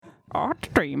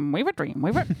dream, weave a dream,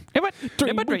 weave a dream,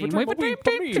 weave a dream, weave a dream,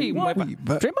 dream,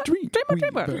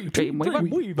 weave a dream, dream,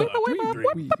 weave a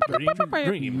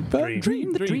dream, the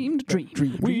dream, the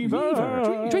dream,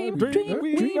 weaver, dream, dream,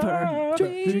 weaver,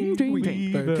 dream, dream,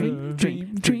 dream, dream,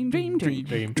 dream, dream,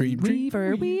 dream, dream,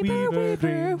 weaver, weaver,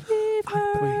 weaver,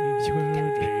 weaver,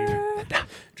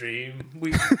 dream,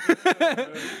 weaver.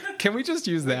 Can we just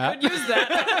use that? use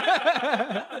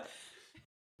that.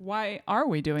 Why are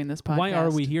we doing this podcast? Why are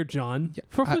we here, John?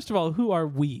 First of all, who are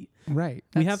we? Right.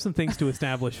 We have some things to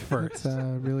establish first. That's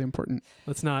really important.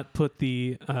 Let's not put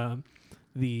the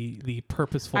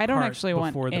purposeful I don't part actually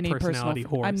want before any the personality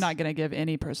personal. horse. I'm not going to give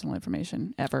any personal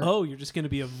information ever. Oh, you're just going to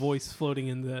be a voice floating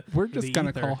in the We're just going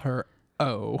to ether. call her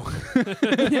O.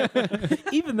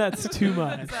 Even that's too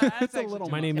much. That's a little.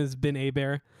 My name is Ben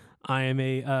Abair. I am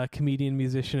a comedian,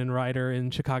 musician, and writer in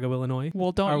Chicago, Illinois. Well,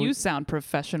 Are don't we- you sound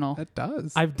professional? That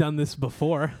does. I've done this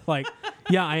before. Like,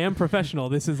 yeah, I am professional.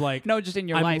 This is like, No, just in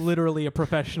your I'm life. literally a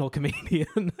professional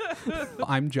comedian.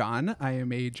 I'm John. I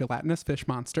am a gelatinous fish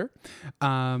monster.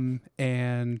 And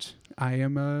I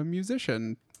am a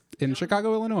musician in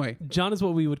Chicago, Illinois. John is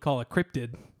what we would call a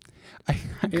cryptid. I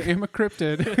am a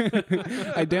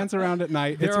cryptid. I dance around at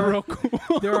night. It's real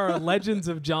cool. There are legends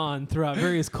of John throughout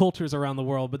various cultures around the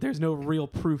world, but there's no real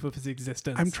proof of his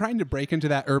existence. I'm trying to break into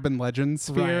that urban legend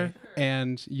sphere, Right.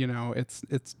 and you know, it's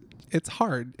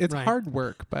hard. It's Right. hard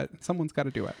work, but someone's got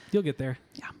to do it. You'll get there.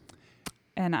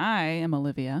 And I am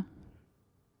Olivia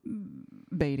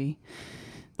Beatty.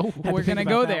 Oh, We're going to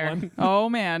go there. Oh,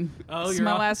 man. Oh, It's you're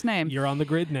my on- last name. You're on the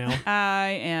grid now.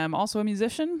 I am also a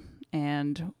musician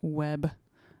and web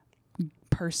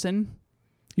person.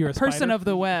 You're a Person spider? of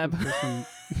the web. Person-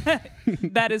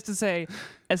 That is to say,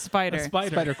 a spider. A spider.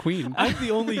 Spider Queen. I'm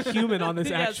the only human on this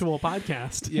Yes. actual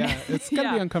podcast. Yeah, it's gonna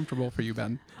be Yeah. uncomfortable for you,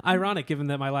 Ben. Ironic, given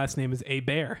that my last name is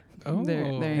Abair. Oh, There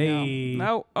Hey. you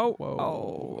go. Oh,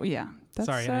 Whoa. yeah. That's,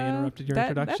 Sorry, I interrupted your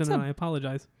introduction, That's and I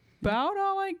apologize. about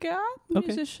all I got. Okay.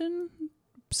 Musician,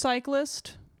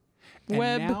 cyclist, and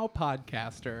web, now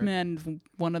podcaster. and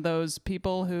one of those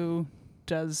people who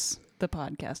does the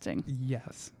podcasting.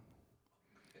 Yes.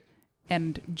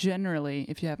 And generally,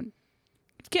 if you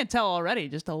can't tell already,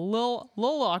 just a little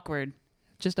awkward,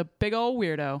 just a big old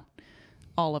weirdo.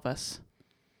 All of us.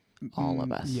 All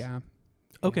of us. Yeah,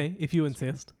 Okay, if you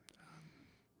insist.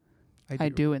 I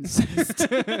do insist.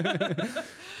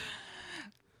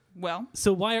 Well,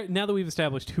 So now that we've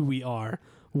established who we are,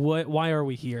 why are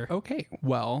we here? Okay,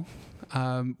 well,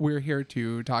 we're here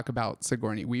to talk about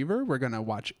Sigourney Weaver. We're going to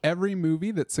watch every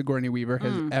movie that Sigourney Weaver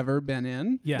has ever been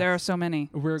in. Yes. there are so many.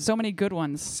 So many good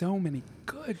ones So many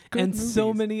good and movies.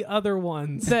 so many other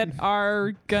ones. that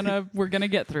we're gonna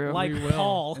get through. Like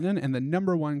Paul. And the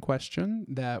number one question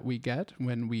that we get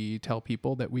when we tell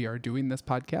people that we are doing this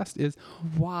podcast is,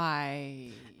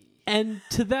 Why? And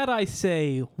to that I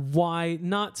say, why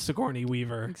not Sigourney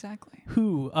Weaver? Exactly.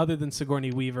 Who, other than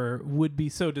Sigourney Weaver, would be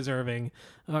so deserving?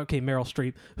 Okay, Meryl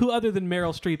Streep. Who, other than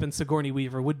Meryl Streep and Sigourney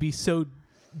Weaver, would be so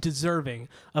deserving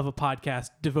of a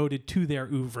podcast devoted to their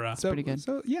oeuvre? so, pretty good.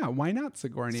 So, yeah, why not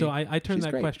Sigourney? So I turn She's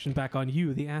that great. question back on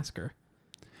you, the asker.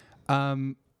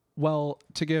 Well,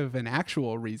 to give an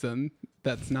actual reason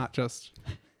that's not just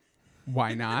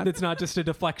why not. That's not just a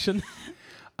deflection.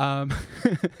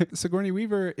 Sigourney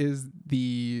Weaver is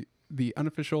the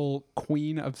unofficial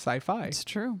queen of sci-fi. It's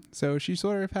true. So she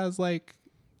sort of has like,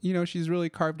 you know, she's really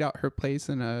carved out her place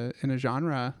in a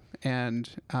genre, and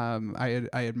I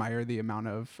admire the amount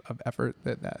of effort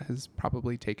that has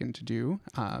probably taken to do.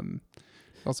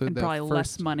 Also, And the probably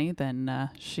less first money than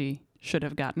she should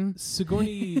have gotten.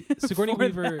 Sigourney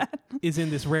Weaver is in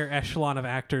this rare echelon of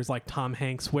actors like Tom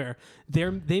Hanks, where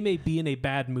they may be in a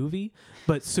bad movie,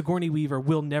 but Sigourney Weaver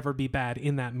will never be bad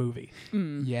in that movie.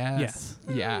 Yes,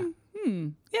 yeah.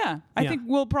 Yeah, I Yeah. think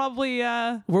we'll probably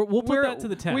We'll put that to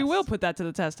the test. We will put that to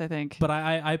the test, I think. But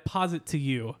I posit to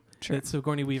you Sure. that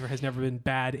Sigourney Weaver has never been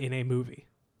bad in a movie.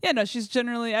 Yeah, no, she's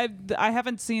generally I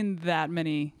haven't seen that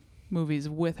many movies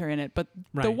with her in it, but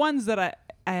the Right. ones that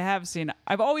I have seen,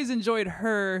 I've always enjoyed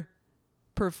her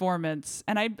performance,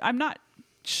 and I'm not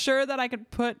sure that I could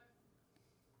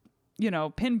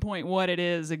pinpoint what it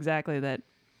is exactly that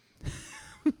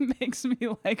makes me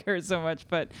like her so much,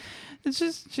 but it's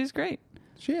just she's great.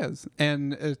 She is,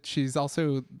 and she's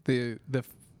also the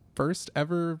first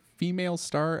ever female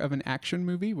star of an action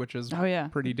movie, which is Oh yeah,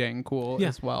 pretty dang cool Yeah.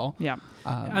 as well. yeah.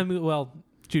 I mean, well,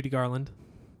 Judy Garland,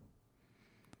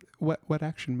 What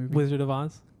action movie? Wizard of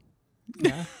Oz.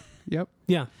 Yeah. Yep.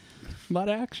 Yeah, A lot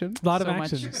of action. a lot of so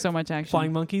action. so much action.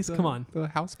 Flying monkeys. Come on. The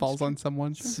house falls on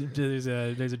someone. There's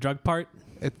a drug part.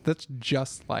 That's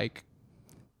just like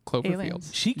Cloverfield.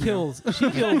 Aliens. She kills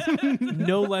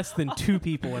no less than 2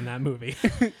 people in that movie.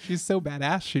 She's so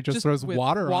badass. She just Just throws with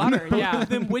water water, on. yeah.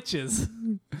 Them witches.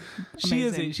 She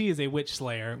Amazing. is a witch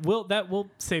slayer. We'll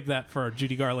save that for our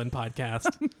Judy Garland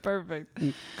podcast. Perfect.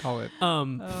 Call it.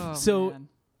 Oh, So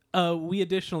man. we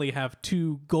additionally have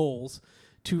 2 goals,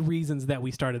 2 reasons that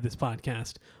we started this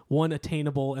podcast. One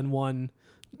attainable and one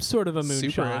sort of a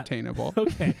moonshot. Super attainable.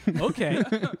 Okay.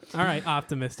 All right,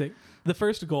 optimistic. The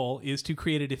first goal is to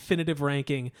create a definitive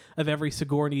ranking of every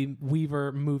Sigourney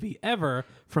Weaver movie ever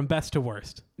from best to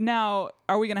worst. Now,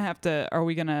 are we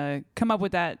gonna come up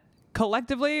with that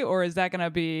collectively, or is that gonna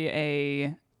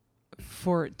be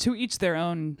to each their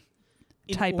own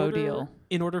typo deal?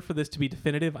 In order for this to be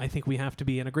definitive, I think we have to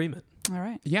be in agreement. All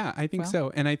right. Yeah, I think Well,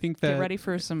 so. And I think that Get ready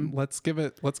for some. let's give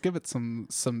it some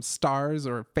stars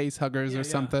or face huggers or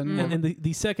something. And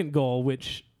the second goal,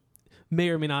 which may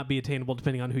or may not be attainable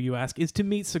depending on who you ask, is to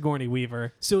meet Sigourney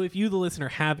Weaver. So if you, the listener,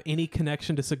 have any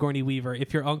connection to Sigourney Weaver,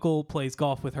 if your uncle plays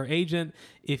golf with her agent,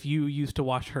 if you used to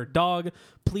watch her dog,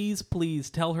 please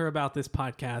tell her about this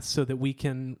podcast so that we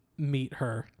can meet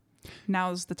her.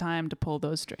 Now's the time to pull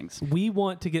those strings. We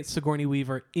want to get Sigourney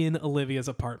Weaver in Olivia's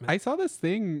apartment. I saw this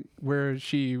thing where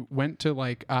she went to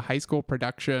like a high school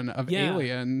production of Yeah.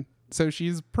 Alien. So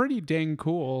she's pretty dang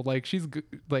cool. Like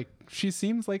she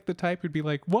seems like the type who'd be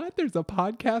like, "What? There's a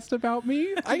podcast about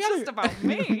me? I gotta Just about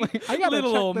me. like, I gotta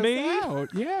Little check old this me." out."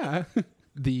 Yeah.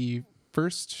 The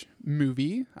first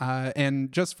movie,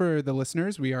 and just for the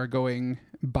listeners, we are going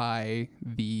by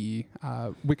the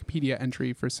Wikipedia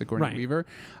entry for Sigourney Right. Weaver,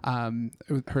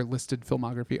 her listed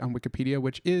filmography on Wikipedia,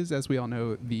 which is, as we all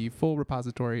know, the full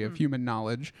repository of human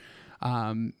knowledge.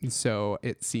 So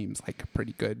it seems like a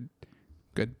pretty good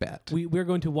bet. We're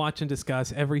going to watch and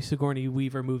discuss every Sigourney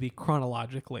Weaver movie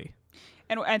chronologically.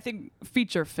 And I think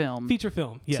feature film Feature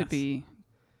film, yes. to be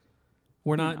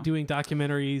We're not know, doing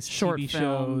documentaries, short TV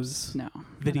films. shows, No.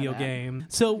 video none of that. game.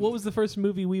 So what was the first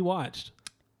movie we watched?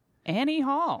 Annie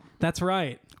Hall. That's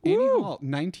right. Annie Woo! Hall,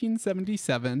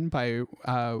 1977 by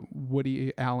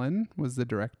Woody Allen was the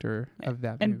director of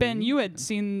that And movie. Ben, you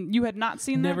had not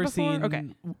seen Never that before? seen Okay.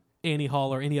 Annie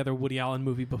Hall or any other Woody Allen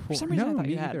movie For before. some reason I No, thought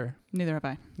me you had. neither. Neither have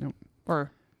I. Nope.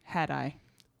 Or had I.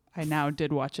 I now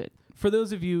did watch it. For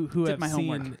those of you who Did have my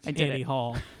homework. seen I did Annie it.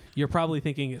 Hall, you're probably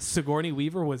thinking Sigourney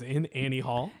Weaver was in Annie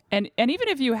Hall. And even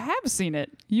if you have seen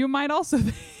it, you might also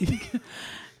think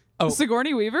Oh.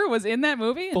 Sigourney Weaver was in that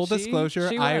movie. and Full she- disclosure,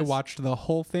 she I was. watched the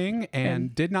whole thing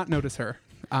and did not notice her.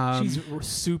 She's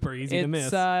super easy to miss.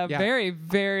 It's Yeah. very,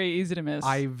 very easy to miss.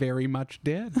 I very much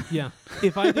did. Yeah.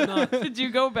 If I did not Did you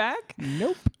go back?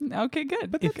 Nope. Okay,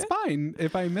 good. But Good. that's fine.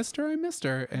 If I missed her, I missed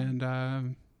her.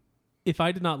 And if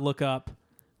I did not look up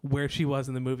where she was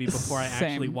in the movie before I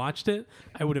actually Same. watched it,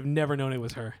 I would have never known it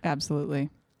was her. Absolutely.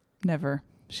 Never.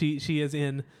 She is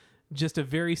in just a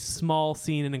very small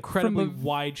scene, an incredibly From a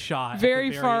wide shot, very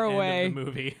at the very far end away. of the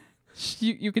movie.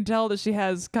 You can tell that she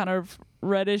has kind of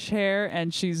reddish hair,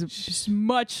 and she's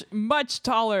much, much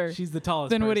taller. She's the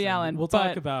tallest Than Woody person. Allen, We'll talk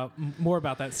but- about more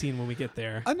about that scene when we get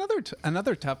there.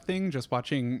 another tough thing, just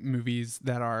watching movies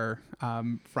that are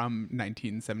from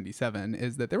 1977,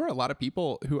 is that there were a lot of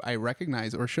people who I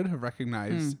recognize or should have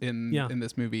recognized in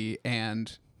this movie,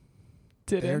 and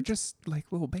they're Didn't. just like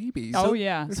little babies. Oh,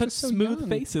 yeah. They're Such just so smooth young.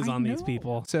 faces I on these know.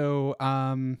 people. So,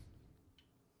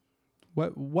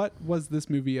 what was this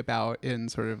movie about in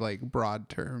sort of like broad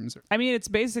terms? I mean, it's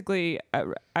basically.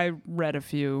 I read a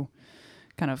few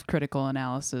kind of critical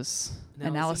analyses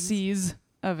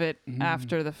of it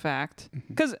after the fact,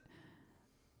 because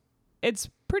it's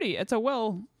pretty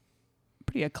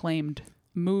acclaimed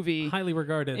movie. Highly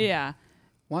regarded. Yeah,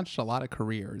 Launched a lot of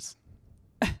careers.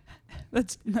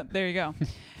 there you go.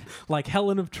 Like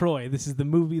Helen of Troy. This is the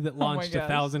movie that my launched gosh.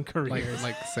 1,000 careers.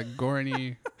 Like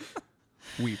Sigourney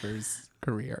Weaver's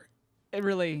career. It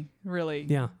really, really.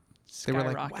 Yeah. They were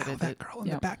like, skyrocketed wow, that it. girl in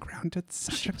Yep. the background did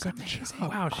such a good job.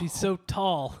 Wow, she's so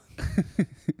tall.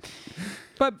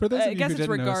 But For those of I you guess who it's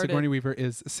didn't know, regarded. Sigourney Weaver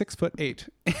is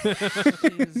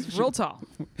 6'8". She's real tall.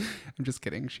 I'm just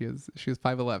kidding. She is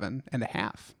 5'11" and a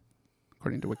half,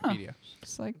 according to Wikipedia.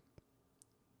 Just like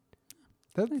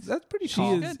That's pretty She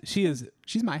tall. she is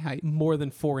She's my height. more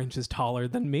than 4 inches taller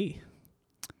than me.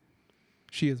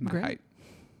 She is my Great. height.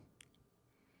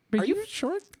 But Are you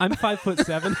short? I'm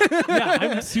 5'7". Yeah,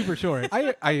 I'm super short.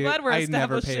 I Glad we're I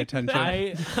never establishing pay attention.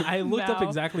 that. I looked up Now,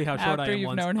 exactly how short I after am you've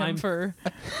once. known him I'm for.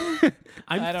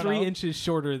 I I'm don't 3 know. inches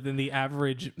shorter than the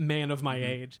average man of my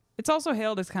Mm-hmm. age. It's also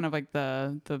hailed as kind of like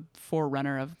the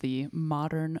forerunner of the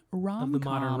modern rom-com. Of the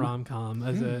modern rom-com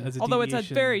as a Although it's a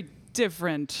deviation. very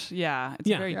different, it's Yeah. a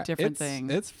very Yeah, different it's, thing.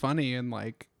 It's funny and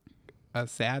like a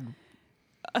sad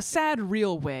a sad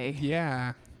real way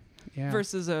Yeah.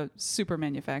 versus a super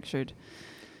manufactured.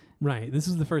 Right. This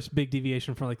is the first big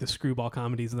deviation from like the screwball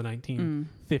comedies of the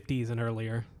 1950s and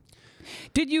earlier.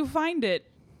 Did you find it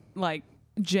like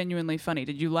genuinely funny?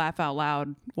 Did you laugh out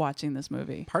loud watching this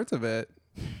movie? Parts of it,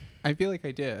 I feel like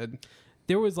I did.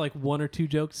 There was like one or two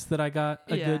jokes that I got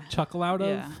a good chuckle out of,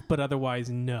 Yeah. but otherwise,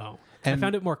 no. And I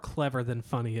found it more clever than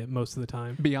funny at most of the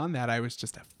time. Beyond that, I was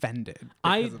just offended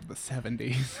because of the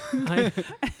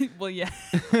 70s. Well, yeah.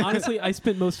 Honestly, I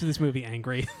spent most of this movie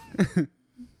angry.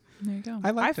 There you go. I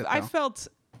liked it, I though. felt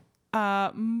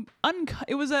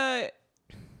it was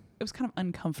kind of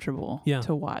uncomfortable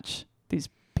to watch these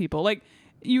people. Like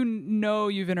you've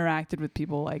interacted with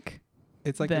people like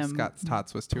It's like them. if Scott's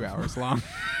Tots was 2 hours long.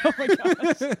 Oh my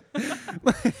gosh.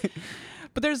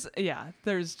 But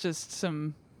there's just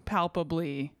some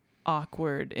palpably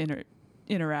awkward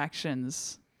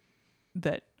interactions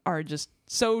that are just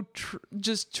so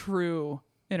true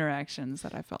interactions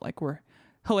that I felt like were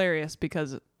hilarious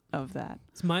because of that.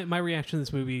 So my reaction to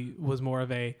this movie was more of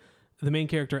the main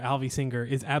character, Alvy Singer,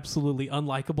 is absolutely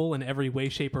unlikable in every way,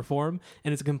 shape, or form,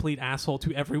 and is a complete asshole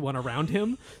to everyone around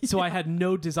him. So I had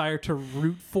no desire to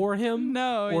root for him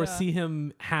or see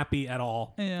him happy at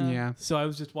all. Yeah. So I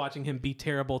was just watching him be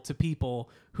terrible to people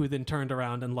who then turned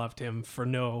around and loved him for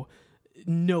no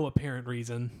apparent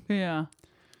reason. Yeah.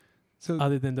 So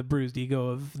Other than the bruised ego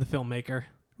of the filmmaker.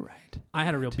 Right. I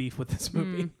had a real beef with this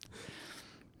movie.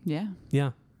 Yeah.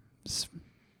 Yeah. It's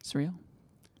real.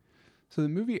 So the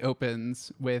movie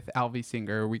opens with Alvy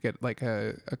Singer. We get like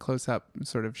a close-up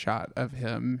sort of shot of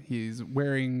him. He's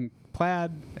wearing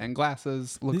plaid and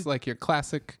glasses. Looks like your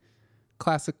classical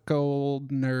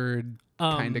nerd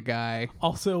kind of guy.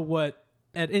 Also, what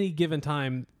at any given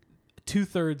time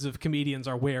 2/3 of comedians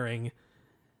are wearing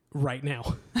right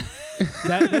now.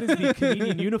 that is the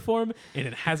comedian uniform, and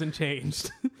it hasn't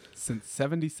changed. Since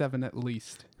 77 at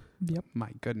least. Yep.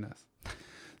 My goodness.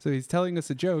 So he's telling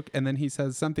us a joke, and then he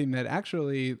says something that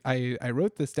actually I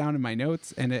wrote this down in my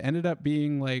notes, and it ended up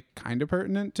being like kind of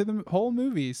pertinent to the whole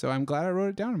movie. So I'm glad I wrote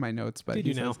it down in my notes. But Did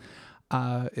he you know?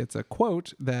 says, it's a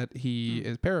quote that he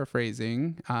is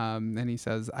paraphrasing, and he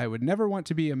says, "I would never want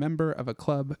to be a member of a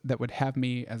club that would have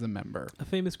me as a member." A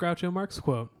famous Groucho Marx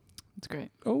quote. It's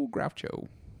great. Oh, Groucho.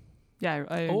 Yeah.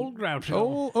 Old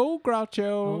Groucho. Oh,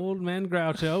 Groucho. Old man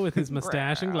Groucho with his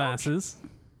mustache and glasses.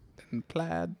 And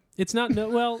plaid. It's not no.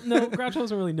 Groucho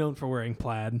wasn't really known for wearing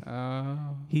plaid.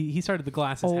 He started the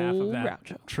glasses half of that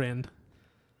Groucho. trend.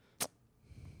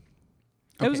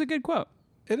 It was a good quote.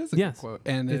 It is a good quote,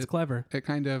 and it's clever. It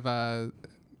kind of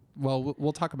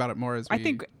we'll talk about it more as we... I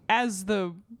think as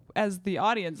the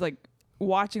audience, like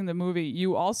watching the movie,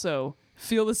 you also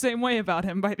feel the same way about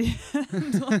him by the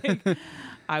end. Like,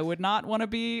 I would not want to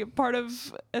be part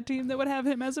of a team that would have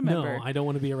him as a member. No, I don't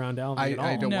want to be around Alvin at all.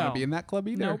 I don't want No. to be in that club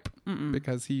either. Nope.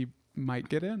 Because he might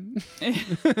get in.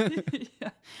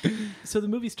 Yeah. So the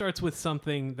movie starts with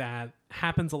something that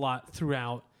happens a lot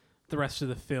throughout the rest of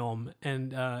the film,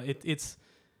 and it's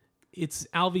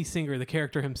Alvy Singer, the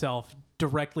character himself,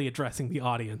 directly addressing the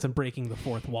audience and breaking the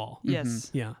fourth wall. Yes.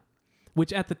 Yeah,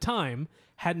 which at the time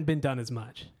hadn't been done as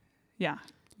much. Yeah.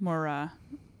 More.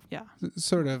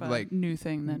 Sort of A like... new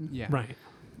thing than Yeah. Right.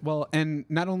 Well, and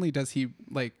not only does he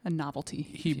like... a novelty.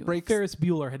 He if you will. breaks... Ferris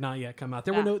Bueller had not yet come out.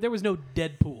 There was no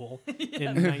Deadpool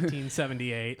in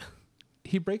 1978.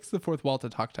 He breaks the fourth wall to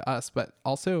talk to us, but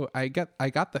also I got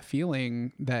the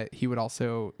feeling that he would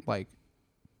also like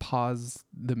pause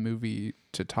the movie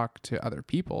to talk to other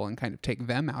people and kind of take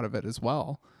them out of it as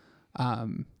well.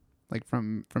 Like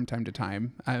from time to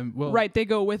time. Right, they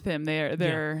go with him.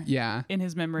 They're Yeah. in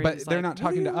his memory. But he's they're like, not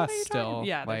talking to what us are you still, talking-"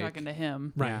 Yeah, they're like- talking to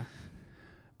him. Right.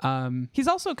 Yeah. He's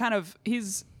also kind of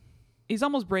he's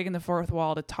almost breaking the fourth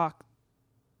wall to talk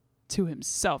to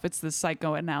himself. It's the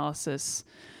psychoanalysis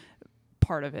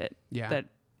part of it. Yeah. That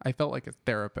I felt like a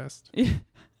therapist.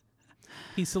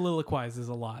 He soliloquizes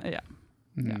a lot. yeah.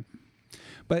 Mhm. Yeah.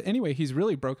 But anyway, he's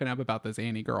really broken up about this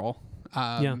Annie girl.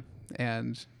 Yeah.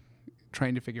 And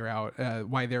trying to figure out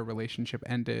why their relationship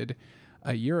ended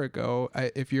a year ago.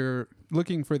 If you're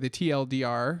looking for the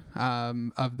TLDR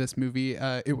of this movie,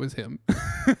 it was him.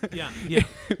 Yeah.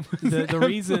 The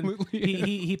reason absolutely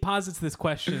he posits this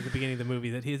question at the beginning of the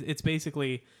movie that it's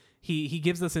basically he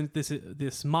gives us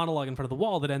this monologue in front of the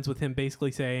wall that ends with him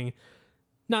basically saying,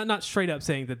 not straight up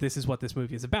saying that this is what this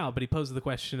movie is about, but he poses the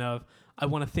question of, I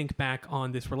want to think back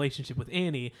on this relationship with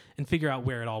Annie and figure out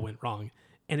where it all went wrong.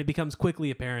 And it becomes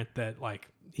quickly apparent that like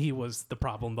he was the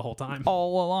problem the whole time.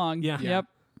 All along. Yeah. Yep.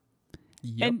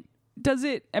 Yep. And does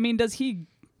he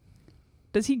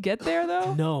Does he get there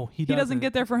though? No, he doesn't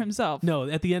get there for himself. No,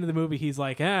 at the end of the movie, he's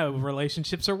like,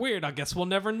 relationships are weird. I guess we'll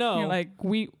never know. You're like,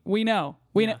 we know.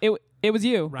 Yeah. Know. It was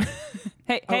you. Right.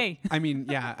 Hey. I mean,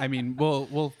 yeah. I mean,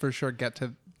 we'll for sure get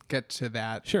to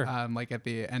that. Sure. Like at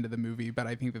the end of the movie, but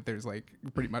I think that there's like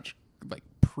pretty much like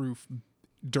proof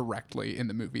directly in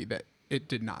the movie that it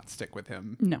did not stick with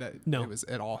him. No. That No. It was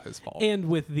at all his fault. And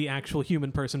with the actual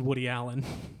human person, Woody Allen,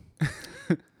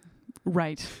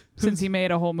 Right. Since he made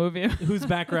a whole movie. whose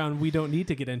background we don't need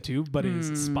to get into, but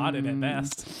is spotted at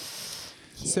best.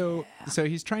 So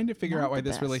he's trying to figure Not out why the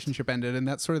this best. relationship ended, and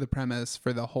that's sort of the premise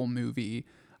for the whole movie.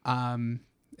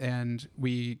 And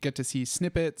we get to see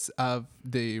snippets of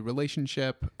the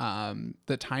relationship.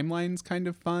 The timeline's kind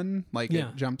of fun. Like Yeah.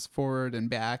 it jumps forward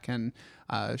and back and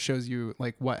shows you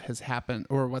like what has happened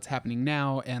or what's happening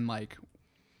now and like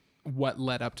what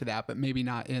led up to that, but maybe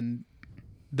not in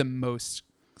the most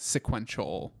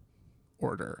sequential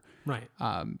order. Right.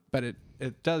 But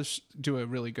it does do a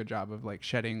really good job of like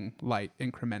shedding light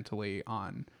incrementally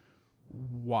on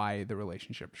why the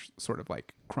relationship sort of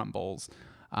like crumbles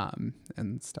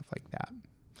and stuff like that.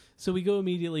 So we go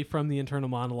immediately from the internal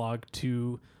monologue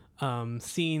to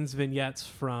scenes, vignettes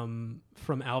from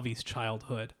Alvy's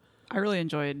childhood. I really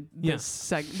enjoyed this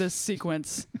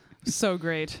sequence. So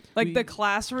great. Like the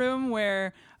classroom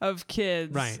of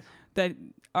kids Right. that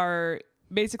are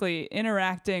basically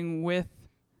interacting with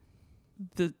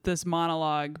this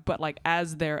monologue, but like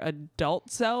as their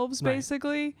adult selves, Right.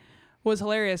 basically, was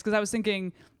hilarious. Because I was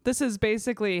thinking, this is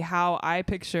basically how I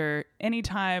picture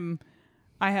anytime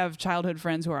I have childhood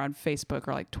friends who are on Facebook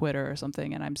or like Twitter or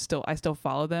something, and I still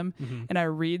follow them, and I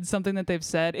read something that they've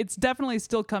said. It's definitely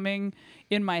still coming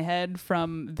in my head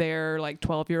from their like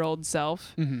 12-year-old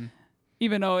self,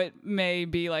 even though it may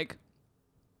be like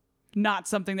not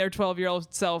something their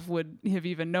 12-year-old self would have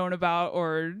even known about,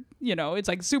 or it's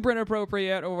like super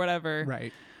inappropriate or whatever.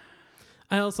 Right.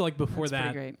 I also like before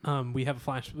That's that, pretty we have a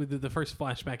flash. The first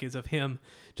flashback is of him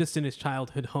just in his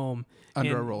childhood home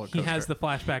Under and a roller He has coaster. the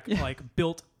flashback like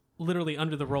built literally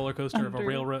under the roller coaster of a Under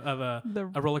railroad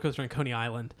a roller coaster in Coney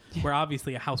Island, where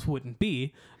obviously a house wouldn't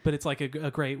be, but it's like a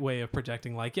great way of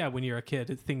projecting. Like, yeah, when you're a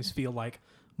kid, things feel like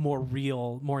more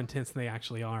real, more intense than they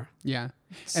actually are. Yeah.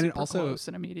 Super And it also close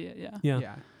and immediate. Yeah.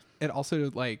 Yeah. It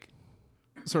also like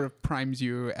sort of primes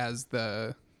you as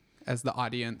the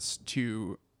audience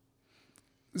to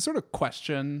sort of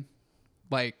question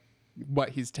like what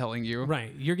he's telling you.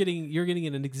 Right. You're getting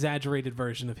an exaggerated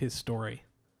version of his story.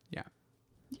 Yeah.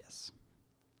 Yes.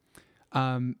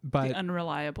 But The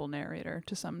unreliable narrator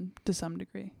to some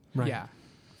degree. Right. yeah,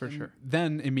 for sure.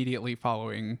 Then immediately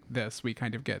following this, we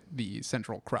kind of get the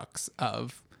central crux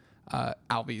of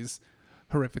Alvy's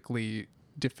horrifically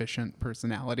deficient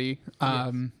personality,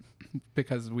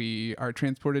 because we are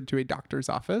transported to a doctor's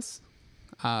office,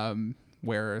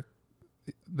 where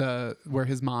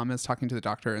his mom is talking to the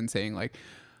doctor and saying like,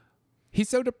 he's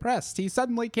so depressed, he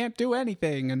suddenly can't do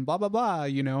anything, and blah blah blah.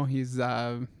 He's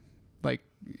like,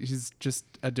 he's just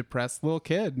a depressed little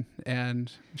kid.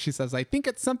 And she says, I think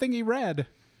it's something he read.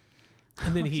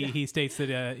 And then he states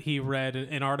that he read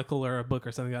an article or a book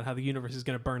or something about how the universe is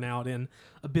going to burn out in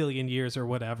 1 billion years or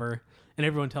whatever. And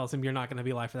everyone tells him, you're not going to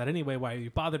be alive for that anyway. Why are you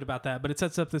bothered about that? But it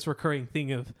sets up this recurring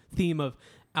theme of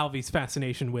Alvy's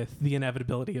fascination with the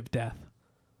inevitability of death.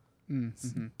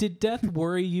 Mm-hmm. Did death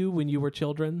worry you when you were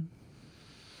children?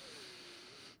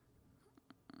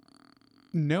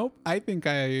 Nope. I think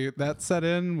that set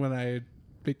in when I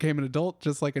became an adult,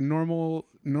 just like a normal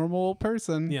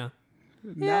person. Yeah.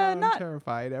 Now I'm not-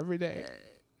 terrified every day.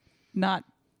 Not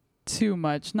too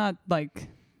much. Not like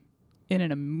in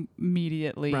an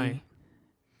immediately Right.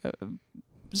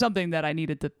 Something that I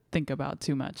needed to think about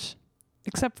too much.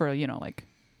 Except for, like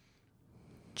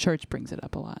church brings it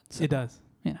up a lot. So, It does.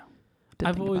 didn't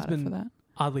I've think always about it been for that.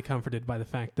 oddly comforted by the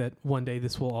fact that one day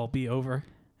this will all be over.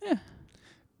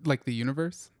 Like the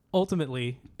universe.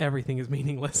 Ultimately, everything is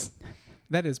meaningless.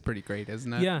 That is pretty great,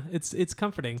 isn't it? Yeah, it's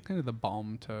comforting. Kind of the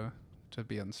balm to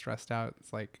be unstressed out.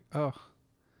 It's like, oh,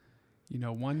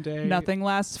 one day Nothing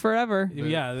lasts forever.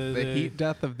 Yeah, the heat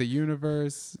death of the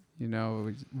universe, we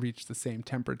reach the same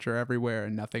temperature everywhere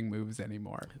and nothing moves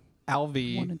anymore. One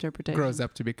Alvy interpretation. grows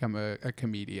up to become a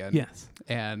comedian. Yes.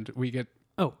 And we get,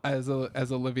 Oh. as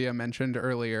Olivia mentioned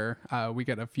earlier, we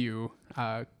get a few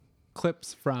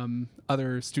clips from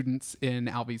other students in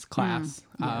Alvy's class.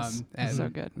 yes. And So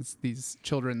good. these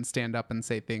children stand up and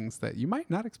say things that you might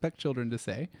not expect children to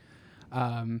say.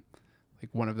 Like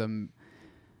one of them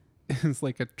is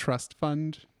like a trust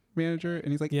fund manager,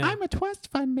 and he's like, Yeah. I'm a trust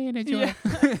fund manager.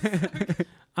 Yeah.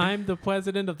 I'm the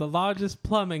president of the largest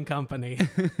plumbing company.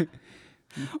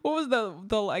 What was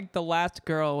the last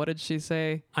girl? What did she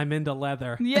say? I'm into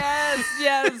leather. Yes,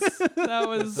 that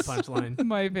was The punchline.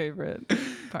 my favorite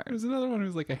part. There's another one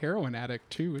who's like a heroin addict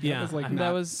too. That Yeah, was like I- not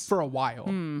that was- for a while.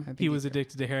 I think He was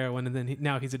addicted to heroin, and then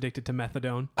now he's addicted to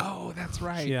methadone. Oh, that's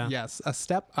right. Yeah. Yes, a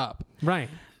step up. Right.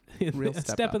 Real A step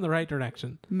step up. in the right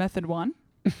direction. Method 1.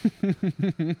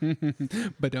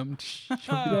 But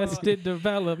Arrested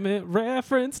Development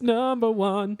reference number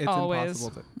 1. it's Always.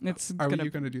 impossible to. It's Are gonna you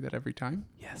going to do that every time?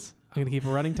 Yes. I'm going to keep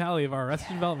a running tally of our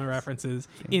Arrested Development references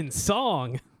in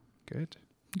song. Good,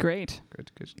 great.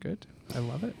 good. I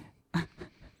love it.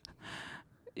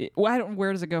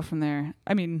 Where does it go from there?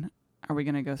 I mean, are we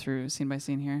gonna go through scene by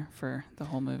scene here for the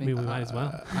whole movie? I mean, we might as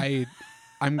well.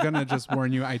 I'm gonna just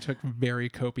warn you. I took very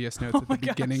copious notes at the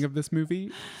beginning of this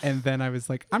movie, and then I was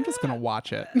like, I'm just gonna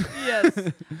watch it.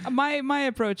 Yes. My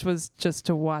approach was just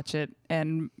to watch it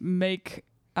and make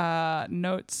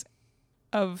notes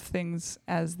of things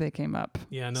as they came up.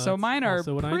 Yeah, no, So that's mine are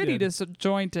also what I pretty did.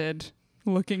 disjointed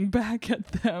looking back at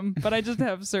them, but I just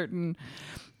have certain,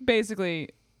 basically,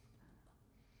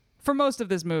 for most of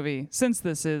this movie, since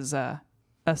this is a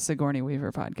Sigourney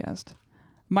Weaver podcast,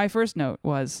 my first note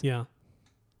was, Yeah.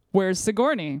 where's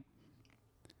Sigourney?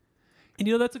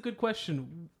 And that's a good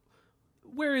question.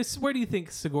 Where do you think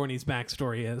Sigourney's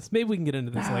backstory is? Maybe we can get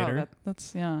into this later.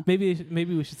 That's yeah. Maybe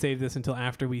we should save this until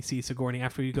after we see Sigourney,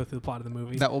 after we go through the plot of the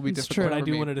movie. That will be It's difficult. true. But I for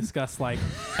do me, want to discuss I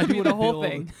do Be want the to whole build.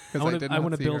 thing. 'cause I did want not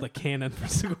to see build her. a canon for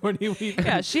Sigourney Weaver.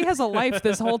 Yeah, she has a life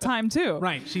this whole time too.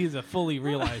 Right, she's a fully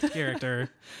realized character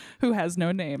Who has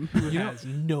no name. who has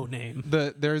no name.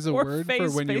 There's a Or word for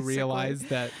face, when you basically. realize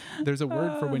that there's a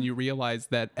word for when you realize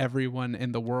that everyone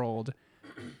in the world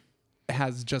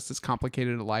has just as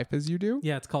complicated a life as you do.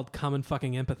 Yeah, it's called common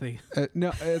fucking empathy.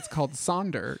 No, it's called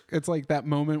sonder. It's like that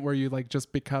moment where you like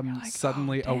just become like,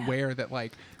 suddenly oh, damn. aware that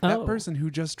like that Oh. person who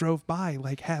just drove by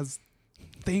like has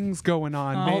things going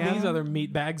on. Oh, All man. these other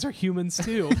meat bags are humans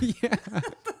too. Yeah.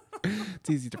 It's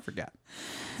easy to forget.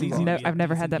 It's easy to No, be a I've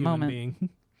never had decent that human moment. being.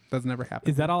 Does never happen.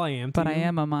 Is that all I am? To But I you?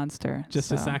 am a monster. Just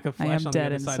a so sack of I flesh am on the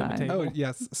dead other side of the inside. table. Oh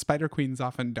yes, spider queens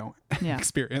often don't Yeah.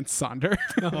 experience sonder.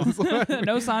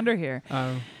 No Sonder here.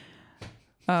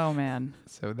 Oh man.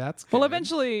 So that's Well, good.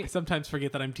 eventually. I sometimes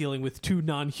forget that I'm dealing with two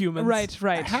non-humans.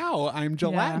 Right. How? I'm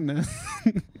gelatinous.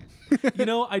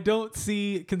 I don't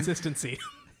see consistency.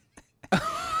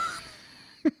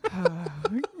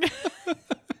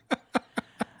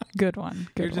 Good one.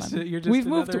 Good You're just- one. you're just we've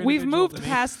another moved. We've individual moved to me.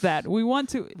 past that. We want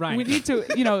to. Right. We need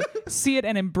to. See it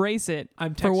and embrace it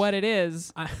I'm for what it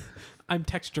is. I'm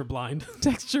texture blind.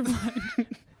 Texture blind.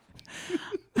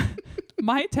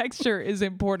 My texture is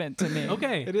important to me.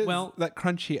 Okay. It is Well, that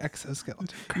crunchy exoskeleton.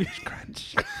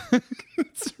 Crunch.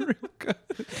 It's real good.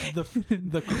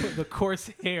 the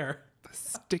coarse hair.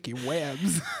 Sticky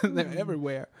webs. They're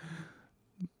everywhere.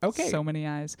 Okay. So many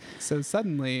eyes. So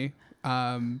suddenly,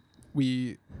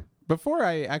 before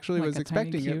I actually Like was a tiny,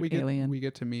 expecting it, cute alien. we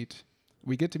get to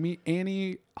meet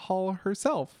Annie Hall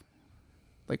herself,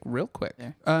 like real quick.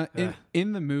 Yeah.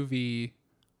 In the movie,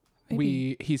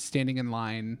 Maybe. he's standing in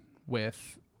line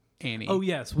with Annie. Oh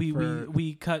yes, we For-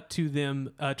 we cut to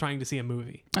them trying to see a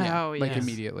movie. Oh, like yes.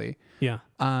 immediately. Yeah.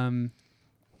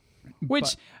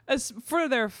 Which, as for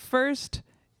their first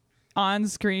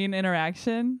on-screen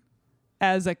interaction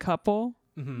as a couple,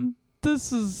 Mm-hmm.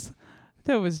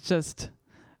 that was just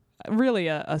really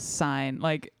a sign.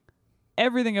 Like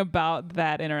everything about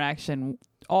that interaction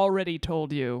already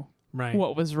told you Right.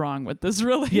 what was wrong with this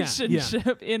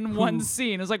relationship in one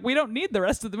scene. It's like, we don't need the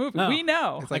rest of the movie. No. We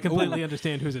know. It's I like, completely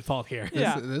understand who's at fault here.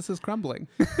 Yeah. This is crumbling.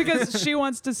 Because she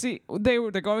wants to see,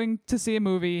 they're going to see a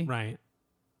movie, Right.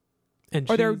 And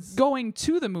or they're she's- going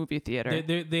to the movie theater.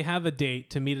 they have a date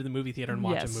to meet at the movie theater and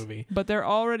watch Yes. a movie. But they're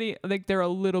already, like, they're a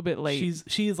little bit late.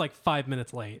 She is like 5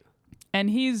 minutes late. And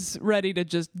he's ready to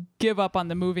just give up on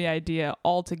the movie idea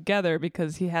altogether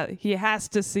because he has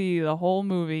to see the whole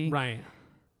movie. Right.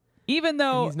 Even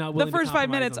though he's not the willing to first 5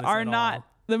 compromise minutes on this are at not all.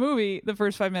 the movie, the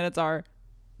first 5 minutes are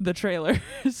the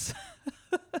trailers.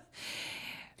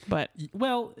 But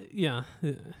Well, yeah.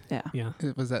 yeah.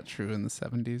 Was that true in the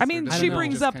 70s? I mean, Or did she it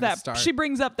brings just up kinda that start? she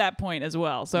brings up that point as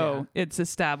well. So it's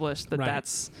established that Right.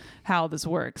 that's how this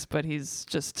works, but he's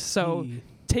just so He-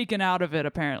 taken out of it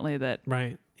apparently that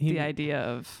right. He the idea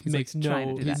of makes trying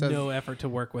to no do that. says- no effort to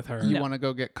work with her You No. want to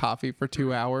go get coffee for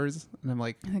 2 hours? And I'm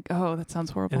like, I think, oh, that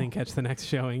sounds horrible. and then catch the next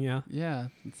showing. Yeah. yeah,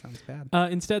 it sounds bad.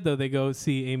 Instead, though, they go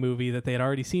see a movie that they had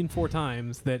already seen 4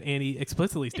 times that Annie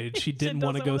explicitly stated she didn't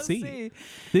want to doesn't go wanna see.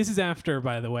 This is after,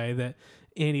 by the way, that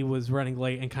Annie was running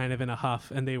late and kind of in a huff,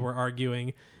 and they were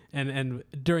arguing. And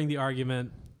during the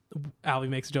argument, Alvy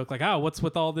makes a joke like, "Oh, what's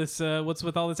with all this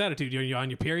attitude? Are you on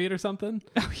your period or something?"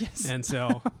 Oh yes. And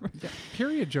so, Yeah,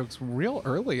 period jokes real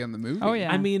early in the movie. Oh,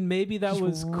 yeah. I mean, maybe that Just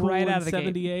was cool right out in of the gate.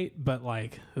 78, but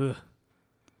like, ugh.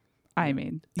 I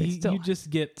mean, they you just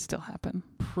get still happen.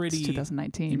 It's pretty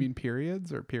 2019. You mean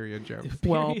periods or period jokes?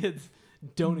 Well, periods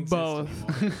don't exist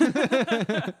both.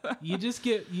 anymore. you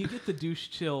get the douche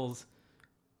chills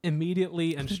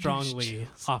immediately and strongly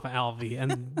off of Alvy,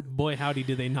 and boy howdy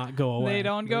do they not go away. They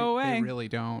don't go away. They really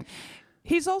don't.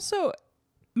 He's also, I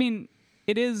mean,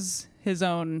 it is his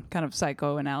own kind of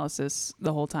psychoanalysis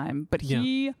the whole time, but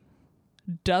he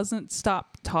doesn't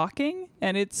stop talking,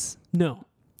 and No.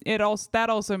 that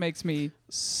also makes me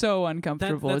so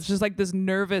uncomfortable. It's just like this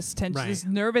nervous tension, Right. this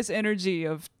nervous energy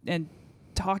of and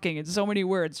talking in so many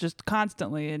words just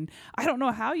constantly, and I don't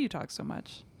know how you talk so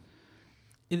much.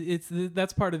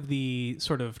 That's part of the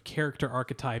sort of character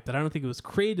archetype that I don't think it was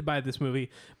created by this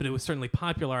movie, but it was certainly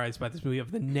popularized by this movie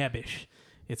of the nebbish.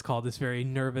 It's called this very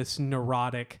nervous,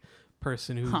 neurotic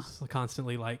person who's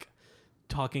constantly like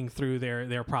talking through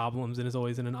their problems and is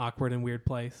always in an awkward and weird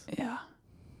place. Yeah.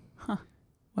 Huh.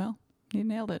 Well, you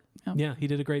nailed it. Yep. Yeah, he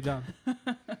did a great job.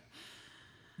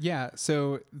 Yeah,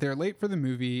 so they're late for the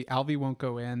movie. Alvy won't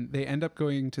go in. They end up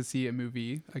going to see a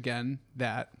movie again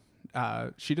that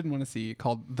she didn't want to see,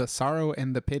 called The Sorrow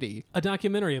and the Pity. A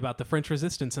documentary about the French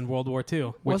resistance in World War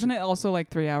II. Wasn't it also like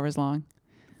 3 hours long?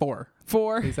 4.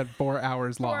 4. They said 4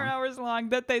 hours long. 4 hours long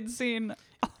that they'd seen.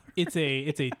 It's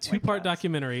a two-part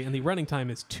documentary, and the running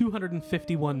time is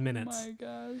 251 minutes. Oh my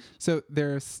gosh. So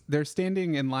they're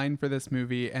standing in line for this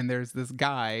movie, and there's this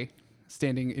guy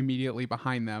standing immediately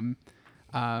behind them,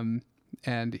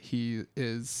 and he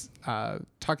is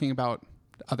talking about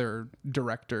other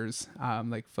directors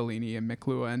like Fellini and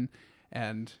McLuhan,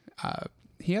 and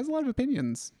he has a lot of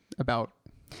opinions about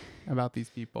these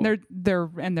people. They're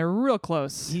real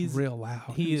close. He's real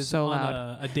loud. He is so on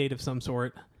loud. a date of some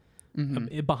sort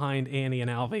Mhm. behind Annie and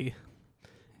Alvy,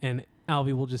 and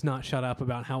Alvy will just not shut up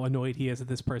about how annoyed he is at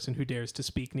this person who dares to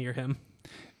speak near him.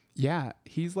 Yeah,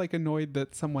 he's like annoyed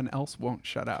that someone else won't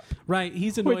shut up. Right,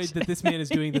 he's annoyed Which- that this man is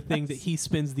doing the thing that he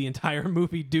spends the entire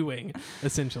movie doing,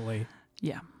 essentially.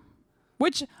 Yeah.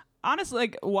 Which, honestly,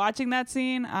 like, watching that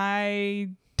scene, I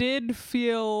did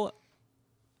feel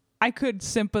I could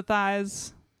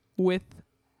sympathize with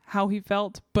how he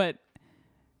felt, but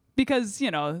because,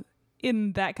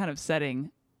 in that kind of setting,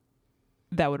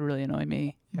 that would really annoy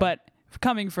me. Yeah. But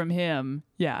coming from him,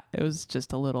 yeah, it was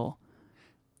just a little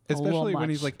Especially when much.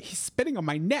 he's like, he's spitting on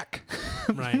my neck.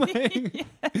 Right. Like,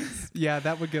 yeah,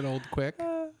 that would get old quick.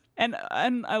 And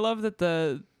I love that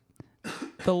the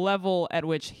level at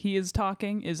which he is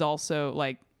talking is also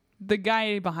like the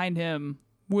guy behind him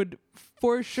would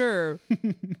for sure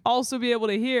also be able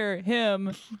to hear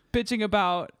him bitching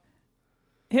about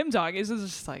him talking. It's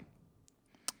just like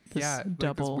this Yeah, like this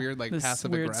double weird, like, this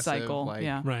passive weird aggressive, cycle. like-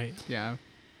 Yeah. Right. Yeah,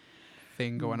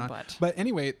 thing going on. But- But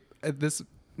anyway, this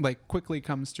like quickly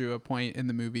comes to a point in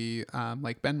the movie,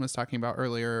 like Ben was talking about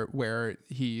earlier, where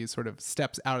he sort of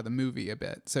steps out of the movie a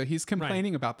bit. So he's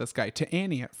complaining about this guy to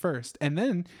Annie at first, and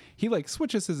then he like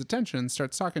switches his attention and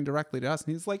starts talking directly to us,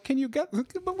 and he's like, "Can you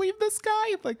believe this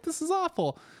guy? Like, this is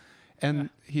awful." And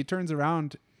he turns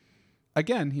around.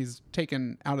 Again, he's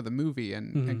taken out of the movie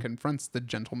and confronts the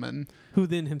gentleman. Who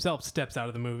then himself steps out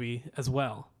of the movie as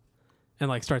well and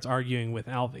like starts arguing with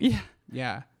Alvy. Yeah.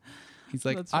 Yeah. He's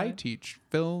like, That's I right. teach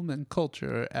film and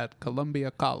culture at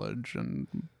Columbia College. And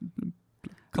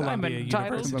Columbia I'm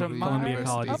entitled University. to Columbia my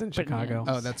College is in opinions. Chicago.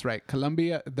 oh, that's right.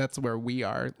 Columbia, that's where we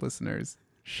are, listeners.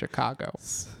 Chicago.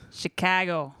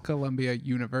 Chicago. Columbia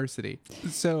University.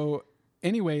 So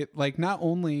anyway, like, not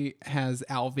only has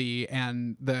Alvy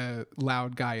and the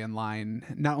loud guy in line,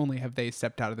 not only have they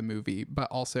stepped out of the movie, but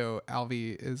also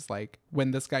Alvy is like,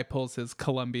 when this guy pulls his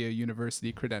Columbia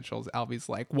University credentials, Alvy's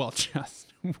like, well,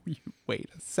 just wait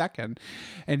a second.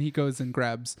 And he goes and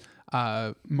grabs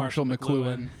Marshall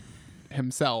McLuhan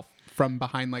himself from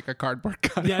behind like a cardboard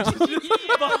cutout. Yeah, just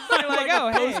like oh,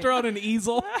 a hey. poster on an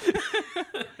easel.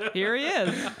 Here he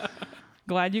is.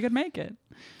 Glad you could make it.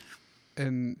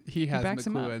 And he has backs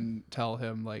him up. McLuhan tell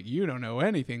him, like, you don't know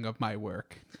anything of my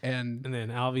work. And And then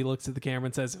Alvy looks at the camera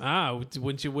and says,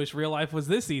 wouldn't you wish real life was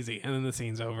this easy? And then the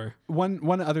scene's over.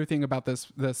 one other thing about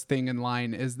this thing in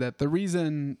line is that the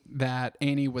reason that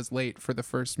Annie was late for the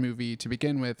first movie to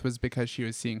begin with was because she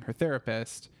was seeing her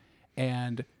therapist,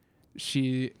 and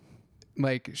she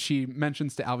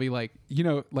mentions to Alvy,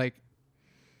 like,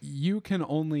 you can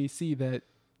only see that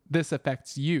this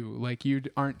affects you, like, you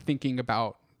aren't thinking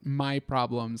about my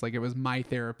problems, like, it was my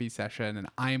therapy session and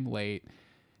I'm late,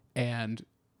 and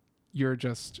you're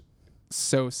just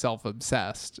so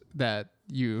self-obsessed that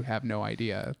you have no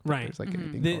idea that Right. there's like Mhm.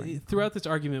 anything going. Throughout this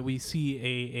argument, we see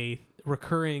a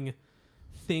recurring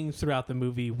thing throughout the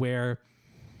movie where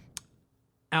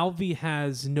Alvy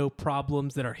has no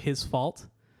problems that are his fault.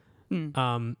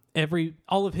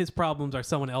 All of his problems are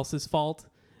someone else's fault,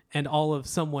 and all of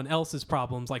someone else's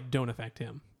problems don't affect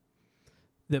him.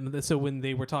 So when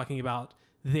they were talking about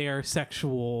their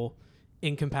sexual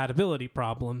incompatibility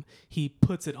problem, he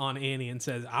puts it on Annie and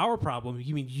says, "Our problem?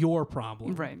 You mean your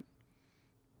problem?" Right.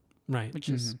 Right. Which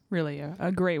is really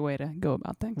a great way to go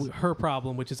about things. Her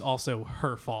problem, which is also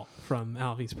her fault from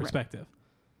Alvy's perspective.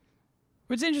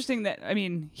 It's interesting that, I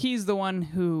mean, he's the one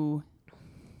who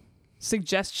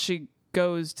suggests she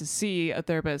goes to see a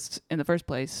therapist in the first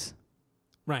place,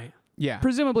 Right. Yeah.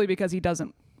 presumably because he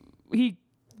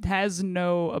has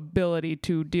no ability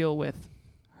to deal with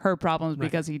her problems Right.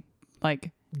 because he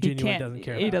Genuinely can't, doesn't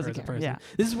care he about doesn't her as a care, person. yeah.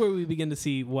 This is where we begin to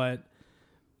see what,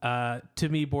 to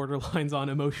me, borderlines on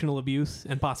emotional abuse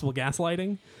and possible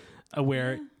gaslighting,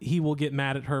 where he will get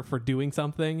mad at her for doing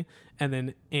something, and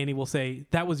then Annie will say,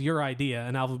 "That was your idea,"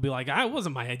 and Alva will be like, "It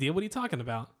wasn't my idea. What are you talking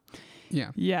about?"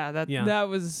 Yeah. Yeah, that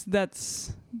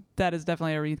is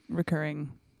definitely a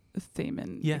recurring theme,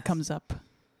 and Yes. it comes up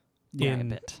quite a In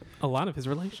bit. a lot of his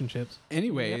relationships.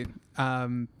 Anyway,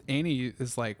 Annie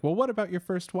is like, "Well, what about your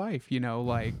first wife? You know,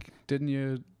 like, didn't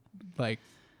you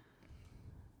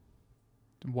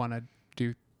want to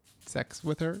do sex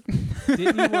with her?"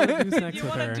 Didn't you want to do sex You with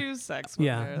want her? to do sex with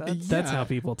Yeah, her. that's Yeah. how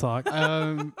people talk.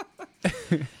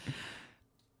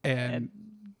 And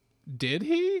did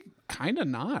he? Kind of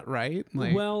not, right?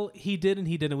 Like, Well, he did and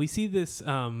he didn't. We see this.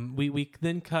 We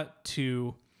then cut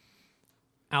to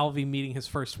Alvy meeting his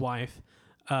first wife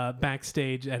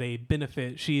backstage at a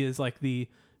benefit. She is like the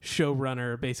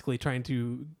showrunner, basically trying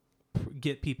to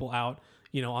get people out,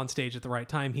 on stage at the right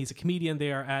time. He's a comedian.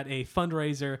 They are at a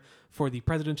fundraiser for the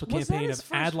presidential Was that campaign his of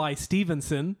first- Adlai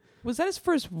Stevenson. Was that his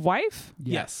first wife?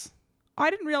 yes. I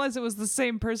didn't realize it was the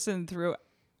same person through.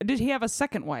 Did he have a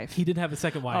second wife? He did have a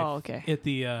second wife. Oh, okay. At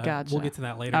the Gotcha. we'll get to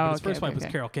that later. Oh, But his okay, first wife okay, was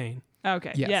okay. Carol Kane.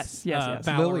 Okay. Yes. Yes.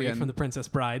 Valerie Lillian. from The Princess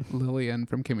Bride. Lillian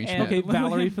from Kimmy And- Schmidt. Okay,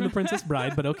 Valerie from The Princess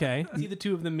Bride, but okay. See the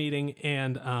two of them meeting,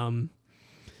 and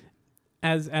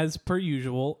as per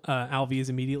usual, Alvy is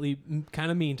immediately kind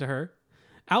of mean to her.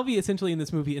 Alvy essentially in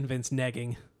this movie invents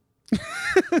negging.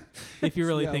 If you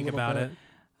really Yeah, a think little about bit. it.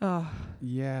 Oh,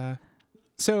 Yeah.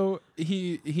 So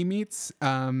he meets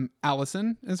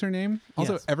Allison is her name.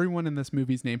 Also, Yes. everyone in this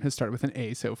movie's name has started with an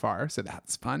A so far, so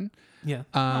that's fun. Yeah.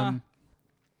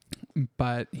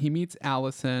 But he meets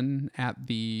Allison at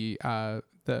the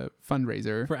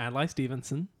fundraiser. For Adlai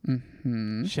Stevenson.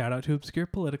 Mhm. Shout out to obscure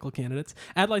political candidates.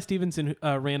 Adlai Stevenson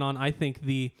ran on, I think,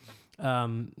 the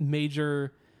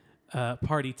major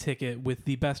party ticket with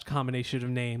the best combination of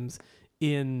names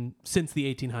since the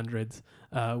 1800s,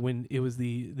 when it was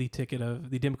the ticket of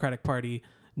the Democratic Party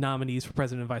nominees for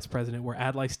president and vice president were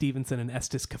Adlai Stevenson and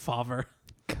Estes Kefauver.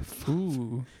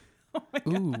 Ooh.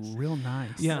 Ooh, real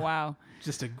nice. Yeah. wow.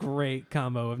 Just a great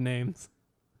combo of names.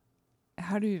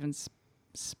 How do you even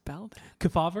spell that?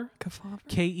 Kefauver? Kefauver.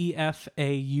 Kefauver.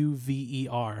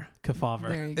 Kefauver.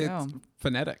 There you go. It's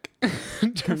phonetic.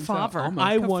 Turns out, Kefauver. almost.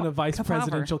 I won a vice Kefauver.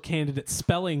 presidential candidate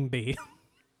spelling bee.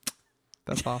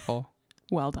 That's awful.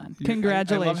 Well done. I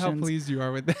Congratulations. love how pleased you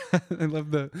are with that. I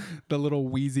love the little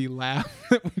wheezy laugh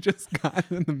that we just got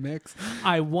in the mix.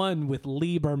 I won with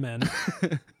Lieberman.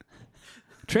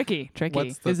 Tricky.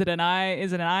 What's the- Is it an I?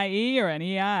 Is it an IE or an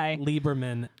EI?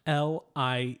 Lieberman.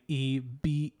 Lieberman.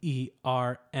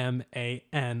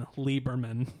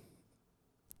 Lieberman.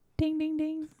 Ding ding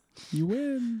ding. You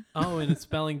win. Oh, and a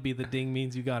spelling bee, the ding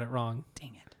means you got it wrong.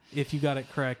 Dang it. If you got it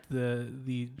correct,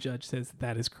 the judge says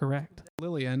that is correct.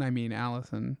 Lillian, I mean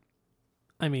Allison.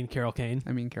 I mean, Carol Kane.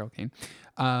 I mean Carol Kane.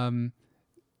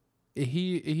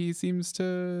 He seems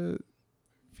to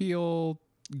feel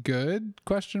good ?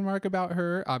 About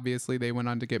her. Obviously, they went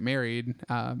on to get married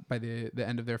by the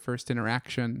end of their first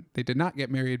interaction. They did not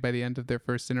get married by the end of their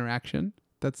first interaction.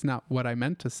 That's not what I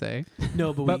meant to say.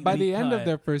 No, but But by we the end of cut.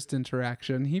 their first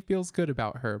interaction, he feels good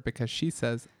about her because she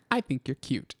says, "I think you're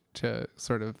cute," to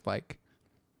sort of like,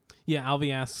 Yeah,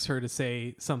 Alvy asks her to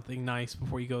say something nice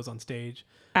before he goes on stage.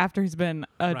 After he's been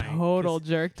a Right, total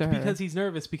jerk to her. Because he's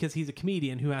nervous because he's a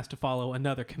comedian who has to follow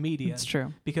another comedian. It's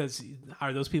true. Because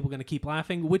are those people going to keep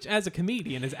laughing? Which, as a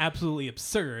comedian, is absolutely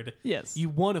absurd. Yes. You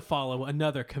want to follow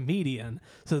another comedian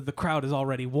so that the crowd is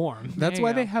already warm. that's you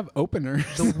why go. they have openers.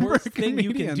 The worst for thing you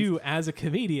can comedians. do as a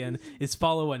comedian is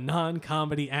follow a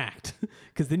non-comedy act,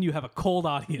 because then you have a cold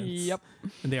audience. Yep.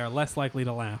 And they are less likely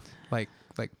to laugh.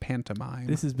 like pantomime.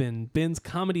 This has been Ben's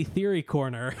Comedy Theory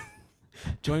Corner.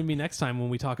 Join me next time when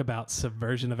we talk about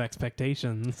subversion of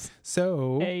expectations.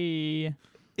 So Hey.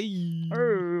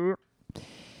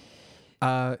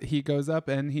 he goes up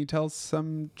and he tells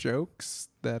some jokes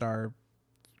that are,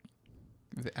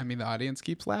 I mean, the audience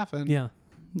keeps laughing. Yeah.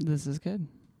 This is good.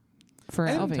 For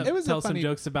And Alvy. it was a Tell some funny-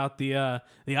 jokes about the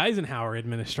Eisenhower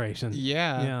administration.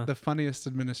 Yeah, the funniest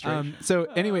administration. So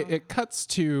anyway, it cuts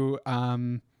to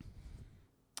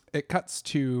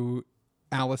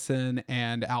Allison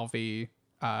and Alvy.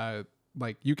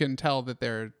 Like you can tell that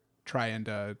they're trying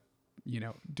to,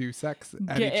 do sex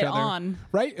at Get each it other. on.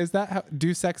 Right? Is that how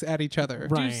do sex at each other?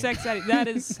 Right. Do sex at that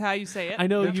is how you say it. I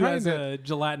know They're you trying as to- a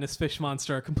gelatinous fish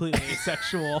monster are completely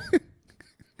asexual.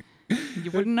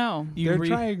 You wouldn't know.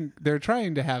 They're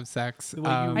trying to have sex. The way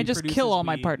you- I just produces kill all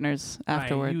my meat. partners Right,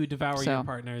 afterward. you devour so. your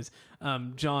partners.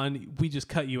 John, we just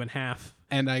cut you in half.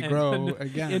 and I And grow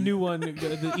again. A new one.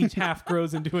 Each half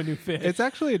grows into a new fish. It's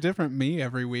actually a different me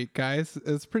every week, guys.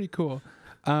 It's pretty cool.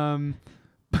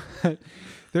 But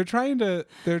they're trying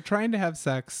to have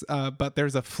sex, but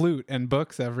there's a flute and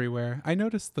books everywhere. I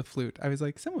noticed the flute. I was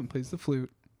like, someone plays the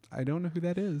flute. I don't know who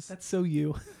that is. That's so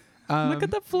you. Look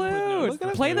at the flute. look at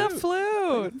the Play the flute.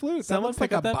 flute. Flute. Someone That looks like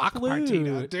pick a up that Bach Martina.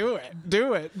 flute. Do it.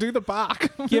 Do it. Do the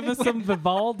Bach. Give us some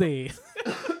Vivaldi.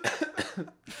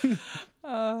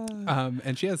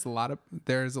 And she has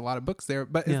there's a lot of books there.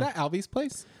 But is Yeah. that Alvy's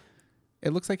place?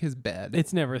 It looks like his bed.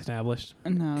 It's never established.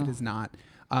 No. It is not.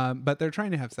 But they're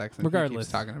trying to have sex. And Regardless. he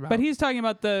keeps talking about. But he's talking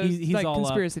about the He's like all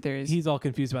conspiracy theories. He's all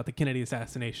confused about the Kennedy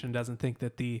assassination and doesn't think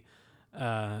that the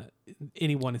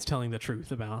anyone is telling the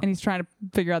truth about. and he's trying to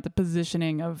figure out the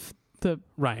positioning of the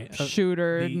Right.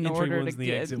 shooter The in entry order wounds to and the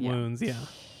get exit yeah. wounds. Yeah.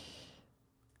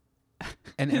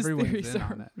 and His everyone's theories in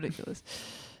are on it. ridiculous.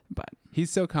 But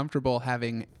He's so comfortable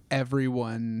having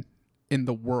everyone in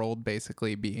the world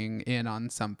basically being in on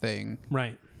something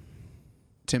Right.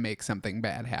 to make something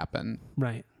bad happen.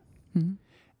 Right.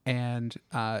 And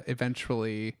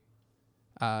eventually,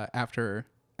 after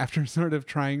sort of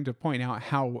trying to point out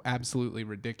how absolutely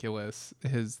ridiculous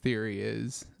his theory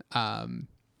is,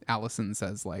 Allison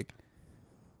says, like,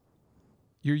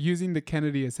 you're using the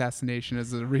Kennedy assassination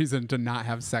as a reason to not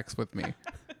have sex with me.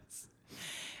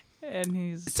 and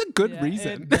he's It's a good yeah,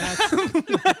 reason.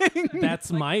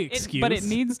 That's my excuse. but it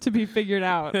needs to be figured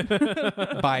out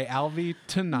By Alvy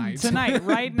tonight. tonight,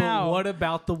 right But now. what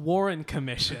about the Warren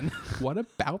Commission? What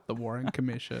about the Warren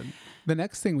Commission? The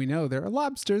next thing we know, there are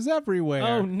lobsters everywhere.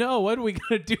 Oh no! What are we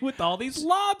gonna do with all these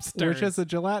lobsters? Which is a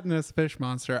gelatinous fish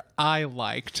monster I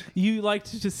liked. You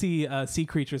liked to see sea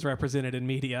creatures represented in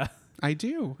media. I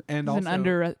do. And There's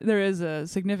also, there is a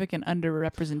significant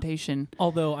underrepresentation.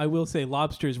 Although I will say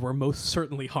lobsters were most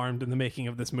certainly harmed in the making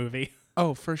of this movie.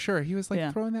 oh, for sure. He was like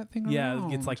Yeah. throwing that thing Yeah, around.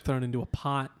 it gets like thrown into a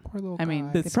pot. Poor little I mean,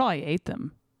 guy. they That's- probably ate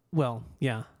them. Well,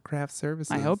 yeah. Craft services.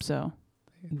 I hope so.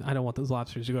 I don't want those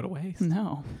lobsters to go to waste.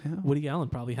 No. Yeah. Woody Allen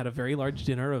probably had a very large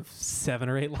dinner of 7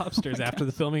 or 8 lobsters after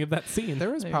the filming of that scene. There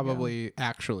was There you go. probably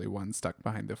actually one stuck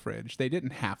behind the fridge. They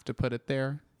didn't have to put it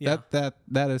there. Yeah.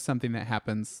 That is something that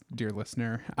happens, dear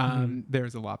listener.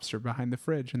 There's a lobster behind the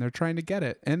fridge, and they're trying to get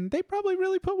it, and they probably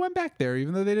really put one back there,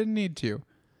 even though they didn't need to.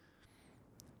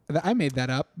 I made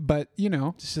that up, but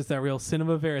It's just that real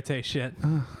cinema verite shit.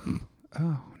 oh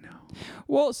no.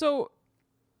 Well, so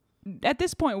at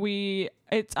this point,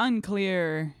 it's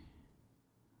unclear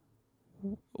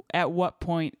at what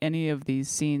point any of these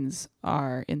scenes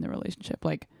are in the relationship.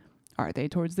 Like, are they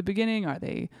towards the beginning? Are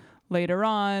they later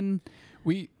on?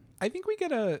 I think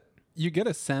you get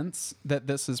a sense that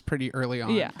this is pretty early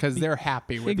on, Yeah. because they're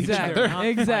happy with each Exactly. other. Not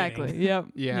Exactly. fighting. Yep.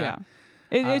 Yeah.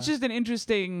 It's just an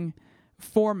interesting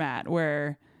format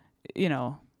where,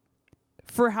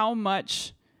 for how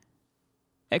much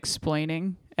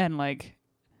explaining and like,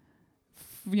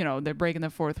 they're breaking the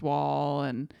fourth wall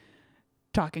and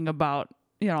talking about,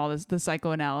 all this, the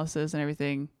psychoanalysis and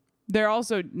everything. They're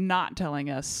also not telling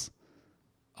us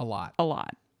A lot. a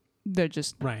lot. They're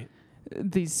just, Right.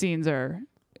 these scenes are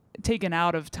taken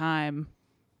out of time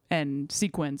and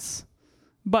sequence,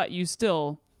 but you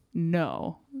still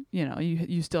know,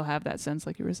 you still have that sense,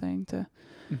 like you were saying,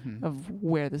 of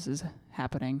where this is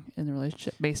happening in the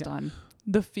relationship based on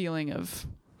the feeling of,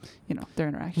 their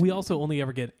interaction. We also only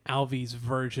ever get Alvy's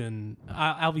version,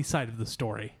 Alvy's side of the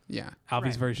story. Yeah. Alvy's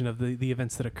Right. version of the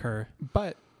events that occur.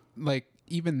 But like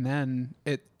even then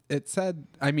it said,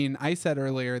 I mean, I said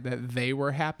earlier that they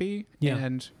were happy, Yeah.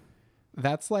 and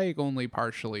that's like only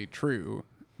partially true,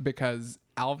 because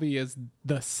Alvy is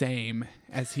the same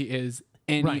as he is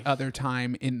any Right. other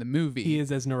time in the movie. He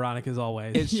is as neurotic as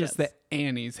always. It's Yes. just that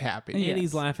Annie's happy. Yeah. and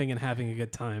he's Yes. laughing and having a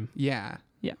good time. Yeah.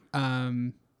 Yeah.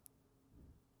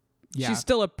 Yeah. she's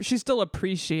still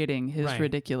appreciating his Right.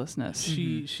 ridiculousness.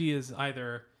 She is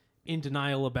either in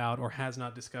denial about or has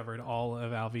not discovered all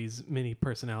of Alvy's many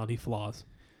personality flaws.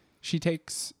 She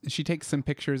takes some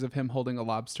pictures of him holding a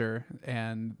lobster,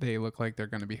 and they look like they're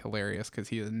going to be hilarious because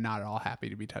he is not at all happy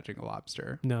to be touching a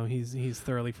lobster. No, he's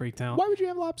thoroughly freaked out. Why would you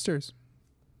have lobsters?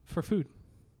 For food.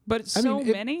 But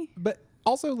many. But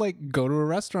also, like, go to a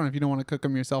restaurant if you don't want to cook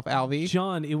them yourself, Alvy.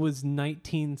 John, it was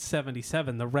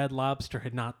 1977. The Red Lobster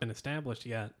had not been established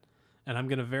yet. And I'm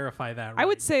going to verify that right. I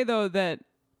would say though that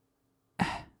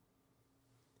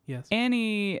Yes.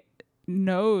 Annie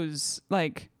knows,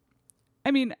 like,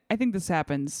 I mean, I think this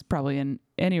happens probably in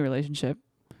any relationship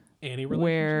Annie relationship?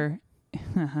 where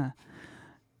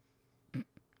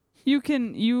you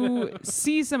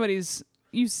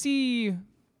see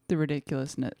the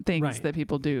ridiculous things Right. that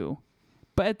people do,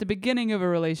 but at the beginning of a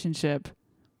relationship,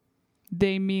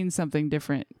 they mean something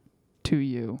different to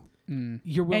you,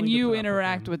 You're willing and to you put up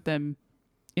interact them. with them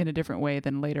in a different way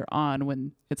than later on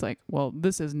when it's like, well,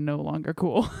 this is no longer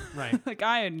cool. Right. Like,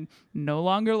 I am no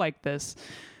longer like this,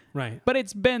 Right. but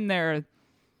it's been there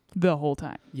the whole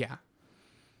time. Yeah.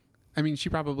 I mean, she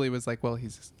probably was like, well,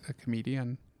 he's a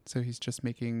comedian, so he's just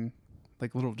making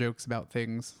like little jokes about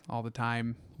things all the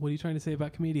time. What are you trying to say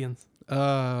about comedians?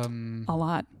 A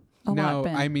lot. A No, lot,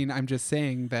 Ben. I mean, I'm just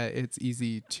saying that it's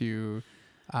easy to.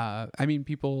 I mean,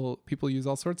 people use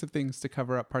all sorts of things to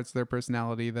cover up parts of their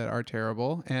personality that are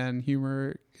terrible, and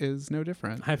humor is no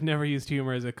different. I've never used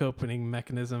humor as a coping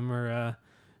mechanism or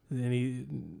any.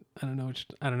 I don't know what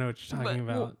you're talking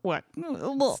about. What?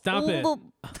 Stop it.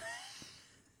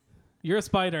 You're a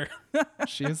spider.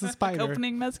 She is a spider.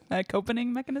 Coping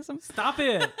mechanism? Stop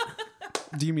it.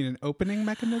 Do you mean an opening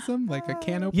mechanism, like a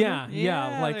can opener? Yeah,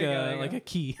 Yeah, like there you go. a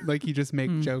key. Like you just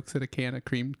make jokes at a can of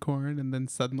creamed corn, and then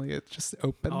suddenly it just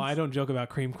opens. Oh, I don't joke about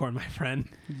cream corn, my friend.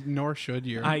 Nor should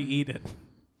you. I eat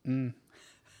it.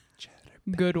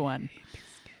 Good one.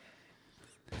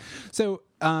 So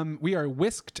we are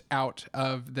whisked out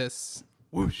of this.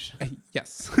 Whoosh.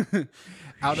 Yes,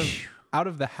 out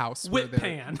of the house Whip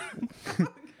pan.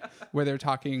 where they're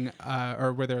talking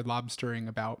or where they're lobstering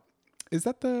about. Is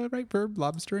that the right verb?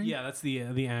 Lobstering? Yeah, that's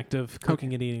the act of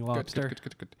cooking and eating lobster.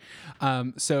 Good.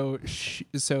 So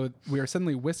we are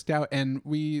suddenly whisked out, and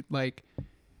we like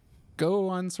go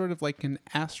on sort of like an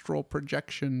astral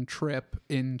projection trip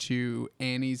into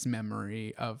Annie's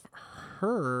memory of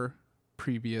her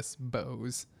previous beaux.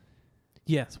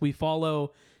 Yes, we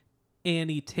follow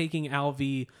Annie taking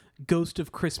Alvy Ghost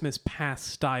of Christmas Past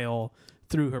style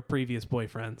through her previous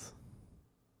boyfriends.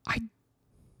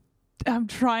 I'm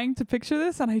trying to picture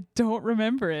this and I don't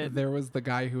remember it. There was the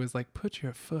guy who was like, "Put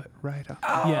your foot right up."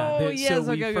 Yeah, Oh, so yes,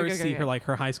 we okay, first okay, see okay. her like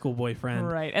her high school boyfriend.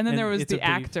 Right. And then there was it's a the brief-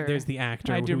 actor. There's the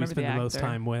actor I do who we remember spend the the most actor.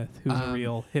 time with, who's a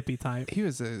real hippie type. He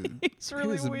was a It's really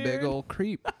he was a weird. big old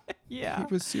creep. Yeah.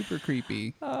 He was super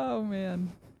creepy. Oh,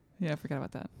 man. Yeah, I forgot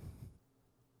about that.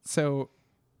 So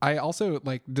I also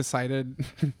like decided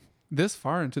this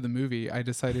far into the movie, I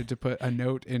decided to put a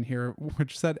note in here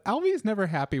which said Alvy is never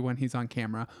happy when he's on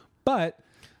camera, but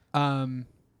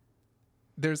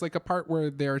there's like a part where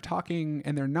they're talking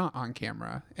and they're not on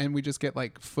camera, and we just get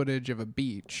like footage of a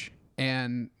beach,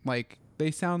 and like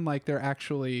they sound like they're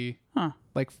actually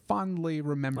like fondly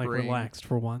remembering, Like relaxed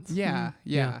for once. Yeah.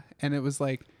 And it was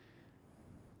like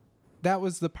that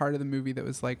was the part of the movie that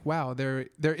was like, wow, there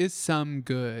is some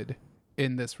good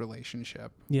in this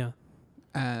relationship. Yeah.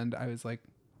 And I was like,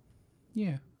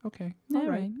 yeah, okay. All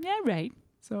right. Yeah, right.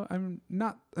 So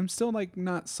I'm still like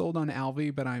not sold on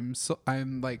Alvy, but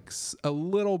I'm like a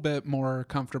little bit more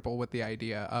comfortable with the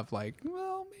idea of like,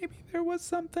 well, maybe there was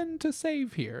something to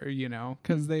save here, you know,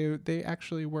 because they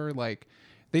actually were like,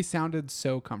 they sounded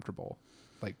so comfortable,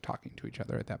 like talking to each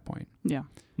other at that point. Yeah.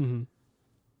 Mm-hmm.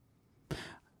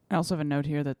 I also have a note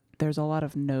here that there's a lot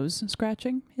of nose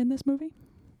scratching in this movie.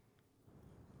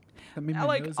 That made my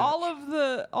Like nose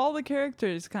all the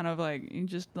characters kind of like you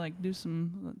just like do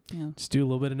some Just do a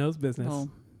little bit of nose business. little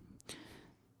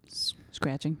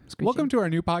scratching. Welcome to our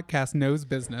new podcast, Nose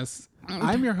Business.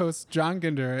 I'm your host, John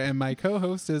Ginder, and my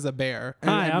co-host is a bear.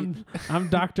 Hi, I mean- I'm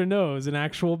Dr. Nose, an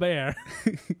actual bear.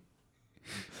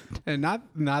 and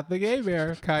not the gay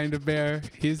bear kind of bear.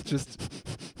 He's just.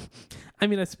 I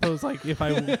mean, I suppose like if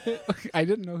I I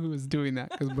didn't know who was doing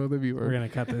that because both of you we're were. gonna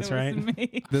cut this, right?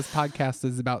 Me. This podcast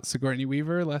is about Sigourney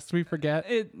Weaver. Lest we forget.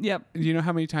 Yep. Do you know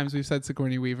how many times we've said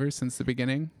Sigourney Weaver since the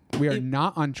beginning? We are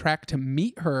not on track to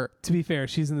meet her. To be fair,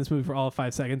 she's in this movie for all of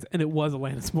 5 seconds, and it was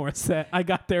Alanis Morissette. I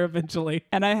got there eventually.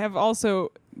 And I have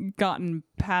also gotten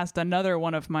past another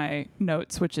one of my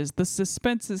notes, which is the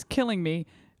suspense is killing me.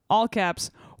 All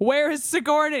caps. Where is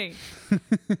Sigourney?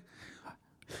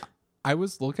 I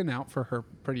was looking out for her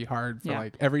pretty hard for Yeah.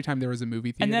 like every time there was a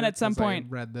movie theater. And then at some 'cause I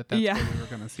point- read that that's Yeah. where we were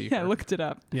going to see Yeah, I her. looked it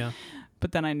up. Yeah.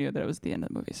 But then I knew that it was the end of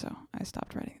the movie, so I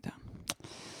stopped writing it down.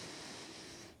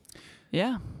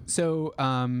 Yeah. So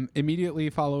immediately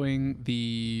following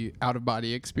the out of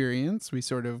body experience, we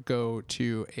sort of go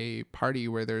to a party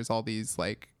where there's all these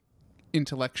like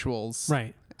intellectuals.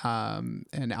 Right. And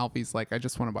Alfie's like, I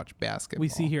just want to watch basketball. We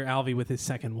see here Alvy with his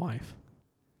second wife.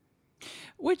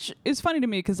 Which is funny to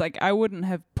me because like I wouldn't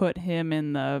have put him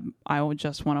in the I would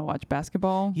just want to watch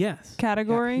basketball Yes.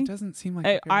 category. Yeah, he doesn't seem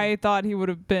like I thought he would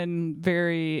have been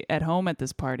very at home at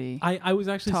this party. I was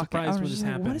actually Talking- surprised I when was this just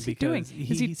like, happened what is he because doing? Is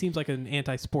he- he seems like an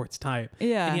anti-sports type.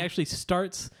 Yeah. And he actually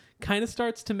starts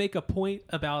to make a point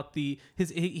about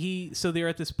so they're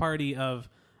at this party of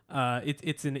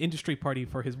it's an industry party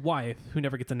for his wife who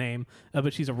never gets a name,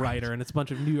 but she's a writer and it's a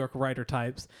bunch of New York writer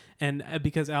types, and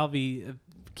because Alvy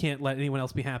can't let anyone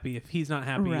else be happy if he's not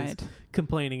happy, Right. he's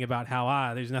complaining about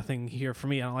how there's nothing here for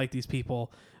me, I don't like these people.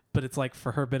 But it's like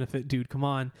for her benefit, dude, come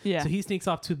on. Yeah. So he sneaks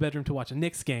off to the bedroom to watch a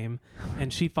Knicks game,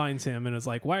 and she finds him and is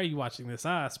like, "Why are you watching this?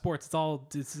 Sports.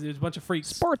 It's a bunch of freaks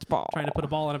Sports ball. trying to put a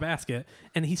ball in a basket."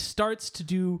 And he starts to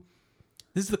do.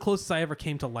 This is the closest I ever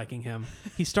came to liking him.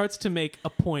 He starts to make a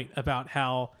point about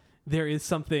how there is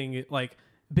something like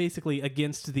basically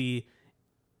against the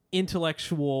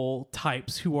intellectual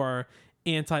types who are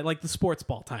like the sports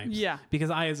ball types. Yeah. Because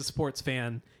I, as a sports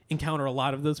fan, encounter a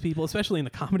lot of those people, especially in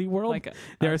the comedy world. Like,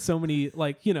 there are so many,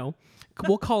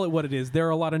 we'll call it what it is. There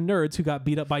are a lot of nerds who got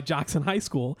beat up by jocks in high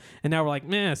school, and now we're like,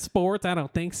 man, sports? I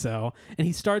don't think so. And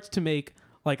he starts to make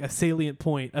like a salient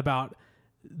point about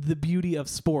the beauty of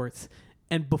sports.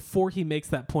 And before he makes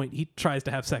that point, he tries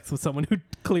to have sex with someone who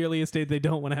clearly has stated they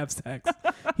don't want to have sex.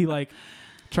 He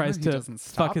tries He to doesn't fuck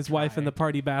stop his wife in the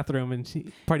party bathroom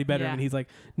and party bedroom, Yeah. and he's like,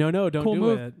 no, don't cool do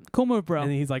move. it. Cool move, bro.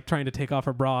 And he's like trying to take off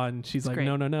her bra, and she's like, great.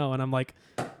 no. And I'm like,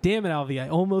 damn it, Alvy, I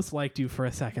almost liked you for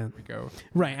a second. we go.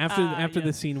 Right after yeah.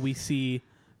 the scene, we see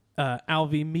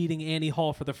Alvy meeting Annie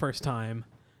Hall for the first time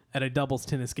at a doubles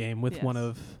tennis game with Yes. one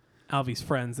of Alvy's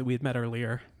friends that we had met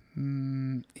earlier.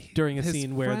 During a His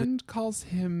scene where friend calls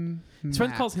him his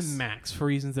friend calls him Max for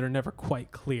reasons that are never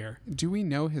quite clear. Do we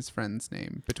know his friend's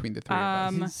name between the three of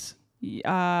us? His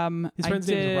His friend's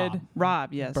name is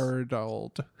Rob, yes.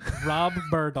 Birdold. Rob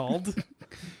Berdold.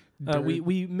 We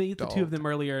Bird- meet the two of them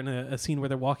earlier in a scene where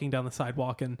they're walking down the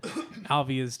sidewalk, and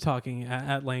Alvy is talking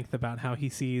at length about how he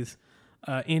sees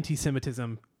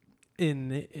anti-Semitism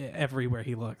in everywhere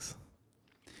he looks.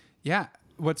 Yeah.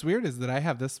 What's weird is that I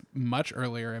have this much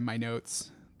earlier in my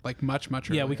notes, like much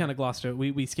earlier. Yeah, we kind of glossed it.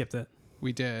 We skipped it.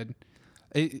 We did.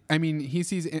 I mean, he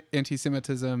sees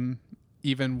anti-Semitism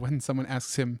even when someone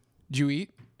asks him, "Do you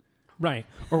eat?" Right.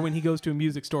 Or when he goes to a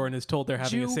music store and is told they're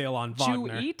having a sale on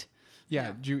Wagner. Jew eat?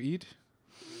 Yeah, "Do you eat?"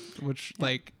 Which,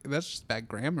 like, that's just bad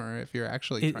grammar if you're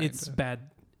actually trying It's to.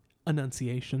 bad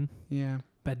enunciation, Yeah.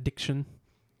 bad diction.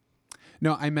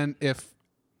 No, I meant if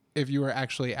you were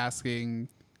actually asking,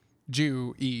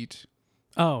 "Jew eat?"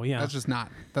 Oh, yeah. That's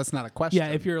not a question. Yeah,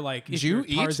 if you're like Jew you're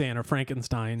eat? Tarzan or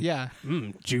Frankenstein. Yeah.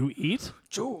 Jew eat?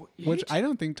 Which I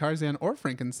don't think Tarzan or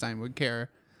Frankenstein would care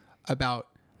about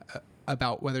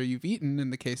whether you've eaten in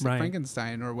the case of Right.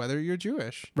 Frankenstein or whether you're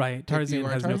Jewish. Right. Tarzan you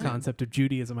are has no Tarzan. concept of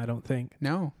Judaism, I don't think.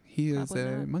 No, he is Probably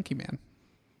a not. monkey man.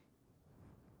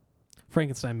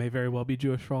 Frankenstein may very well be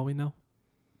Jewish for all we know.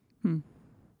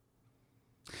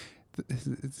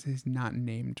 He's not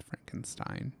named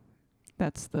Frankenstein.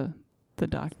 That's the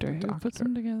doctor who puts doctor.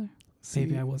 them together.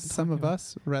 Maybe See, I wasn't Some talking of about-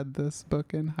 us read this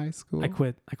book in high school. I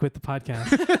quit the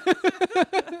podcast.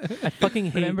 I fucking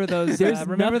hate Remember those There's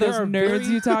remember there those are nerds very-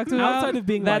 you talked about? outside of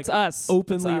being That's like us.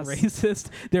 openly That's us. racist.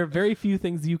 There are very few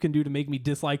things you can do to make me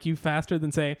dislike you faster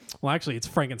than say, well, actually, it's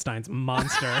Frankenstein's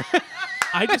monster.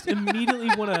 I just immediately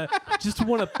want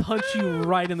to punch you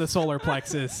right in the solar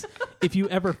plexus if you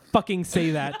ever fucking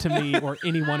say that to me or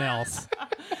anyone else.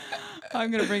 I'm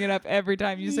gonna bring it up every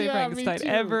time you say Yeah, me Frankenstein.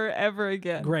 too. Ever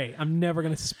again. Great. I'm never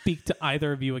going to speak to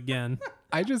either of you again.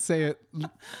 I just say it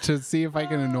to see if I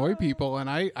can annoy people, and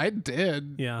I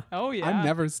did. Yeah. Oh yeah. I'm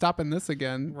never stopping this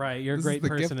again. Right. You're a This is great the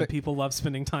gift person and that- people love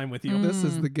spending time with you. This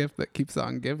is the gift that keeps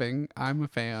on giving. I'm a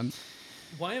fan.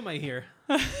 Why am I here?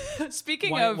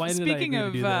 Speaking Why of did I speaking agree to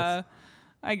of do this?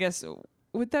 I guess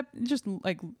with that just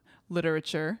like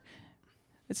literature.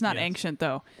 It's not Yes. ancient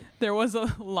though. There was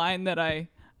a line that I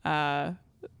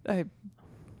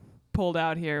pulled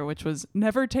out here, which was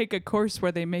 "Never take a course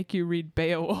where they make you read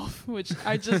Beowulf," which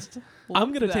I just. I'm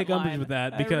loved going to that take umbrage line. with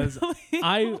that I because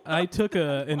really- I took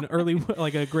an early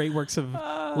like a great works of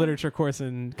literature course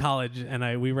in college,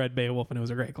 and we read Beowulf, and it was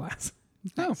a great class.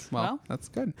 Nice. Oh, well, that's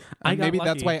good. I got maybe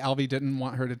that's lucky. why Alvy didn't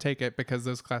want her to take it, because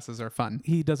those classes are fun.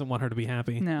 He doesn't want her to be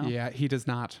happy. No. Yeah, he does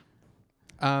not.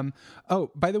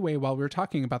 Oh, by the way, while we were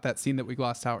talking about that scene that we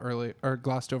glossed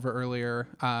over earlier,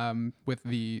 with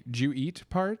the Jew eat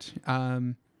part,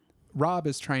 Rob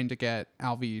is trying to get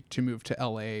Alvy to move to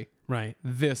LA Right.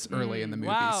 this early in the movie.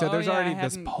 Wow. So there's Oh, yeah, already I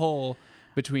this hadn't- pull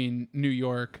between New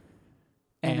York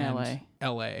And and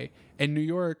LA. And New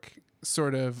York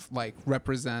sort of like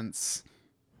represents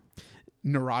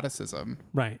neuroticism.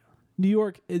 Right. New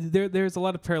York, there's a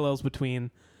lot of parallels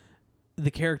between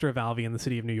the character of Alvy and the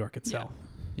city of New York itself.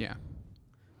 Yeah.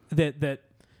 That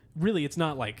really it's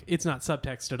not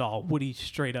subtext at all. Woody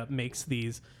straight up makes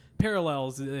these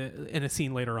parallels in a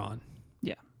scene later on.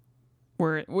 Yeah.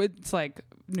 Where it's like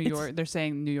New It's- York, they're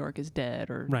saying New York is dead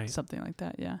or Right. something like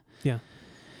that. Yeah. Yeah.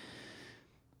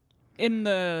 In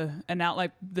the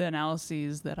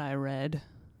analyses that I read,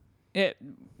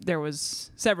 there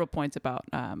was several points about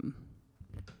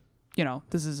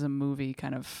this is a movie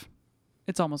kind of,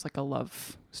 it's almost like a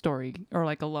love story or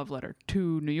like a love letter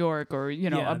to New York, or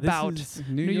Yeah, this about is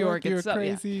New York you're itself, yeah.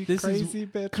 crazy, This is crazy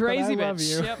bitch. crazy but I love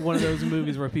bitch. you. Yep. one of those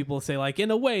movies where people say like,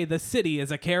 in a way, the city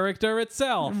is a character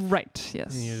itself. Right.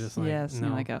 Yes. And you're just like, yes. And no.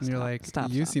 you're like, oh, And you're stop, like, stop,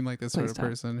 you stop. seem like the sort Please of stop.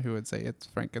 person who would say it's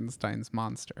Frankenstein's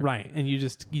monster. Right. And you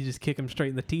just kick them straight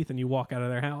in the teeth and you walk out of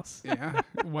their house Yeah.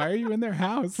 Why are you in their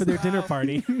house? for their dinner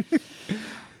party.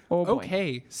 Oh boy.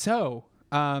 Okay, so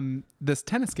this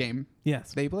tennis game,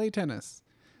 Yes. they play tennis.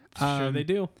 Sure they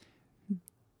do.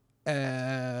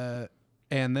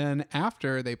 And then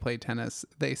after they play tennis,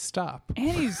 they stop.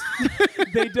 Annie's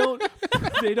They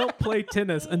don't play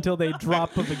tennis until they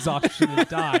drop of exhaustion and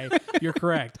die. You're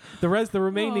correct. The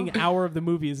remaining hour of the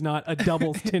movie is not a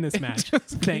doubles tennis match.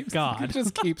 Thank It God.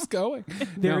 just keeps going.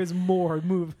 There No. is more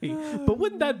movie. But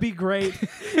wouldn't that be great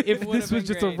if would've this was been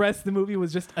just great. the rest of the movie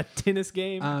was just a tennis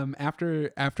game? After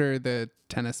the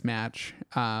tennis match,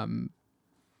 Annie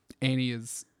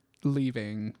is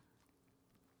leaving.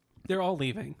 They're all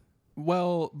leaving.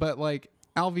 Well, but like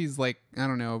Alvy's like, I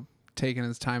don't know, taking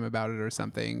his time about it or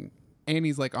something.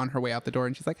 Annie's like on her way out the door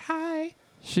and she's like, "Hi."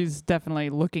 she's definitely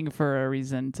looking for a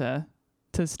reason to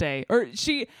stay, or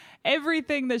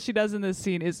everything that she does in this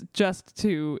scene is just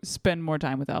to spend more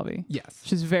time with Alvy. Yes.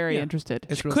 She's very Yeah. interested.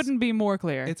 It's She real couldn't be more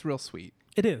clear. It's real sweet.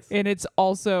 It is. And it's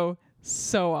also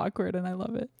so awkward, and I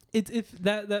love it.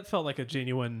 That felt like a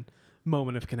genuine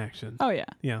moment of connection. Oh yeah.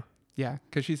 Yeah. Yeah,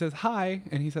 because she says hi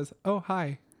and he says, "Oh,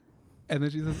 hi." And then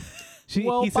she says, He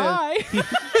bye.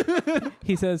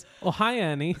 he says, "Oh, hi,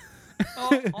 Annie."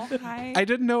 Hi. I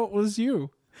didn't know it was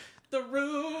you. The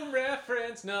room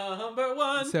reference number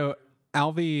 1. So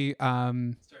Alvy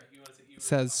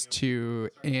says to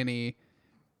Annie,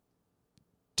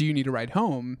 "Do you need a ride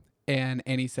home?" And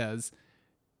Annie says,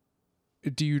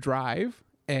 "Do you drive?"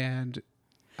 And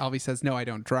Alvy says, "No, I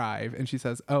don't drive." And she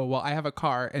says, "Oh, well, I have a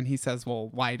car." And he says, "Well,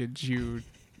 why did you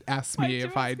ask me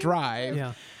if I drive?"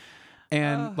 Yeah.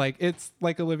 And like, it's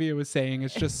like Olivia was saying,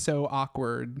 it's just so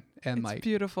awkward and It's like,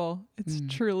 beautiful. It's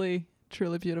truly,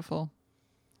 truly beautiful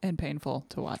and painful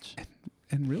to watch.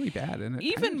 and really bad. And it kinda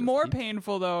Even just more keeps-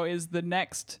 painful though is the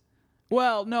next.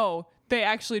 Well, no, they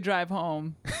actually drive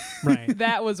home. Right.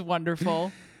 That was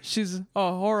wonderful. She's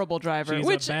a horrible driver, She's a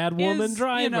which bad woman is,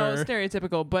 driver.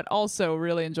 stereotypical, but also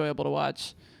really enjoyable to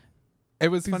watch. It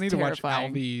was It's funny to watch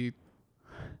terrifying. Alvy.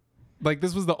 Like,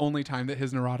 this was the only time that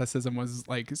his neuroticism was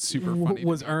like super funny. to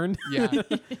Was me. earned. Yeah.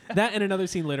 That and another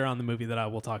scene later on in the movie that I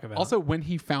will talk about. Also, when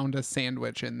he found a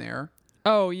sandwich in there,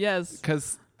 Oh yes,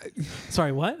 because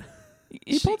sorry, what?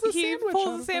 He pulls a he sandwich pulls out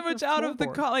a of, like, sandwich her out of the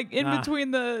floorboard. car, like in Ah. between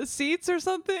the seats or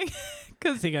something. I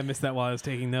Because think I missed that while I was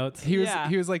taking notes. he was Yeah.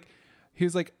 he was like,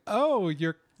 "Oh,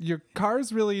 your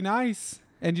car's really nice,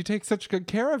 and you take such good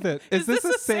care of it. Is this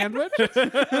a sandwich?"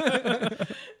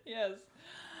 yes,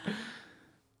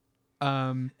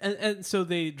 And so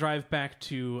they drive back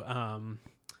to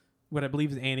what I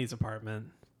believe is Annie's apartment.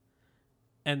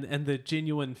 And the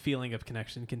genuine feeling of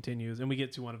connection continues, and we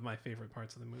get to one of my favorite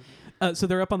parts of the movie. So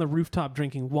they're up on the rooftop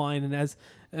drinking wine, and as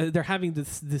they're having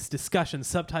this discussion,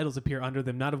 subtitles appear under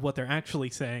them, not of what they're actually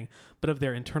saying, but of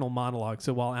their internal monologue.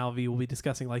 So while Alvy will be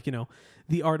discussing, like,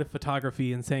 the art of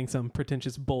photography and saying some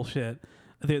pretentious bullshit,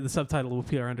 the subtitle will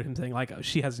appear under him saying, like,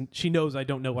 she knows I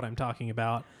don't know what I'm talking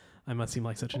about. I must seem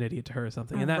like such an idiot to her or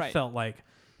something. And that Right. felt like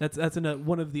that's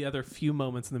one of the other few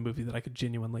moments in the movie that I could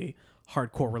genuinely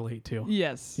hardcore relate to.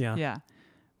 yes, Yeah.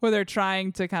 Where they're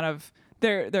trying to kind of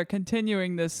they're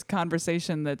continuing this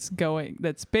conversation that's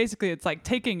basically it's like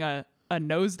taking a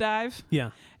nosedive, Yeah.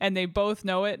 and they both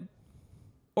know it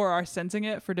or are sensing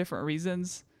it for different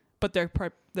reasons, but they're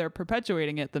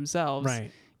perpetuating it themselves.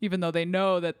 Right. even though they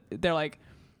know that they're like,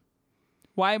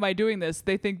 why am I doing this?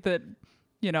 They think that,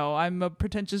 I'm a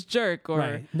pretentious jerk, or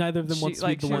right. Neither of them wants to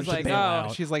be the one to bail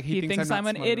out. She's like, he thinks I'm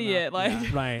an idiot.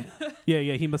 Like, Right.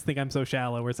 Yeah. He must think I'm so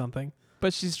shallow or something.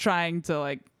 But she's trying to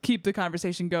like keep the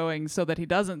conversation going so that he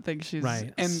doesn't think she's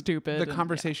stupid. The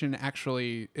conversation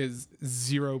actually is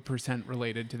 0%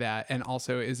 related to that, and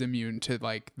also is immune to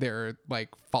like their like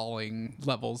falling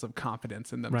levels of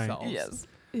confidence in themselves. Right. Yes.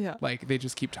 Yeah. Like they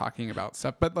just keep talking about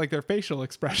stuff, but like their facial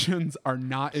expressions are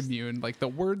not immune. Like the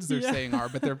words they're saying are,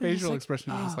 but their facial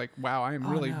expression is just like, wow, I'm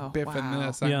really biffing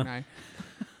this. Yeah.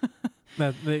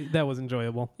 That was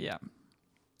enjoyable. Yeah.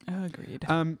 Agreed.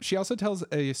 She also tells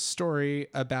a story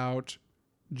about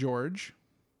George,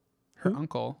 her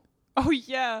uncle. Oh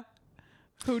yeah.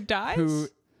 Who dies?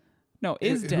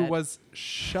 Is dead. Who was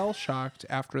shell shocked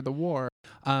after the war.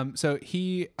 So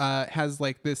he has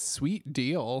like this sweet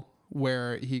deal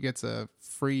where he gets a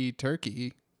free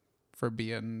turkey for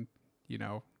being,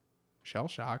 shell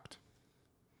shocked.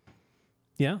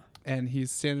 Yeah. And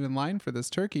he's standing in line for this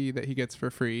turkey that he gets for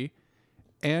free,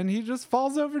 and he just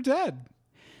falls over dead,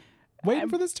 waiting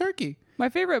for this turkey. My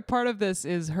favorite part of this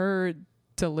is her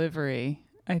delivery,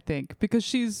 I think, because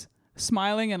she's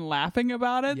smiling and laughing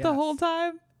about it the whole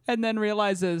time, and then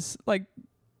realizes like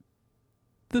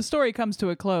the story comes to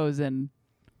a close and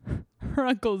her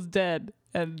uncle's dead,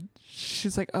 and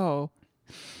she's like, oh,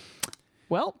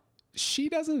 well. She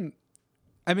doesn't.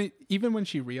 I mean, even when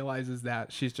she realizes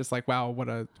that, she's just like, wow, what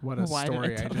a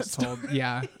story I just told.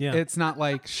 Yeah. It's not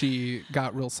like she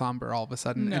got real somber all of a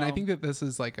sudden. No. And I think that this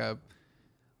is like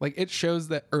it shows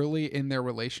that early in their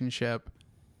relationship,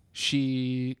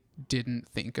 she didn't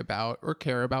think about or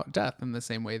care about death in the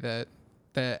same way that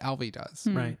Alvy does.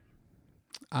 Right.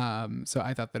 So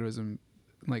I thought that it was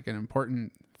like an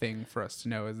important thing for us to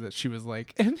know, is that she was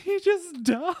like, and he just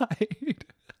died.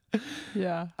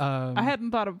 Yeah. I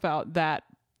hadn't thought about that,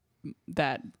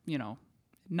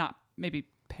 not maybe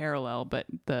parallel, but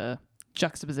the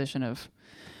juxtaposition of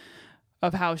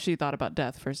how she thought about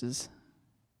death versus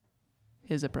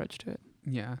his approach to it.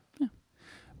 Yeah.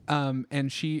 And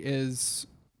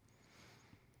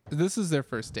this is their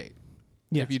first date.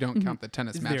 Yes. If you don't count the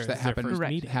tennis match that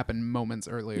happened moments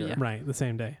earlier. Yeah. Right. The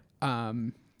same day.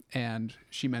 And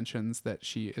she mentions that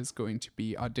she is going to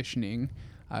be auditioning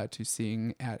to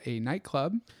sing at a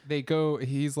nightclub.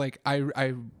 He's like,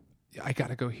 I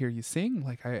gotta go hear you sing.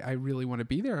 Like, I really want to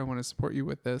be there. I want to support you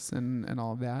with this and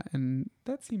all of that. And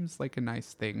that seems like a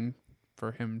nice thing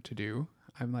for him to do.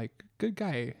 I'm like, good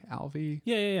guy, Alvy.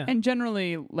 Yeah. And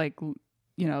generally, like,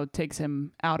 takes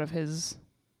him out of his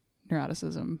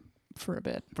neuroticism for a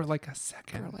bit. For like a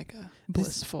second. For like a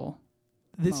blissful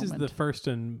This moment. is the first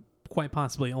and quite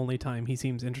possibly only time he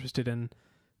seems interested in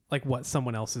like what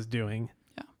someone else is doing.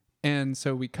 Yeah. And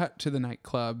so we cut to the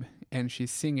nightclub, and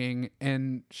she's singing.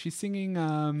 It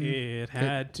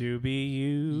had to be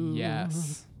you.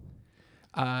 Yes.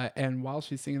 And while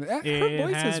she's singing, her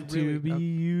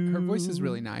voice is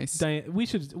really nice. I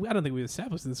don't think we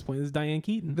established at this point. This is Diane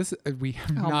Keaton. We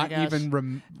have not even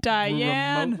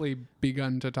remotely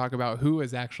begun to talk about who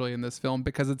is actually in this film,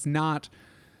 because it's not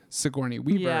Sigourney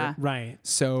Weaver. Yeah. Right.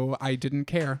 So I didn't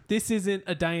care. This isn't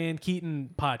a Diane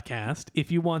Keaton podcast.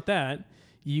 If you want that,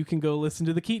 you can go listen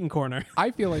to the Keaton Corner.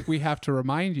 I feel like we have to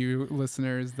remind you,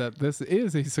 listeners, that this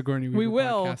is a Sigourney Weaver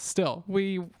podcast still.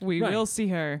 We will see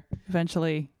her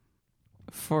eventually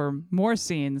for more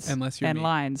scenes and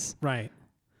lines. Right.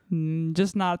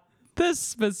 Just not this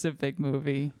specific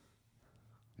movie.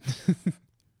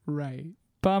 Right.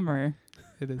 Bummer.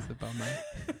 It is a bummer.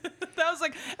 That was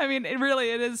like, I mean,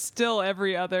 it is still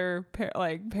every other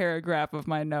paragraph of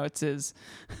my notes is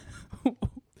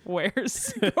where's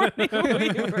Sigourney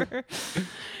Weaver?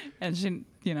 And she,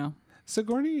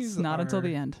 Sigourney's not until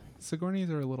the end. Sigourney's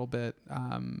are a little bit,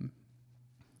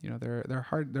 they're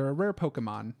hard. They're a rare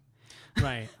Pokemon.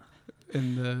 Right.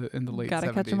 In the late 70s.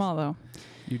 Gotta catch them all though.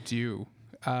 You do.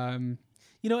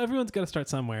 Everyone's got to start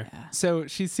somewhere. Yeah. So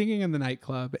she's singing in the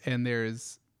nightclub, and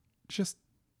there's just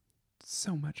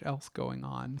so much else going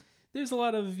on. There's a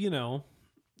lot of,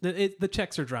 the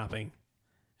checks are dropping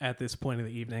at this point of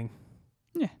the evening.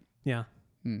 Yeah. Yeah.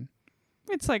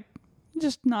 It's like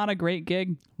just not a great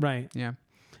gig. Right. Yeah.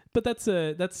 But that's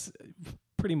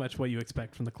pretty much what you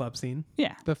expect from the club scene.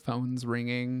 Yeah. The phone's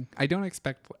ringing. I don't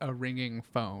expect a ringing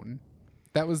phone.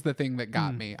 That was the thing that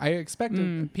got me. I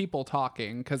expected people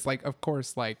talking, because, like, of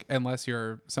course, like, unless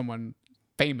you're someone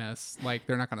famous, like,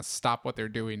 they're not going to stop what they're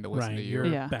doing to listen to you.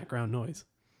 Your background noise.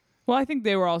 Well, I think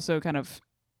they were also kind of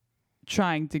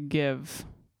trying to give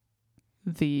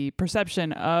the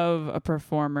perception of a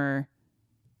performer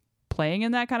playing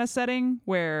in that kind of setting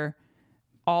where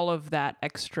all of that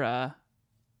extra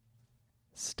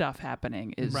stuff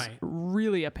happening is Right.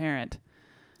 really apparent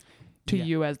to Yeah.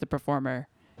 you as the performer,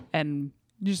 and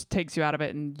just takes you out of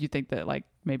it, and you think that like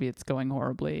maybe it's going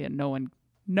horribly and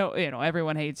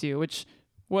everyone hates you, which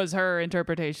was her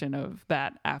interpretation of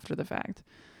that after the fact.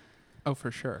 Oh,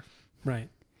 for sure. Right.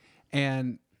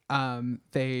 And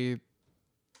I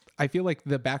feel like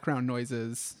the background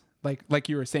noises, like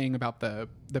you were saying about the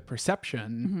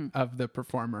perception of the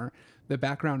performer, the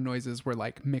background noises were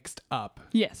like mixed up.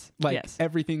 Yes. Like yes.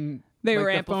 everything, They like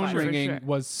were the amplified, phone for ringing sure.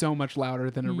 was so much louder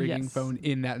than a ringing Yes. phone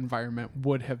in that environment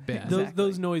would have been. Exactly.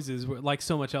 Those noises, were, like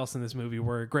so much else in this movie,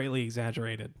 were greatly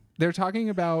exaggerated. They're talking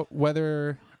about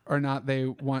whether or not they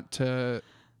want to.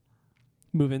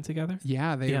 Move in together?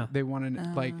 They want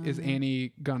to like. Is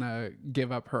Annie gonna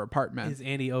give up her apartment? Is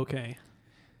Annie okay?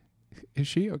 Is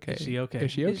she okay? Is she okay?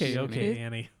 Is she okay? Is she okay,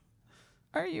 Annie?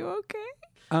 Are you okay?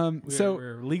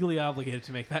 We're legally obligated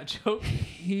to make that joke.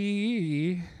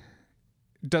 He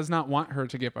does not want her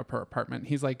to give up her apartment.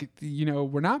 He's like,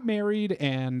 we're not married,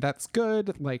 and that's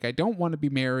good. Like, I don't want to be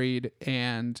married,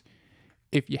 and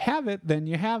if you have it, then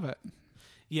you have it.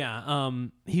 Yeah.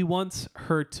 He wants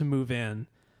her to move in,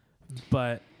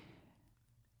 but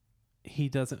he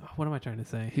doesn't. What am I trying to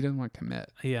say? He doesn't want to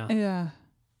commit. Yeah. Yeah.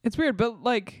 It's weird, but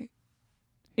like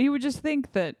you would just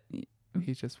think that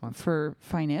He just wants. for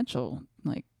financial,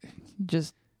 like,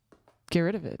 just get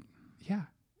rid of it. Yeah,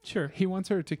 Sure. he wants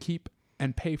her to keep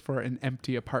and pay for an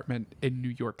empty apartment in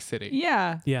New York City.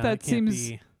 Yeah. Yeah. That can't seems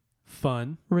be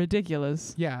fun.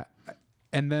 ridiculous. Yeah,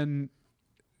 and then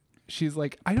she's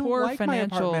like, I don't Poor like my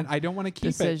financial apartment. I don't want to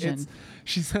keep decision. it.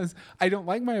 She says, I don't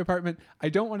like my apartment. I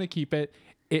don't want to keep it.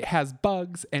 It has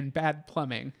bugs and bad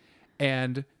plumbing.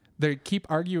 And they keep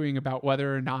arguing about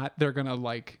whether or not they're going to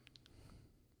like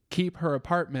keep her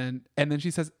apartment. And then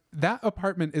she says, that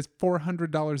apartment is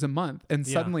 $400 a month. And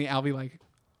Yeah. suddenly Albie like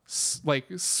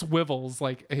swivels,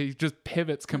 like he just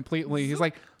pivots completely. He's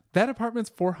like, that apartment's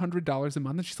 $400 a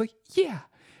month. And she's like, yeah.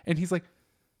 And he's like,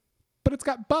 but it's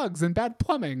got bugs and bad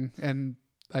plumbing. And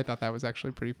I thought that was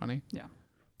actually pretty funny. Yeah.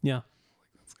 Yeah.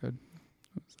 That's good.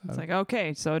 It's like,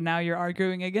 okay, so now you're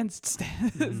arguing against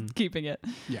keeping it.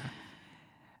 Yeah.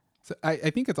 So I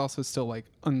think it's also still like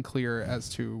unclear as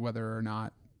to whether or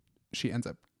not she ends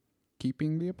up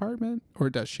keeping the apartment, or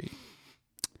does she?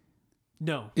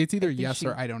 No. It's either think yes she-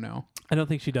 or I don't know. I don't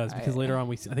think she does because later on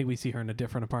I think we see her in a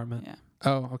different apartment. Yeah.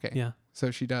 Oh, okay. Yeah. So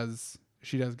she does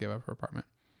give up her apartment.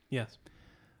 Yes.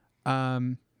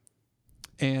 And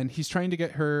he's trying to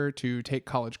get her to take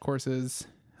college courses.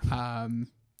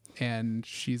 And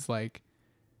she's like,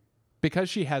 because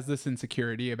she has this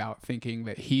insecurity about thinking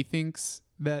that he thinks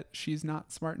that she's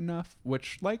not smart enough,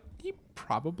 which like he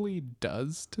probably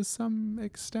does to some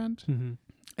extent. Mm-hmm.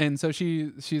 And so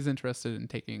she's interested in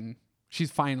taking,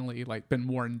 she's finally like been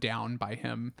worn down by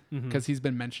him because he's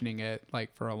been mentioning it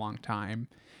like for a long time.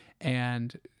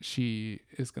 And she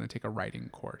is going to take a writing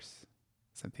course,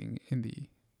 something in the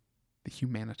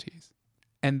humanities.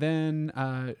 And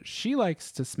then she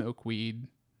likes to smoke weed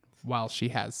while she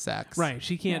has sex. Right.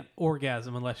 She can't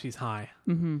orgasm unless she's high.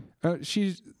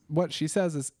 What she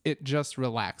says is it just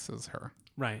relaxes her.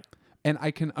 Right. And I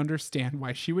can understand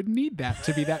why she would need that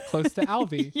to be that close to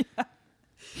Alvy.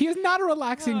 He is not a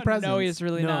relaxing presence. No, he's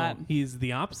really no, not. he's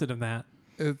the opposite of that.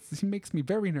 He makes me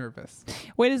very nervous.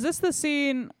 Wait, is this the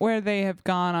scene where they have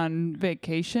gone on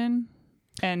vacation?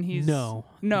 And he's No.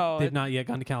 no, They've not yet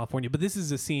gone to California. But this is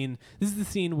the scene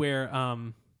where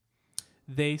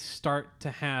they start to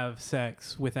have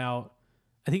sex without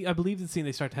I believe the scene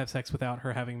they start to have sex without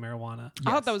her having marijuana.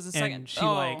 I thought that was the second. And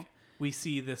she we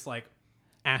see this like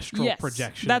astral yes,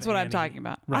 projection. that's of what I'm Annie. talking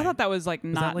about. Right. I thought that was like that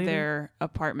not later? their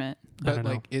apartment. I But don't know.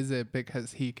 like, is it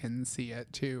because he can see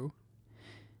it too?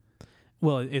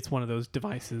 Well, it's one of those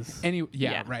devices.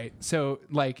 Yeah. Right. So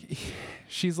like,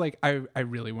 she's like, I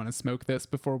really want to smoke this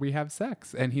before we have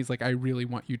sex. And he's like, I really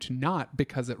want you to not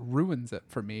because it ruins it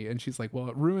for me. And she's like, well,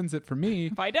 it ruins it for me.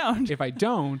 If I don't, If I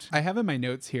don't, I have in my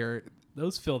notes here,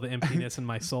 Those fill the emptiness in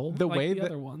my soul. The like way the that-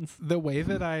 other ones. the way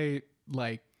that I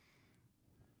like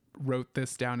wrote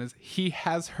this down is he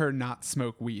has her not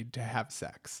smoke weed to have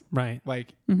sex. Right.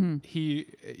 Like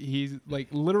he like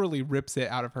literally rips it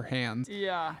out of her hands.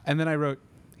 yeah, And then I wrote,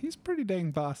 he's pretty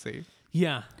dang bossy.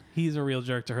 Yeah. He's a real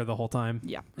jerk to her the whole time.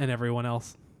 yeah. And everyone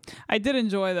else. I did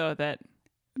enjoy though that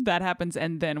happens,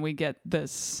 and then we get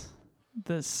this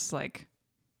like,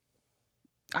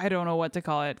 I don't know what to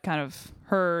call it. Kind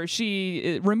of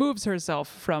she removes herself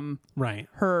from Right.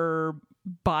 her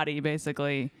body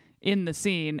basically in the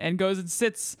scene and goes and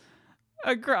sits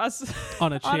across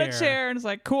On a chair. on a chair, and it's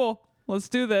like, cool, let's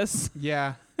do this.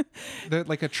 Yeah.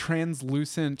 Like a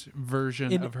translucent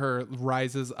version of her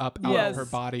rises up out of her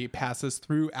body, passes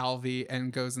through Alvy,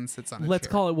 and goes and sits on a Let's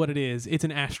chair. call it what it is. It's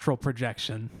an astral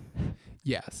projection.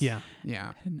 Yes. Yeah.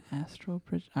 Yeah. An astral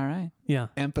all right. Yeah.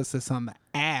 Emphasis on the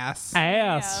ass.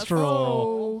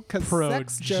 Astral 'cause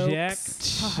sex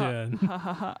jokes. projection.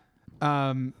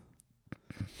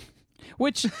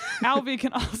 Which Alvy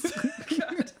can also.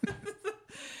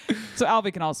 So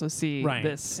Alvy can also see Right.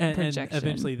 this And projection.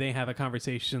 eventually they have a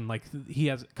conversation, like he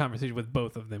has a conversation with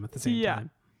both of them at the same time.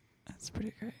 That's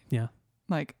pretty great. Yeah.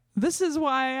 Like, this is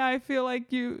why I feel like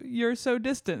you're so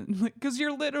distant, because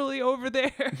you're literally over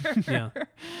there. Yeah.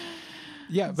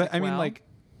 Yeah, but like, I mean, wow. like,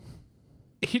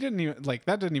 he didn't even like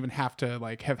that. Didn't even have to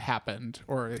like have happened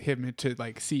or him to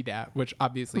like see that, which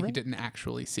obviously he Right. didn't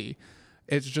actually see.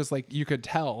 It's just like you could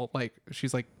tell. Like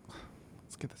she's like,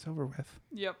 let's get this over with.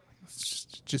 Yep. Let's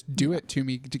just do it to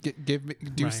me. To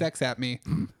do Right. sex at me.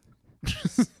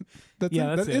 That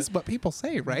that's is it. what people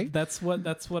say, right? That's what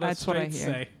That's us what I straights hear.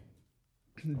 say.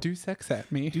 Do sex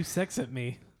at me. Do sex at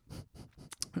me.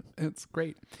 It's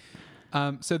great.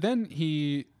 So then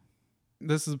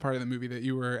this is part of the movie that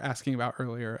you were asking about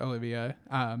earlier, Olivia,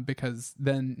 because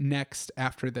then next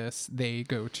after this, they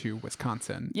go to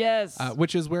Wisconsin. Yes.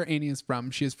 Which is where Annie is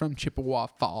from. She is from Chippewa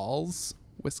Falls,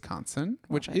 Wisconsin,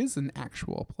 which Okay. is an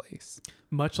actual place.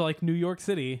 Much like New York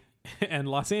City and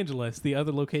Los Angeles, the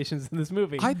other locations in this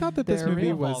movie. I thought that this There movie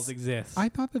Falls was. exists. I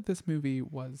thought that this movie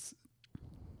was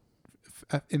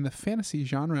in the fantasy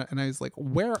genre, and I was like,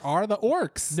 "Where are the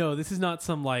orcs?" No, this is not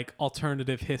some like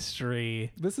alternative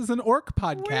history. This is an orc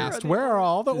podcast. the Where are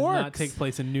all the This does orcs? not take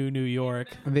place in New York.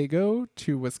 They go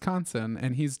to Wisconsin,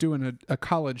 and he's doing a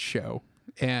college show,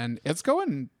 and it's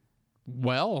going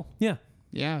well. Yeah,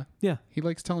 Yeah, yeah, he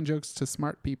likes telling jokes to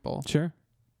smart people sure.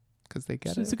 because they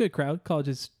get It's it. a good crowd.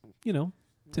 Colleges,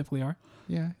 typically are.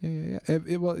 Yeah.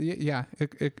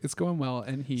 It's going well,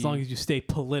 and he As long as you stay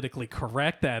politically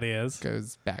correct, that is.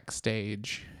 goes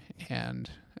backstage, and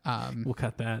We'll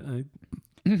cut that.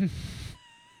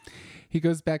 he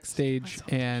goes backstage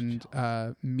and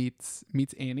meets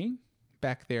Annie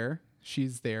back there.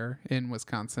 She's there in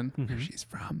Wisconsin, where Mhm. she's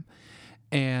from,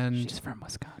 and She's from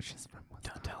Wisconsin.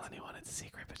 Don't tell anyone it's a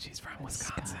secret, but she's from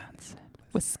Wisconsin.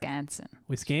 Wisconsin.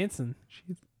 Wisconsin.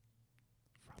 she's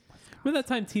Remember that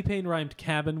time T-Pain rhymed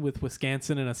cabin with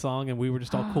Wisconsin in a song and we were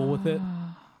just all cool with it?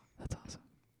 That's awesome.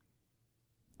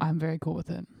 I'm very cool with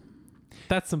it.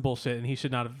 That's some bullshit, and he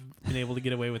should not have been able to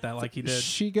get away with that like he did.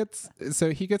 He gets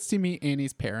to meet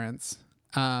Annie's parents.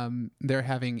 They're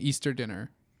having Easter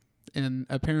dinner, and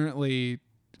apparently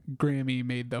Grammy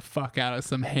made the fuck out of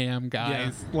some ham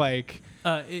guys. Like,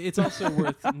 It's also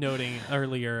worth noting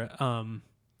earlier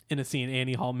in a scene,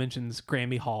 Annie Hall mentions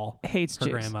Grammy Hall, Hates her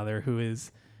Jews. grandmother, who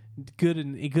is good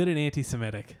and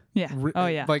anti-Semitic. Yeah. oh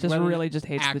yeah. like just literally really just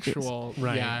hates the Jews. actual,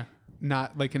 Right. yeah,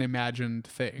 not like an imagined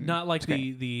thing. Not like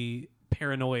the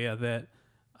paranoia that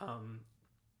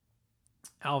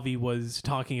Alvy was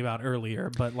talking about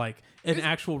earlier, but like an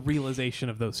actual realization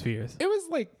of those fears. It was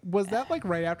like, was that like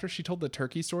right after she told the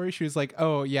turkey story? She was like,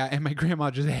 "Oh yeah," and my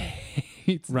grandma just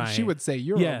hates. Right. She would say,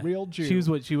 "You're a real Jew."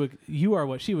 You are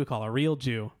what she would call a real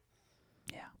Jew.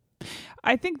 Yeah.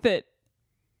 I think that,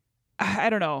 I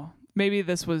don't know, maybe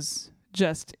this was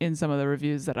just in some of the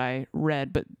reviews that I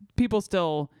read, but people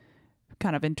still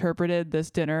kind of interpreted this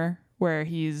dinner where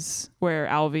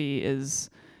Alvy is,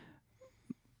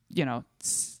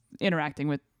 interacting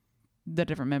with the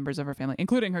different members of her family,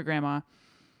 including her grandma,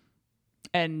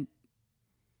 and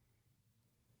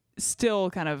still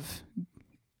kind of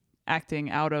acting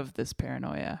out of this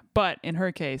paranoia. But in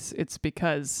her case, it's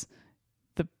because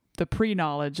the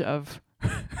pre-knowledge of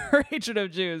her hatred of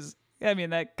Jews. I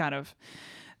mean,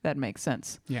 that makes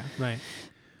sense. Yeah. Right.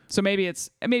 So maybe it's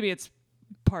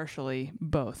partially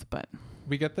both, but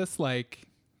We get this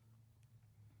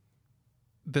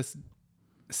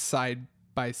side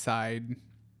by side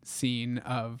scene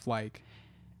of like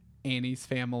Annie's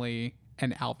family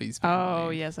and Alvy's family. oh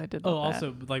yes, I did. Oh, love that.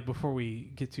 also, like before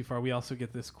we get too far, we also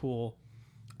get this cool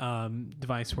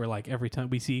device where like every time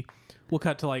we'll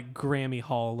cut to like Grammy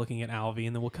Hall looking at Alvy,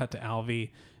 and then we'll cut to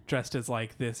Alvy dressed as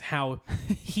like this, how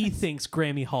he thinks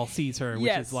Grammy Hall sees her, which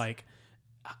Yes. is like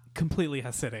completely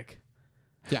Hasidic.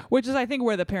 Which is, I think,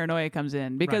 where the paranoia comes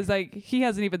in, because Right. like he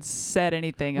hasn't even said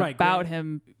anything Right, about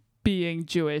Graham- him being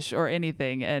Jewish or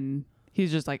anything, and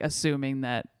he's just like assuming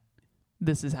that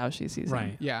this is how she sees him.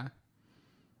 Right. Yeah.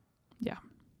 Yeah.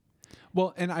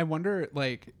 Well, and I wonder,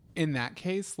 like, in that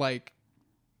case, like,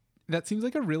 that seems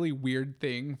like a really weird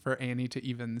thing for Annie to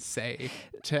even say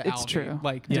to It's Alvy. true.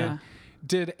 Like, Yeah.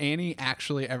 Did Annie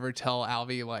actually ever tell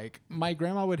Alvy, like, my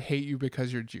grandma would hate you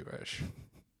because you're Jewish?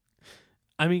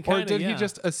 I mean, Or did he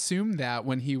just assume that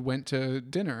when he went to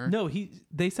dinner? No,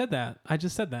 they said that. I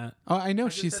just said that. Oh, I know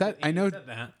she said. I know. Said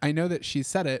that. I know that she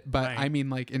said it, but Right. I mean,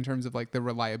 like, in terms of like the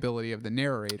reliability of the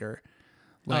narrator.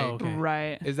 Like, okay.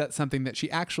 Right. is that something that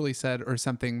she actually said, or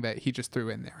something that he just threw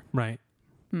in there? Right.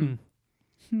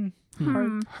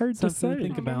 Hard Something to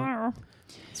think about.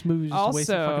 This movie just a waste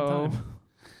of Also, fucking time.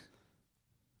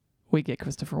 we get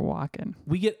Christopher Walken.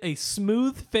 We get a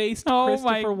smooth-faced Oh Christopher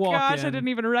my Walken. gosh, I didn't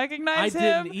even recognize I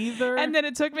him. didn't either. And then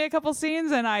it took me a couple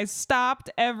scenes and I stopped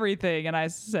everything and I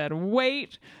said,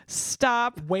 wait,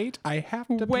 stop, Wait, I have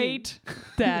to wait.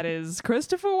 That is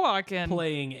Christopher Walken.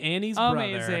 playing Annie's brother.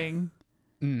 Amazing.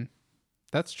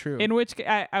 That's true. In which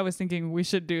I was thinking we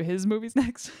should do his movies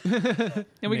next. And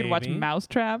we could watch Maybe.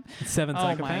 Mousetrap. Seven Oh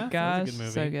Psychopaths. my That gosh, was a good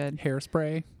movie. so good.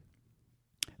 Hairspray.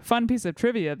 Fun piece of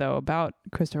trivia, though, about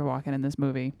Christopher Walken in this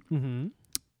movie. Mm-hmm.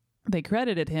 They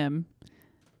credited him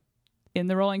in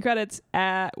the rolling credits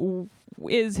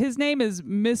his name is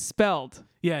misspelled.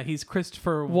 Yeah, he's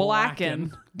Christopher Walken.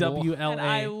 Walken. W-L-A.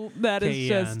 And that is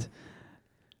just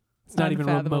It's not even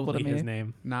unfathomable to remotely me. his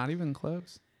name. Not even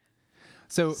close.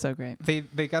 So so great.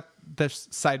 they got the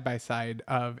side by side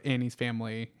of Annie's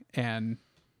family and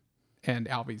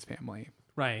Alvy's family.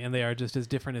 Right, and they are just as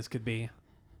different as could be.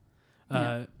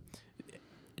 Yeah.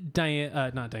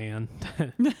 Diane, not Diane.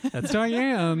 That's I mean,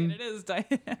 Diane. it is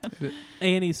Diane.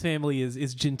 Annie's family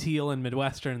is genteel and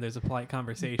Midwestern. There's a polite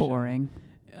conversation. Boring.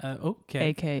 Okay.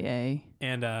 AKA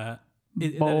And that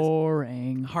is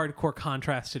boring. hardcore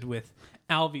contrasted with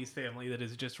Alvy's family that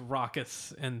is just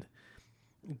raucous and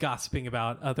gossiping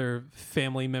about other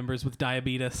family members with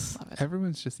diabetes. Love it.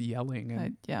 Everyone's just yelling,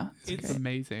 and Yeah. it's great.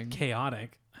 amazing.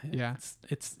 Chaotic. Yeah.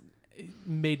 It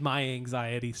made my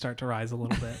anxiety start to rise a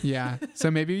little bit. Yeah.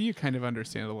 So maybe you kind of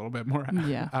understand a little bit more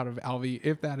Yeah. out of Alvy,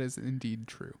 if that is indeed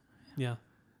true. Yeah.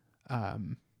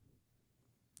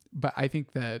 But I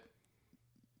think that,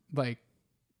 like,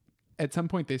 at some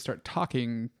point they start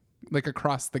talking, like,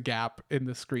 across the gap in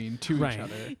the screen to Right. each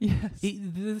other. Yes.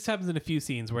 This happens in a few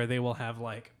scenes where they will have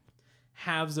like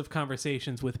halves of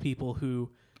conversations with people who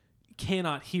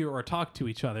cannot hear or talk to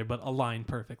each other but align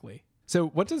perfectly. So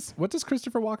what does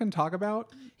Christopher Walken talk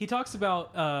about? He talks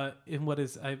about in what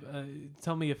is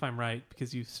tell me if I'm right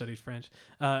because you studied French.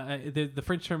 The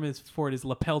French term for it is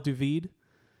l'appel du vide,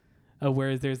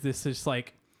 where there's this just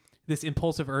like this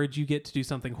impulsive urge you get to do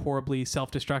something horribly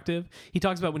self-destructive. He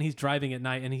talks about when he's driving at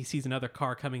night and he sees another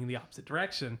car coming in the opposite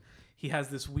direction. He has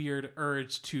this weird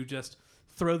urge to just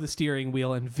throw the steering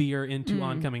wheel and veer into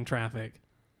oncoming traffic.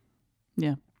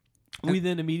 Yeah. We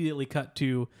then immediately cut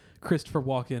to Christopher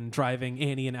Walken driving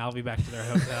Annie and Alvy back to their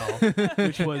hotel,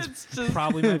 which was just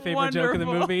probably my favorite joke of the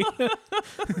movie.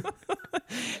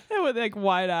 And with like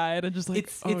wide-eyed and just like,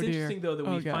 It's dear. interesting though that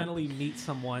we God. finally meet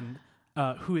someone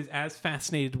who is as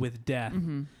fascinated with death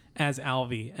as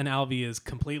Alvy, and Alvy is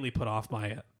completely put off by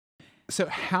it. So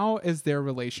how is their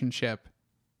relationship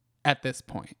at this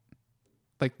point?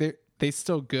 Like, they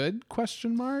still good?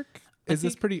 Question mark. Is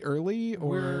this think pretty early,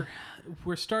 or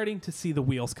We're starting to see the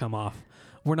wheels come off.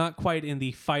 We're not quite in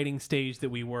the fighting stage that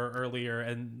we were earlier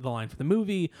in the line for the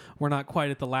movie. We're not quite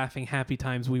at the laughing happy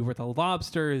times we were at the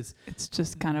Lobsters. It's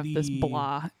just kind of this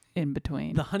blah in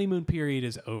between. The honeymoon period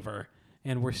is over,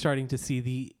 and we're starting to see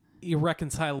the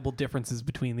irreconcilable differences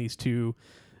between these two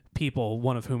people,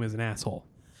 one of whom is an asshole.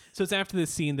 So it's after this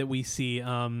scene that we see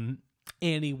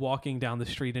Annie walking down the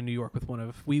street in New York with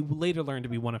we later learned to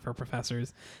be one of her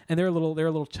professors, and they're a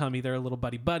little chummy, they're a little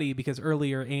buddy because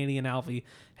earlier Annie and Alvy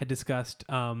had discussed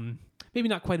maybe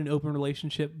not quite an open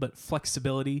relationship, but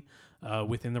flexibility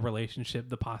within the relationship,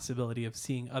 the possibility of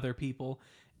seeing other people.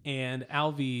 And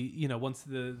Alvy, once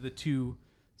the two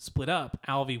split up,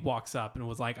 Alvy walks up and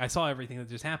was like, I saw everything that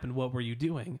just happened. What were you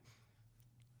doing?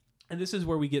 And this is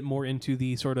where we get more into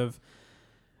the sort of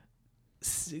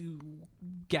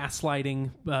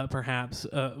gaslighting, perhaps,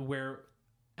 where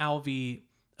Alvy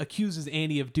accuses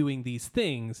Annie of doing these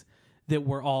things that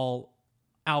were all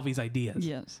Alvy's ideas.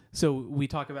 Yes. So we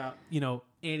talk about,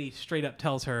 Annie straight up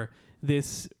tells her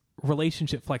this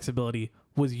relationship flexibility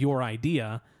was your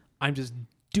idea. I'm just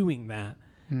doing that.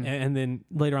 And then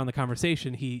later on in the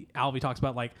conversation, Alvy talks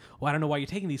about like, well, I don't know why you're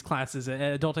taking these classes.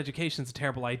 Adult education is a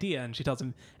terrible idea. And she tells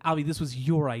him, Alvy, this was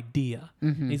your idea.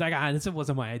 And he's like, this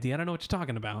wasn't my idea. I don't know what you're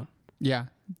talking about. yeah?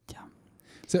 Yeah.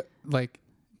 So, like,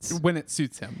 when it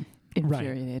suits him,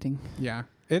 Infuriating. yeah,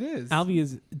 it is.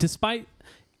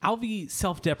 Alvy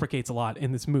self-deprecates a lot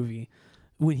in this movie,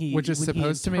 Which is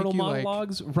supposed to make internal you like-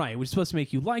 monologues, right? Which is supposed to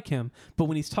make you like him, but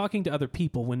when he's talking to other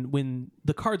people, when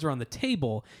the cards are on the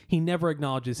table, he never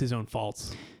acknowledges his own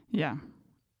faults. Yeah.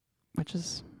 Which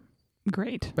is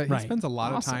great. But he Right. spends a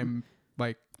lot Awesome. of time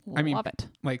like I mean Love it.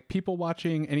 like people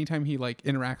watching anytime he like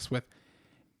interacts with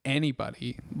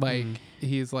anybody, like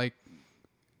he's like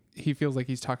he feels like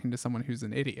he's talking to someone who's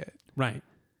an idiot. Right.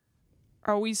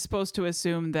 Are we supposed to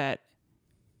assume that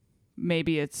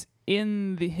maybe it's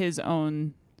in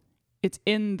it's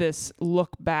in this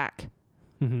look back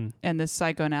Mm-hmm. and this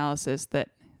psychoanalysis that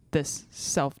this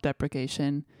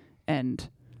self-deprecation and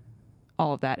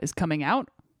all of that is coming out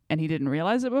and he didn't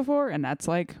realize it before and that's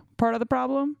like part of the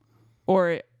problem?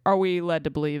 Or are we led to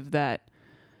believe that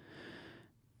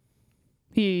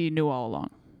he knew all along?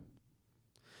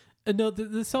 No,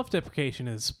 the self-deprecation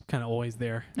is kind of always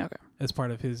there Okay. as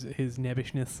part of his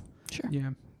nebbishness. Sure.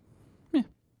 Yeah. Yeah.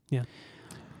 Yeah.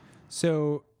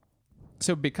 So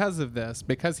because of this,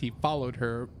 because he followed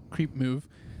her creep move,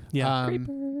 Yeah.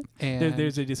 and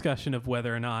There's a discussion of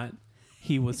whether or not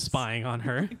he was spying on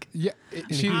her. yeah,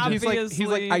 he's like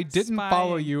Obviously I didn't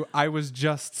follow spying. you. I was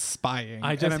just spying.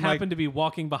 I And just I'm happened to be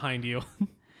walking behind you.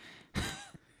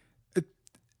 like,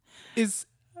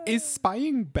 is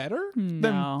spying better than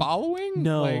No. following?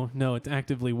 No, Like, no, it's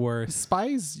actively worse.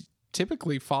 spies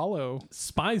typically follow.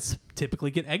 Spies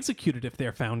typically get executed if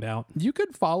they're found out. You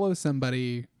could follow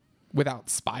somebody without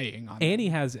spying on them. Annie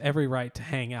has every right to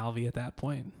hang Alvy at that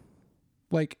point.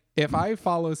 Like if I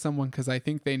follow someone because I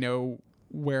think they know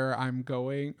where I'm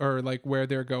going or like where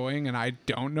they're going and I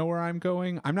don't know where I'm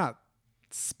going, I'm not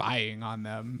spying on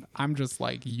them. I'm just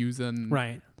like using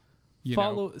Right. you know,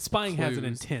 Follow spying has an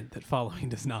clues. intent that following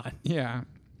does not. Yeah,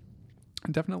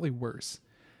 definitely worse.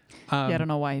 Yeah, I don't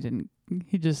know why he didn't.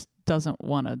 He just doesn't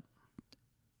want to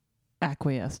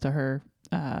acquiesce to her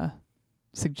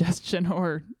suggestion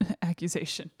or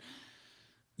accusation.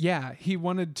 Yeah, he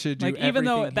wanted to do Like, even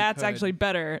though everything he that's could actually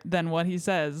better than what he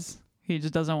says, he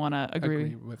just doesn't want to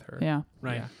agree. with her. Yeah.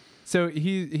 Right. Yeah. So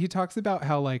he talks about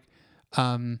how like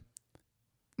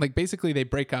basically they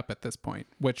break up at this point,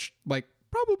 which like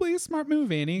probably a smart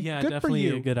move, Annie. Yeah, good definitely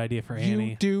for you. a good idea for You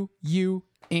Annie. do you,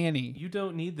 Annie. You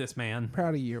don't need this, man.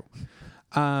 Proud of you.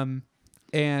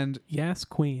 And Yes,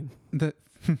 queen. the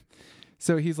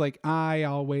so he's like, I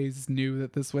always knew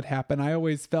that this would happen. I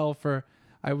would fall for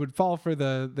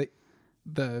the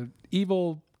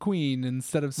evil queen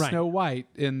instead of Right. Snow White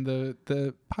in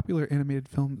the popular animated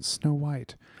film Snow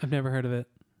White. I've never heard of it.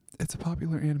 It's a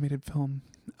popular animated film.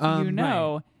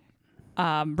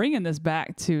 Bringing this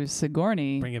back to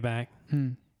Sigourney, Bring it back.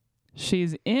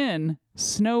 she's in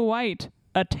Snow White,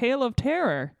 A Tale of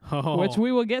Terror, Oh, which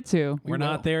we will get to. we're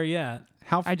not there yet.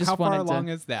 I just how far wanted to- along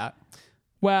is that?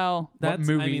 Well, That's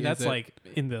movie I mean is that's it? like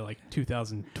in the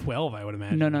 2012, I would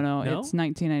imagine. no. It's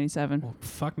 1997. Well,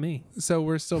 fuck me. So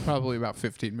we're still probably about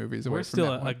 15 movies away We're from still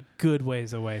that a one. good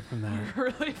ways away from that.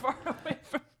 Really far away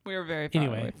from. We were very far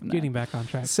away Anyway, from that. getting back on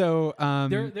track. So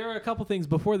There are a couple things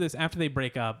before this. After they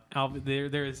break up,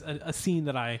 there is a scene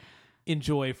that I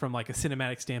enjoy from like a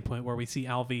cinematic standpoint where we see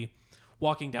Alvy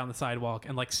walking down the sidewalk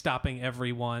and like stopping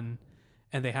everyone,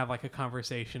 and they have like a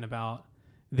conversation about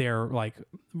their like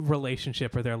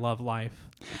relationship or their love life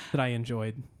that I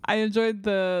enjoyed. I enjoyed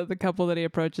the couple that he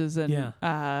approaches, and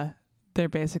Yeah. they're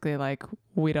basically like,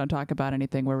 we don't talk about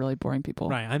anything. We're really boring people.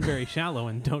 Right, I'm very shallow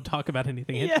and don't talk about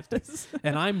anything interesting, Yes.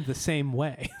 and I'm the same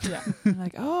way. Yeah. I'm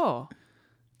like, oh,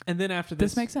 And then after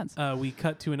this makes sense. we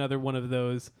cut to another one of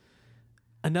those,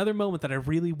 another moment that I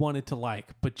really wanted to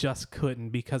like, but just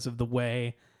couldn't because of the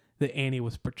way that Annie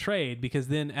was portrayed. Because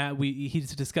then he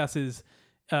discusses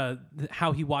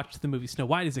how he watched the movie Snow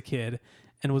White as a kid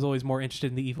and was always more interested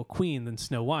in the evil queen than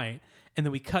Snow White. And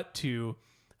then we cut to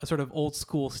a sort of old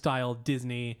school style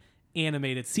Disney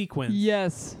animated sequence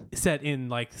Yes. set in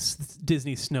like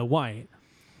Disney Snow White.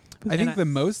 I think I- the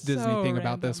most Disney So thing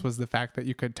about this random. was the fact that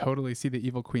you could totally see the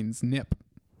evil queen's nip.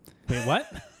 Wait,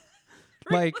 what?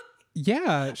 Like,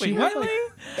 yeah, she Wait, had what?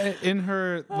 like in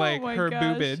her Oh like my her gosh,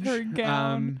 boobage. her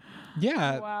gown.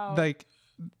 Yeah, Wow.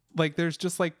 like there's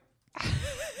just like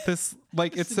this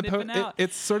like it's Just nipping supposed out.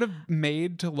 it's sort of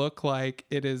made to look like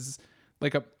it is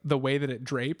like the way that it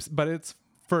drapes, but it's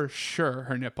for sure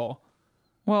her nipple.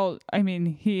 Well, I mean,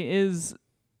 he is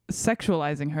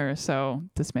sexualizing her, so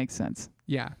this makes sense.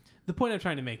 Yeah. The point I'm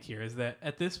trying to make here is that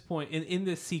at this point in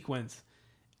this sequence,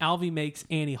 Alvy makes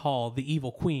Annie Hall the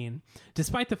evil queen,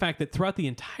 despite the fact that throughout the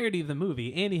entirety of the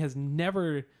movie, Annie has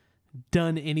never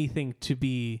done anything to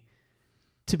be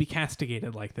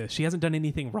castigated like this. She hasn't done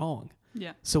anything wrong.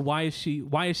 Yeah. So why is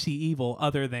she evil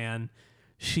other than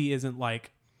she isn't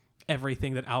like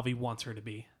everything that Alvy wants her to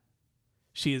be?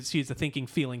 She's a thinking,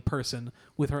 feeling person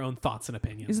with her own thoughts and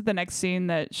opinions. Is it the next scene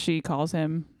that she calls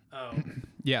him Oh,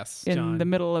 Yes. in John. the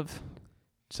middle of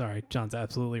sorry, John's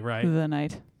absolutely right. the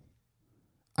night?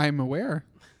 I'm aware.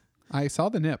 I saw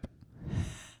the nip.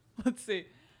 Let's see.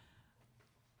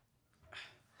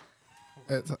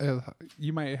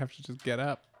 You might have to just get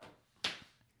up.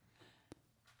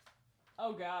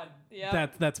 Oh God. Yeah.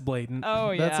 That's blatant. Oh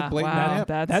yeah. That's a blatant wow. nip.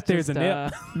 That's That there's a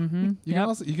just, nip. You can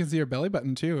also can see her belly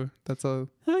button too. That's a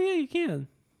Oh yeah, you can.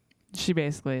 She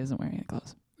basically isn't wearing any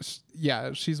clothes.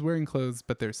 yeah. She's wearing clothes,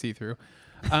 but they're see through.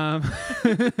 So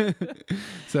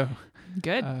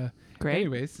Good. Great.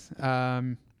 Anyways,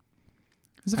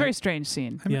 It's a very strange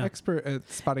scene. I'm Yeah. an expert at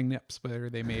spotting nips where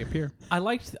they may appear. I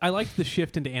liked the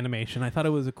shift into animation. I thought it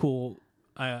was a cool.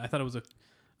 I thought it was a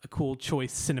cool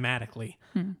choice cinematically.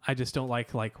 I just don't like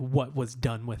what was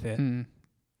done with it.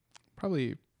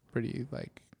 Probably pretty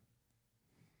like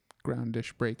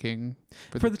groundish breaking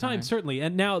For the time, certainly.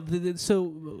 And now,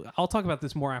 so I'll talk about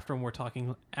this more after when we're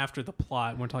talking after the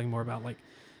plot. We're talking more about like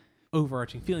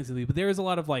overarching feelings of the movie. But there is a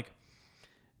lot of like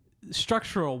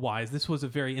structural wise, this was a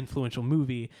very influential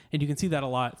movie, and you can see that a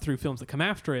lot through films that come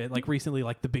after it. Like recently,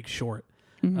 like The Big Short.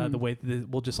 The way that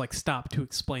we'll just like stop to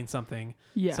explain something,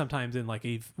 sometimes in like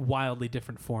a wildly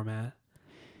different format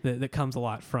that comes a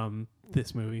lot from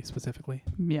this movie specifically.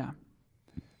 Yeah.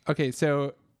 Okay,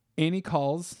 so Annie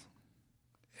calls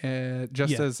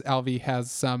just Yeah. as Alvy has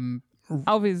some.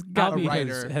 Alvy's got Alby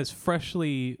writer. has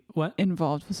freshly what?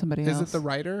 involved with somebody else. Is it the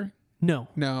writer? No,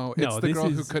 No, it's the this girl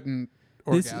who is- couldn't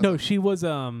this orgasm. no. She was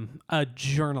a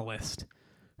journalist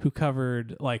who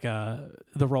covered like the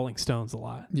Rolling Stones a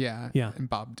lot. Yeah, Yeah. and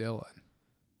Bob Dylan.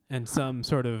 And some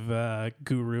sort of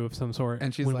guru of some sort.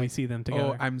 And she's when we like, see them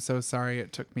together. Oh, I'm so sorry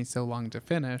it took me so long to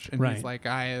finish. And Right. he's like,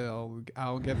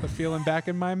 I'll get the feeling back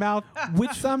in my mouth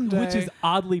someday. Which is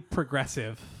oddly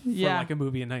progressive for Yeah. like a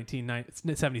movie in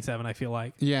 1977, I feel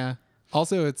like. Yeah.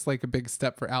 Also, it's like a big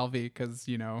step for Alvy because,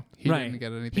 he didn't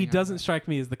get anything. He out of doesn't it. strike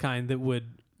me as the kind that would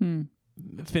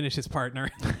finish his partner.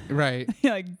 Right.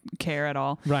 like care at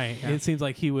all. Right. Yeah. It seems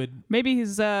like he would. Maybe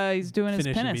he's doing his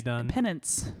Finish and be done.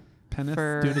 penance Penis.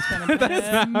 for Doing his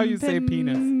That's not how you say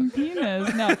penis.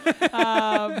 Penis.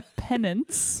 No.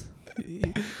 Penance.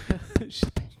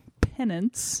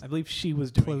 Penance. I believe she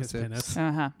was doing his Plosives.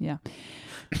 penis. Yeah.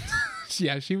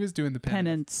 Yeah, she was doing the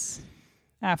penance. Penance.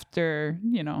 After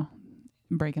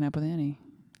breaking up with Annie,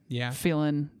 Yeah.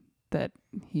 feeling that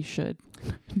he should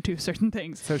do certain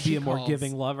things. So Be she a more calls-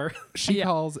 giving lover. She Yeah.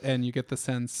 calls and you get the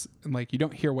sense, like you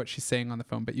don't hear what she's saying on the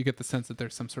phone, but you get the sense that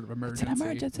there's some sort of It's emergency. an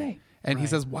emergency. And he Right.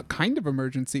 says, "What kind of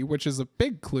emergency?" Which is a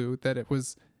big clue that it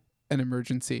was an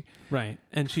emergency. Right.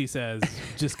 And she says,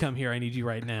 just come here. I need you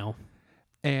right now.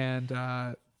 And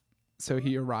so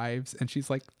he arrives, and she's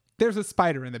like, "There's a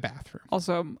spider in the bathroom."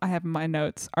 Also, I have in my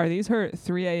notes. Are these her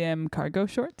 3 a.m. cargo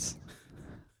shorts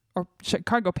or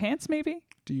cargo pants? Maybe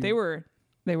Do you they were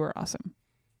awesome.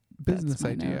 business that's my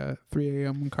idea? 3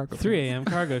 a.m. cargo. 3 pants. a.m.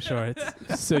 cargo shorts.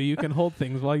 So you can hold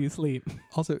things while you sleep.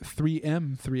 Also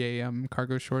 3M 3 a.m.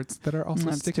 cargo shorts that are also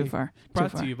That's sticky. too far. Brought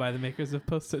too far. to you by the makers of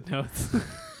Post-it notes.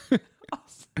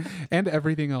 And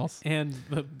everything else. And,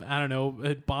 I don't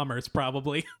know, bombers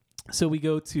probably. So we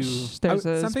go to... There's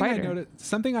a something spider.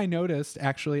 something I noticed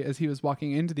actually as he was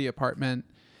walking into the apartment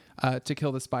to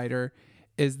kill the spider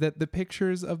is that the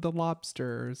pictures of the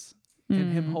lobsters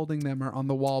and him holding them are on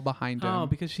the wall behind him. Oh,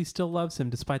 because she still loves him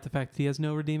despite the fact that he has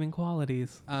no redeeming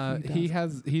qualities.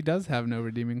 He does have no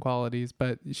redeeming qualities,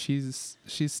 but she's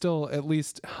still at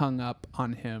least hung up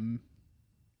on him.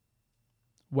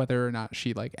 Whether or not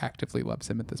she like actively loves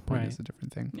him at this point Right. is a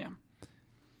different thing. Yeah.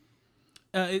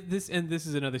 This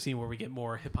is another scene where we get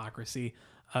more hypocrisy,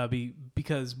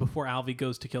 because before Alvy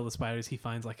goes to kill the spiders, he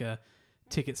finds like a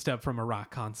ticket stub from a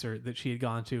rock concert that she had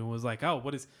gone to and was like, "Oh,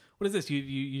 what is this?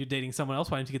 You're dating someone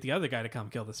else? Why didn't you get the other guy to come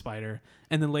kill the spider?"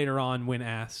 And then later on, when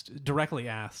directly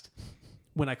asked,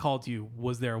 "When I called you,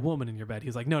 was there a woman in your bed?"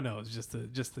 He's like, "No, it was just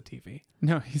the TV."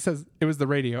 No, he says it was the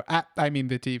radio. I mean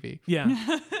the TV.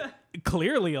 Yeah,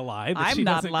 clearly a lie. But I'm she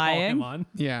not doesn't call him lying. on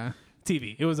Yeah,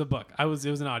 TV. It was a book. It was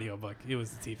an audio book. It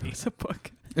was the TV. It's a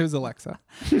book. it was Alexa.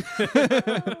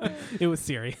 It was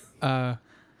Siri.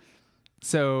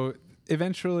 So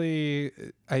eventually,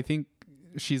 I think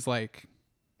she's like,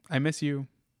 "I miss you,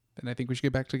 and I think we should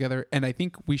get back together, and I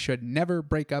think we should never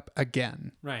break up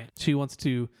again." Right. She wants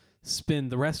to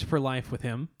spend the rest of her life with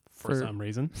him for For- some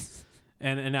reason.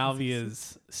 And Alvy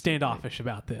is standoffish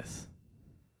about this.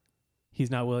 He's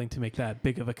not willing to make that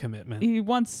big of a commitment. He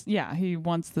wants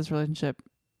this relationship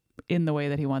in the way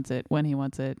that he wants it, when he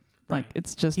wants it. Like Right.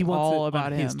 it's just He wants all it about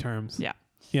on him. his terms. Yeah.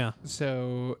 Yeah.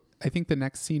 So I think the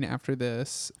next scene after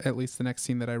this, at least the next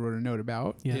scene that I wrote a note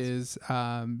about, Yes. is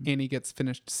Annie gets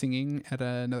finished singing at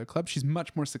another club. She's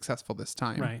much more successful this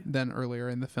time Right. than earlier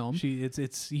in the film.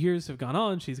 It's years have gone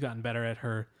on. She's gotten better at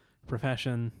her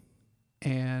profession.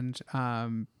 And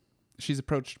she's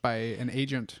approached by an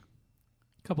agent.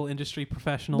 A couple industry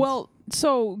professionals. Well,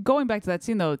 so going back to that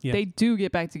scene though, Yeah. they do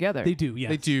get back together. they do. Yes.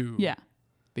 They do. Yeah.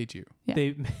 They do.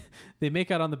 Yeah. They make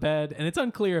out on the bed, and it's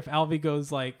unclear if Alvy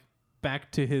goes like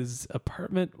back to his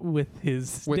apartment with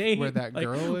his With date. where that Like,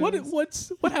 girl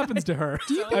what happens to her?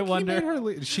 Do you think I he wonder. made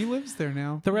her she lives there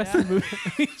now. The rest of the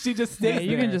movie, she just stays Hey,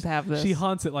 you there. can just have this. She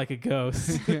haunts it like a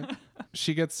ghost.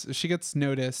 She gets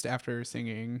noticed after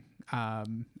singing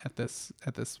at this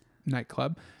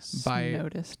nightclub by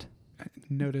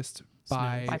noticed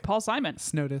by by Paul Simon.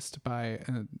 noticed by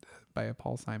a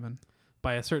Paul Simon.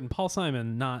 By a certain Paul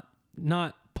Simon, not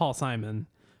Paul Simon,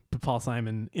 but Paul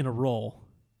Simon in a role.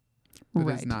 That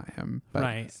Right. is not him. But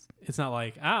Right. It's not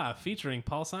like featuring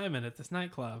Paul Simon at this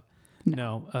nightclub.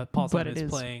 No, Paul But Simon it is is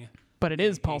playing But it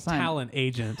is Paul a Simon. talent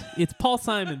agent. It's Paul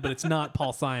Simon, but it's not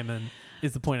Paul Simon.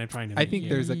 Is the point I'm trying to make? I think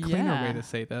here. there's a cleaner Yeah. way to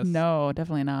say this. No,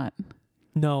 definitely not.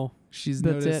 no She's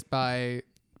That's noticed it. by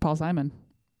Paul Simon,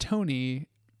 Tony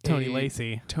a-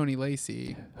 Lacey, Tony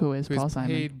Lacey, who is who Paul is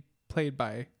Simon. paid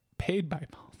by Paul Simon.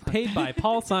 paid by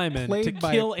Paul Simon to Played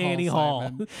by kill Paul Annie Hall.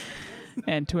 Simon.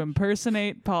 And to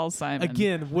impersonate Paul Simon.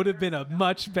 Again, would have been a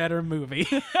much better movie.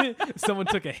 Someone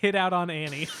took a hit out on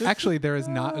Annie, Actually, there is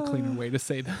not a cleaner way to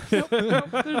say that. Nope,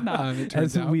 there's not. It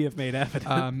turns as out. we have made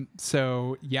evident.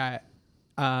 So yeah,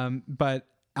 but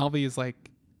Alvy is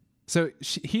like, so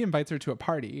he invites her to a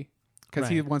party because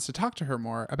he Right. wants to talk to her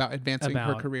more about advancing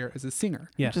her About- career as a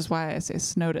singer. Yeah. Which is why I say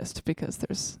snowdist, because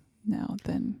there's now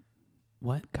then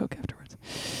What? Coke afterwards.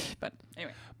 But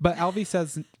anyway. But Alvy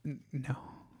says no.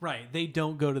 Right. They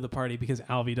don't go to the party because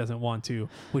Alvy doesn't want to,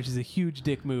 which is a huge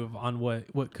dick move on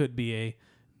what could be a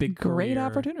big Great career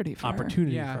opportunity for her.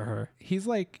 for her. He's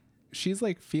like, she's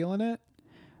like feeling it.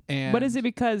 And But is it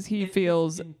because he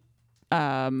feels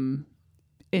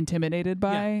intimidated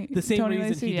by the same Tony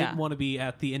reason Lacey? he Yeah. didn't want to be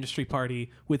at the industry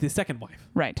party with his second wife.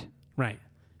 Right. Right.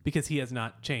 Because he has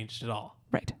not changed at all.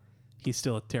 Right. He's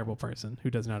still a terrible person who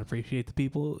does not appreciate the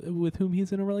people with whom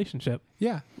he's in a relationship.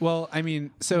 Yeah. Well, I mean,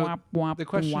 so Womp, womp, the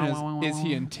question wah, wah, wah, is he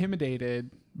wah.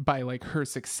 intimidated by like her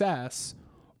success,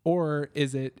 or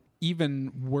is it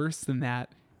even worse than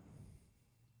that?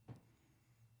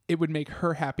 It would make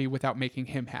her happy without making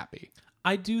him happy.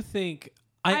 I do think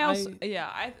I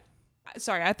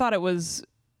thought it was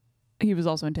he was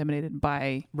also intimidated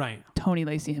by right. Tony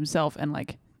Lacey himself and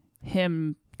like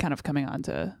him kind of coming on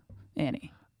to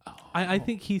Annie. I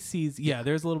think he sees,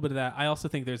 there's a little bit of that. I also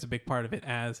think there's a big part of it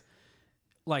as,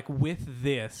 like, with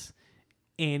this,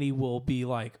 Annie will be,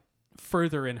 like,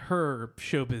 further in her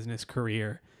show business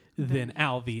career than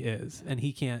Alvy is, and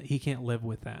he can't live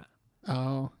with that.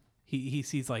 Oh, He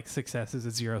sees, like, success as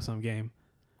a zero-sum game,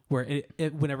 where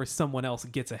it whenever someone else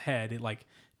gets ahead, it, like,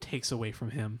 takes away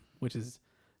from him, which is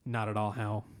not at all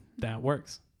how that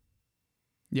works.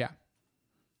 yeah.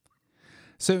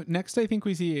 So next, I think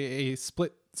we see a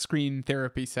split screen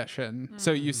therapy session.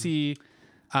 So you see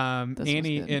was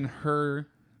Annie good. in her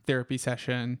therapy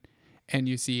session, and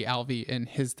you see Alvy in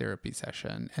his therapy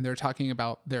session, and they're talking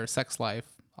about their sex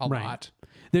life a Right. lot.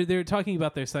 They're talking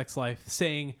about their sex life,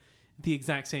 saying the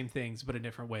exact same things, but in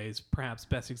different ways. Perhaps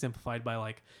best exemplified by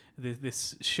like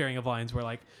this sharing of lines where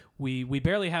like we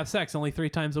barely have sex, only 3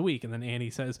 times a week, and then Annie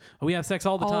says, "Oh, we have sex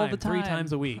all the time, 3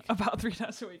 times a week." About 3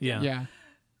 times a week. Yeah. Yeah.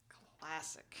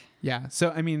 Classic. Yeah. So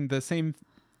I mean the same,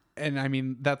 and I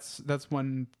mean that's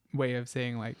one way of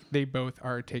saying like they both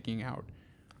are taking out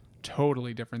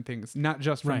totally different things, not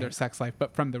just from Right. their sex life,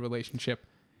 but from the relationship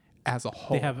as a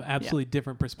whole. They have absolutely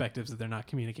different perspectives that they're not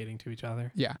communicating to each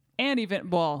other. Yeah. And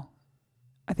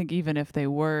I think even if they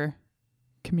were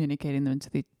communicating them to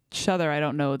each other, I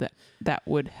don't know that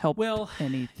would help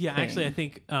anything. Yeah, actually, I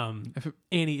think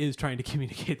Annie is trying to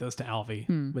communicate those to Alvy,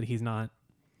 but he's not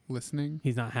Listening.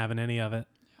 having any of it.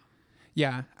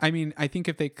 Yeah. I mean, I think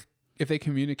if they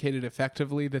communicated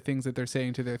effectively the things that they're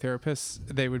saying to their therapists,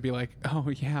 they would be like, "Oh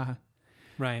yeah,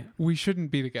 Right. we shouldn't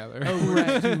be together,"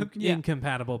 Two Yeah.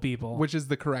 incompatible people. which is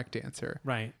the correct answer.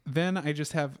 Right. Then I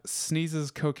just have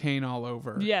sneezes cocaine all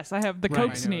over. Yes, I have the Right. Coke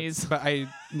my notes. sneeze. But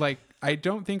I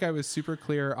don't think I was super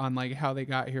clear on like how they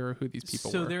got here or who these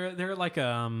people So were. they're like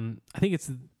I think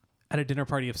it's at a dinner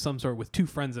party of some sort with 2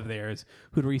 friends of theirs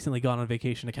who'd recently gone on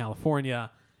vacation to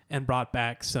California and brought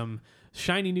back some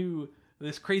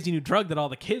this crazy new drug that all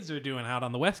the kids are doing out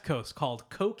on the West Coast called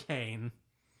cocaine.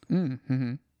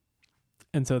 Mm-hmm.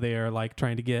 And so they are like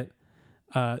trying to get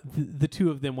the two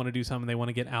of them want to do something. They want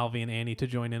to get Alvy and Annie to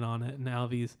join in on it, and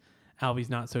Alvy's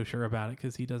not so sure about it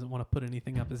because he doesn't want to put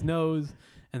anything up his nose.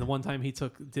 And the one time he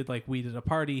did like weed at a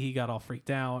party, he got all freaked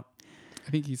out. I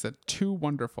think he said too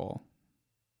wonderful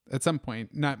at some point.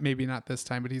 Maybe not this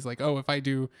time, but he's like, oh, if I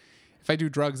do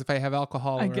drugs, if I have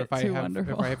alcohol, or if I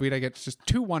have weed, I get just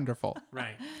too wonderful.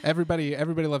 Right. Everybody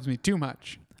loves me too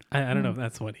much. I don't know if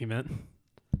that's what he meant.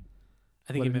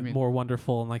 I think he meant more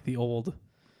wonderful and like the old,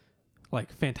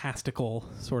 like fantastical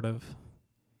sort of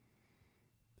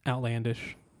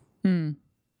outlandish. Either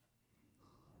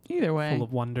way, full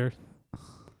of wonder.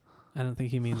 I don't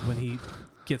think he means when he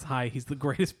gets high, he's the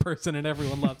greatest person and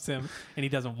everyone loves him, and he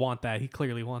doesn't want that. He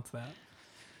clearly wants that.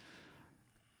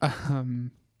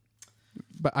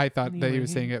 But I thought that he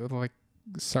was saying it with like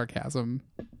sarcasm,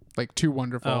 like too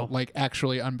wonderful, like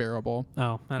actually unbearable.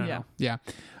 Oh, I don't know. Yeah.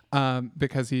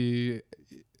 Because he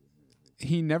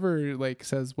never like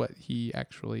says what he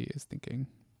actually is thinking.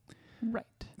 Right.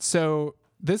 So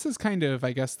this is kind of,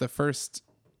 I guess, the first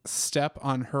step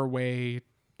on her way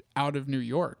out of New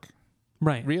York.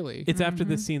 Right. Really. It's after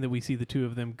this scene that we see the two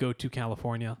of them go to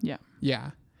California. Yeah.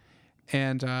 Yeah.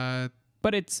 And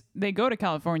but they go to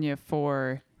California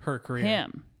for her career.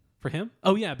 Him. For him?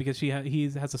 Oh yeah, because he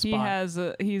has a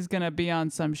spot. He's gonna be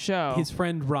on some show. His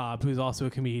friend Rob, who's also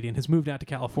a comedian, has moved out to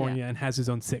California and has his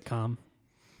own sitcom.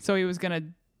 So he was gonna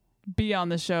be on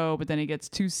the show, but then he gets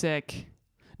too sick.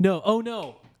 No. Oh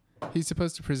no. He's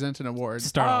supposed to present an award.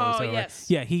 Yes.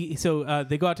 Yeah. So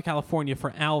they go out to California for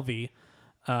Alvy,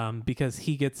 because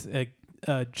he gets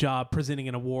a job presenting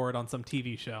an award on some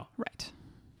TV show. Right.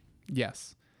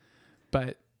 Yes.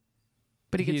 But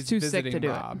he gets too sick to do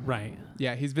Rob. it. Right.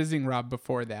 Yeah, he's visiting Rob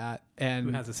before that, and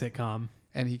who has a sitcom,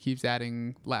 and he keeps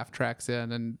adding laugh tracks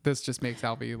in, and this just makes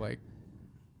Alvy like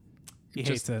he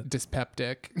hates it.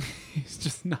 Dyspeptic. He's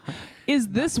just not. Is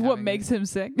this what makes him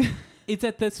sick? It's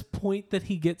at this point that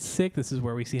he gets sick. This is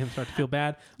where we see him start to feel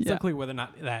bad. It's unclear whether or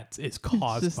not that is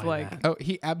caused by that. Oh,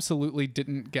 he absolutely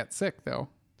didn't get sick though.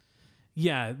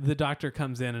 Yeah, the doctor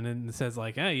comes in and then says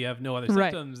like, "Hey, you have no other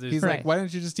symptoms." He's like, "Why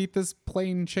don't you just eat this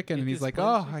plain chicken?" And he's like,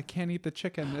 "Oh, I can't eat the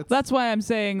chicken." That's why I'm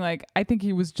saying like I think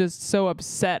he was just so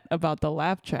upset about the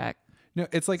laugh track. No,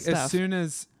 it's like stuff.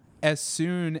 as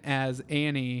soon as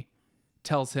Annie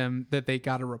tells him that they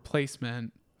got a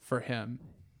replacement for him,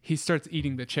 he starts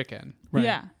eating the chicken. Right.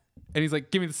 Yeah. And he's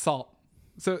like, "Give me the salt."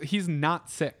 So he's not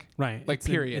sick. Right. Like,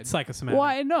 period. It's psychosomatic. Well,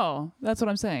 I know. That's what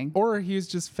I'm saying. Or he's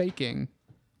just faking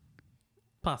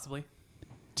Possibly.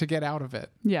 to get out of it.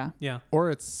 Yeah. Yeah. Or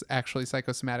it's actually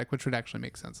psychosomatic, which would actually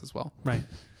make sense as well. Right.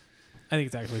 I think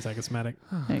it's actually psychosomatic.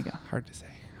 There you go. Hard to say.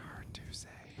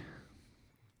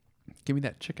 Give me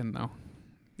that chicken, though.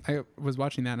 I was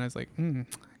watching that and I was like, I kind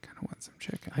of want some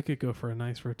chicken. I could go for a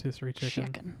nice rotisserie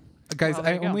chicken. Guys, Well,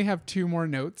 there I you go. only have 2 more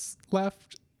notes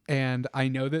left, and I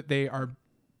know that they are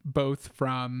both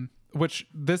from, which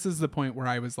this is the point where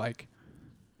I was like,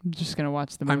 I'm just gonna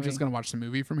watch the movie. I'm just going to watch the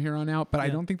movie from here on out, but I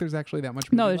Yeah. don't think there's actually that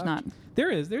much movie No, there's left.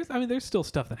 not. There's still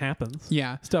stuff that happens.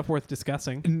 Yeah. Stuff worth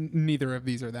discussing. Neither of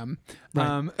these are them.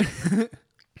 Right.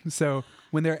 So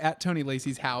when they're at Tony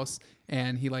Lacey's house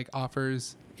and he like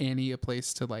offers Annie a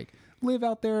place to like live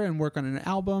out there and work on an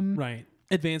album. Right.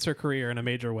 Advance her career in a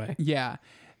major way. Yeah.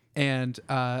 And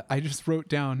I just wrote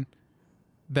down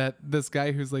that this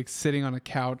guy who's like sitting on a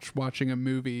couch watching a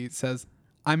movie says,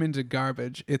 "I'm into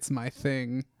garbage. It's my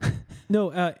thing." No,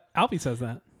 Alvy says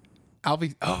that.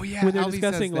 Alvy. Oh yeah. When they're Alvy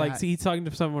discussing, says like, that. see, he's talking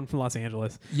to someone from Los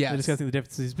Angeles. Yes. They're discussing the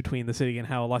differences between the city and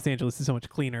how Los Angeles is so much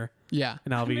cleaner. Yeah.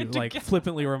 And Alvy like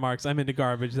flippantly remarks, "I'm into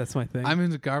garbage. That's my thing." I'm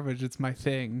into garbage. It's my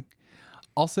thing.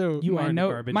 Also, You are into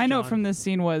garbage, my note John. from this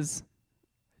scene was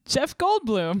Jeff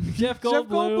Goldblum. Jeff Jeff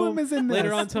Goldblum is in this.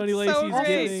 Later on, Tony Lacey's Also,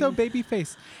 getting... so baby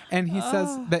face, and he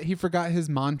says that he forgot his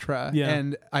mantra. Yeah.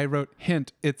 And I wrote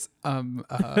hint. It's it's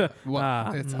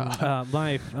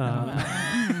life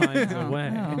finds a way.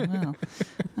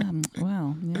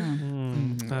 Well,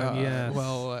 yeah.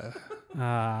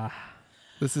 Yes.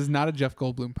 This is not a Jeff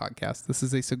Goldblum podcast. This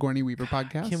is a Sigourney Weaver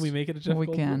podcast. Can we make it a Jeff We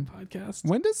Goldblum can. podcast?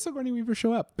 When does Sigourney Weaver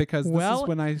show up? Because this is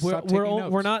when I stopped taking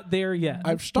notes. We're not there yet.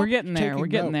 I've stopped We're getting there. taking We're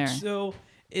getting notes. So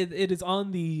it is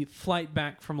on the flight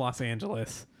back from Los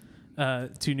Angeles to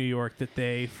New York that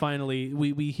they finally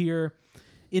we hear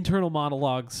internal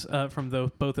monologues from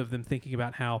both of them thinking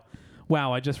about how,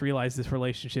 wow, I just realized this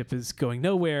relationship is going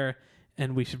nowhere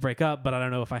and we should break up, but I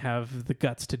don't know if I have the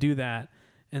guts to do that.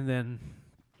 And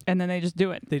then they just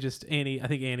do it. I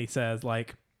think Annie says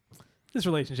like, this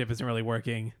relationship isn't really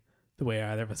working the way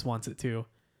either of us wants it to.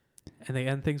 And they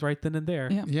end things right then and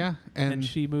there. Yeah. Yeah. And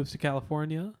she moves to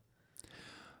California.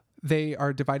 they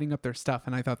are dividing up their stuff,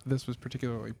 and I thought this was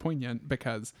particularly poignant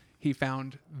because he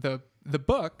found the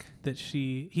book that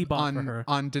he bought for her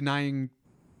on denying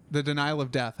the denial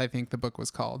of death. I think the book was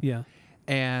called. Yeah,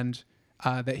 and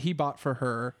that he bought for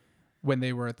her when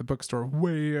they were at the bookstore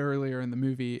way earlier in the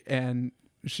movie, and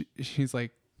she's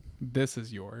like, "This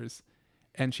is yours,"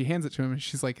 and she hands it to him, and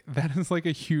she's like, "That is like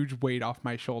a huge weight off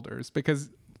my shoulders," because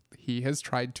he has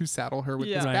tried to saddle her with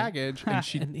this Right. baggage,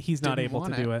 and he's not able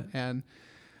to do it.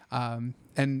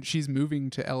 And she's moving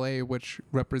to LA, which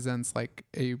represents like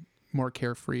a more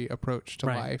carefree approach to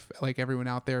Right. life. Like everyone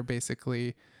out there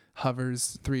basically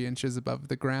hovers 3 inches above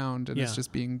the ground and is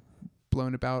just being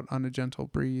blown about on a gentle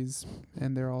breeze,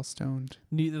 and they're all stoned.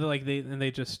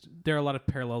 There are a lot of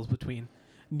parallels between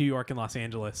New York and Los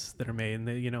Angeles that are made, and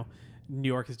New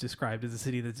York is described as a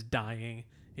city that's dying.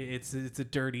 It's a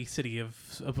dirty city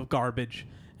of garbage,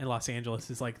 and Los Angeles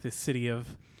is like this city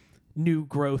of new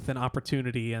growth and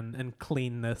opportunity and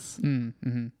cleanness.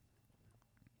 Mm-hmm.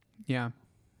 Yeah.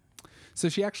 So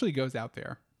she actually goes out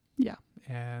there. Yeah.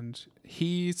 And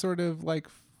he sort of like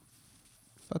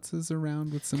futzes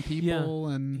around with some people,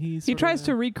 and He tries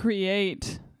to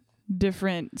recreate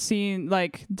different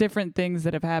different things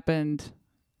that have happened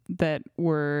that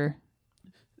were,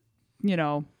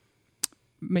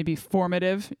 maybe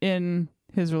formative in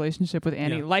his relationship with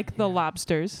Annie, like the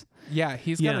lobsters. Yeah,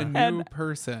 he's got a new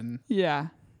person. Yeah.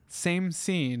 Same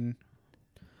scene.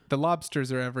 The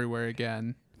lobsters are everywhere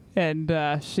again. And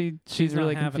she's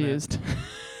really confused.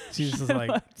 She's just like,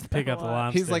 pick up the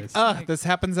lobsters. He's like, this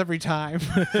happens every time.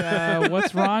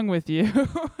 What's wrong with you?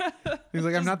 He's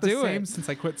like, I'm not the do same it. since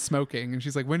I quit smoking. And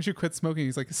she's like, when did you quit smoking?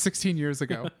 He's like, 16 years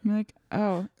ago. I'm like,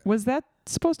 oh, was that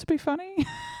supposed to be funny?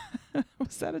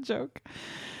 Was that a joke?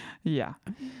 Yeah.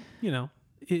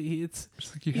 It's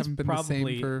Just like, you he's haven't been the same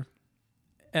probably for...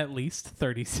 at least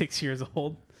 36 years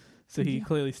old. So he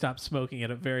clearly stopped smoking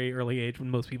at a very early age when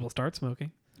most people start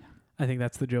smoking. I think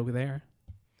that's the joke there.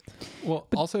 Well,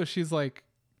 also she's like,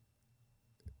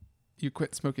 you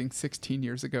quit smoking 16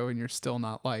 years ago and you're still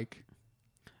not like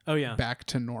back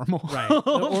to normal.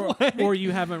 Right. Or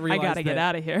you haven't realized I gotta get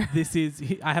out of here.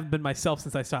 I haven't been myself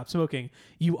since I stopped smoking.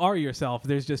 You are yourself.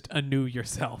 There's just a new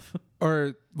yourself.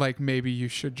 Or like maybe you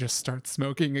should just start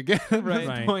smoking again at this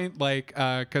Right. point, like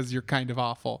because you're kind of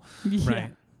awful. Yeah.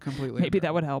 Right. Completely. Maybe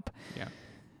that would help. Yeah.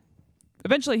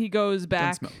 Eventually he goes Don't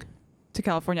back smoke. to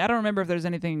California. I don't remember if there's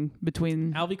anything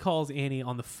between. Alvy calls Annie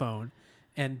on the phone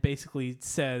and basically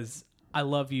says, I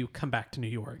love you. Come back to New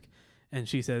York. And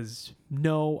she says,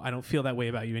 no, I don't feel that way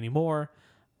about you anymore.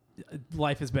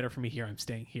 Life is better for me here. I'm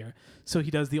staying here. So he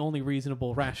does the only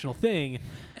reasonable, rational thing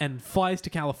and flies to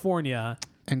California.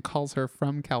 And calls her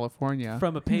from California.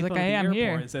 From a He's payphone like, at the I am airport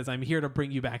here. and says, I'm here to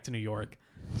bring you back to New York.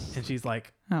 And she's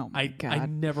like, Oh my I God.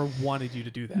 never wanted you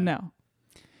to do that. No.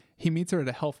 He meets her at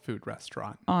a health food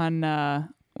restaurant. On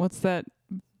what's that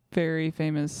very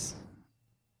famous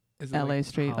Is it LA like-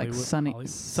 street, like Hollywood-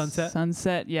 Sunset?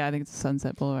 Sunset. Yeah, I think it's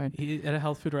Sunset Boulevard. He at a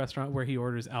health food restaurant where he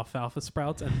orders alfalfa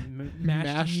sprouts and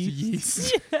mashed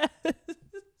yeast.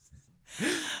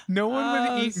 No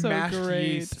one would eat so mashed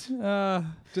great. yeast. That's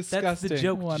Disgusting. the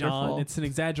joke, Wonderful. John. It's an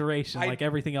exaggeration, like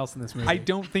everything else in this movie. I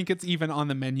don't think it's even on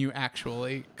the menu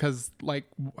actually, because like,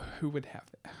 who would have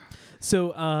it?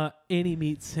 So Annie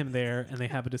meets him there, and they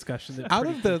have a discussion. That Out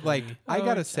pretty of the quickly- I Oh,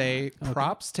 gotta God. say, Okay.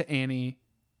 props to Annie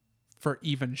for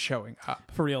even showing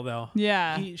up. for real though,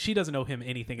 Yeah. she doesn't owe him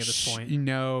anything at this point.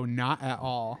 No, not at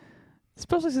all.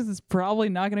 Especially since it's probably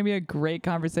not going to be a great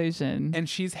conversation. And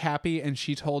she's happy, and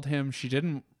she told him she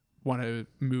didn't want to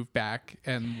move back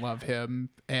and love him,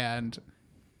 and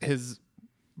his,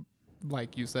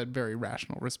 like you said, very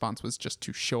rational response was just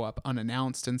to show up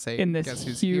unannounced and say, In this guess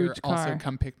who's here? huge Also car.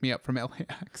 come pick me up from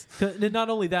LAX. Not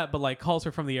only that, but like calls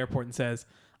her from the airport and says,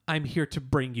 "I'm here to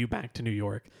bring you back to New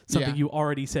York." Something Yeah. you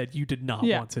already said you did not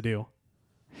Yeah. want to do.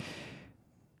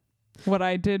 What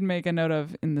I did make a note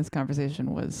of in this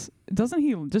conversation was, doesn't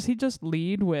he just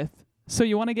lead with, so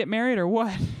you want to get married or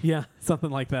what? Yeah, something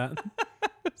like that.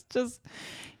 It's just,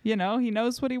 he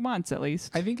knows what he wants at least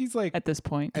I think he's like, at this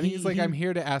point. I think he's like, he- I'm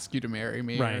here to ask you to marry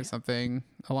me or Right. something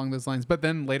along those lines. But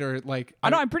then later, like, I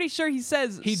know, I'm pretty sure he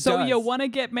says, He so does. you want to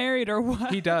get married or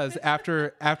what? he does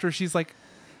after she's like,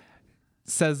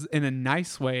 says in a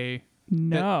nice way that-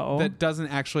 No. that doesn't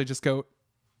actually just go,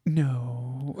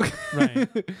 no. Right.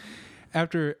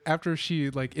 after she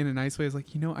like in a nice way is like,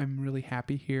 I'm really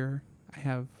happy here. I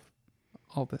have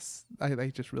all this. I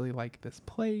just really like this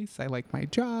place. I like my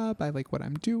job. I like what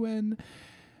I'm doing.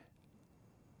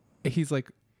 He's like,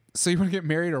 so you want to get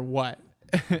married or what?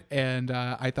 And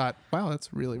I thought, wow,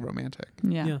 that's really romantic.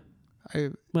 yeah. Yeah.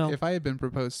 Well- If I had been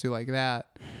proposed to like that,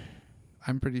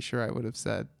 I'm pretty sure I would have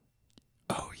said,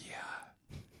 "Oh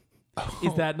yeah." Oh.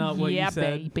 Is that not what yeah, you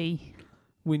said baby.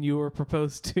 when you were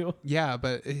proposed to? Yeah,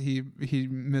 but he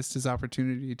missed his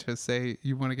opportunity to say,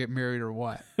 "You want to get married or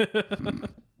what?"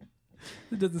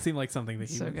 It doesn't seem like something that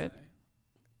he So would good. say.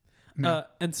 No.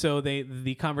 And so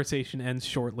the conversation ends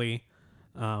shortly.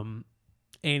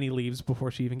 Annie leaves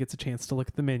before she even gets a chance to look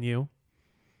at the menu.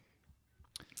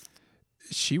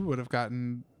 She would have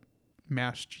gotten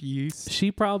mashed yeast.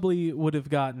 She probably would have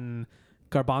gotten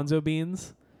garbanzo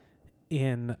beans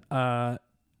in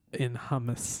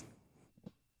hummus.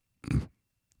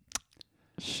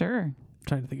 Sure. I'm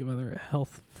trying to think of other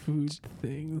health food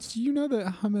things. Do you know that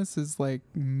hummus is like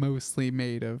mostly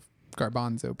made of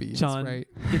garbanzo beans, John, right?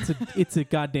 it's a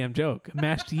goddamn joke.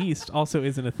 Mashed yeast also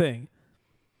isn't a thing.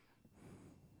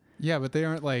 Yeah, but they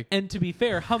aren't like. And to be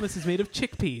fair, hummus is made of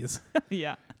chickpeas.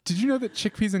 Yeah. Did you know that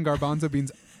chickpeas and garbanzo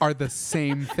beans are the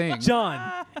same thing?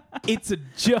 John, it's a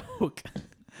joke.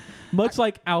 Much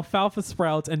like alfalfa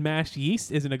sprouts and mashed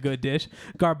yeast isn't a good dish,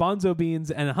 garbanzo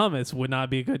beans and hummus would not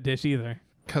be a good dish either.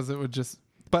 Because it would just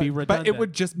Be but it redundant.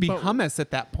 would just be hummus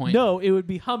at that point. No, it would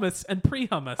be hummus and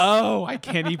pre-hummus. Oh, I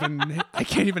can't even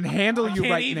handle you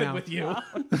Can't right even now. with you.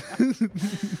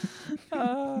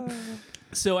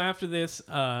 So after this,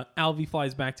 Alvy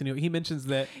flies back to New York. He mentions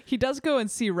that He does go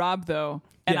and see Rob though,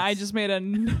 and I Yes. just made a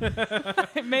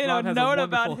I made Rob a has a note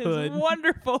about wonderful hood. his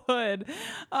wonderful hood.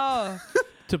 Oh,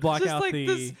 to block Just out like the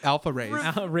this- Alpha rays.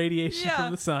 radiation Yeah.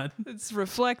 from the sun. it's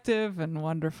reflective and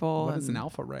wonderful. What is an and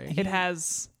alpha ray? It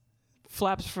has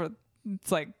flaps for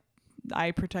it's like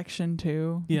eye protection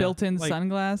too. Yeah, Built-in like-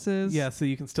 sunglasses. Yeah, so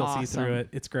you can still see through Awesome. it.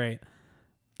 It's great.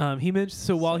 He mentioned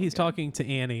so while he's good. talking to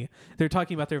Annie, they're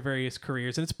talking about their various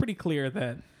careers, and it's pretty clear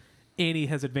that Annie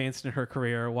has advanced in her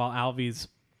career while Alvy's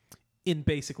in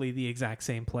basically the exact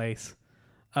same place.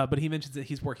 But he mentions that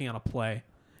he's working on a play,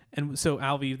 and so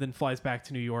Alvy then flies back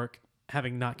to New York,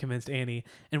 having not convinced Annie,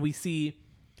 and we see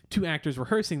two actors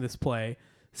rehearsing this play,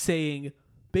 saying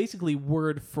basically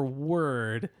word for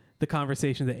word the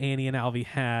conversation that Annie and Alvy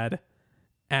had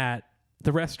at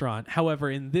the restaurant. However,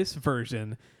 in this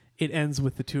version, it ends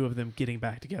with the two of them getting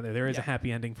back together. There is a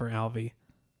happy ending for Alvy.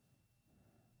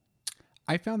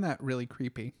 I found that really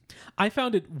creepy. I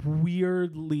found it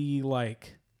weirdly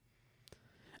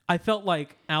I felt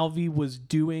like Alvy was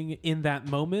doing in that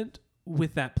moment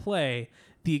with that play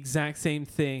the exact same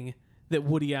thing that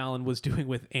Woody Allen was doing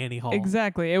with Annie Hall.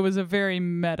 Exactly. It was a very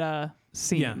meta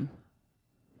scene. Yeah.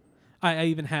 I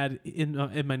even had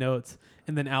in my notes,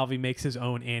 and then Alvy makes his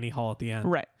own Annie Hall at the end.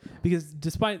 Right. Because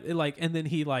despite and then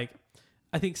he I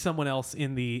think someone else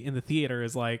in the theater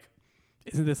is like,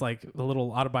 isn't this like a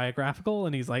little autobiographical?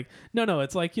 And he's like, no,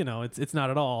 it's like, it's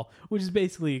not at all, which is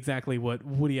basically exactly what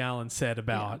Woody Allen said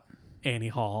about Annie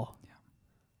Hall. Yeah.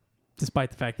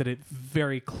 Despite the fact that it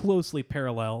very closely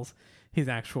parallels his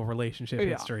actual relationship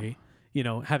history,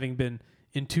 having been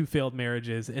in 2 failed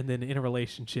marriages and then in a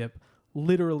relationship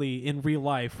literally in real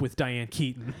life with Diane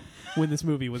Keaton when this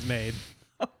movie was made.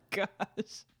 Oh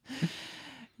gosh.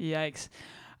 Yikes.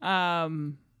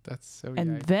 That's so.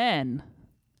 And yikes.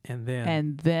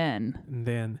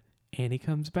 then Annie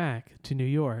comes back to New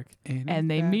York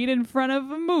and they meet in front of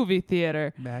a movie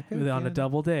theater. back on a again.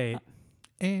 double date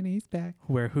Annie's back.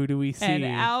 where who do we see? And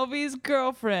Alvy's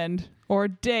girlfriend or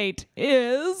date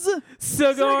is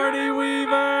Sigourney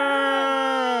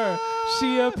Weaver!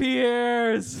 She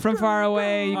appears. from far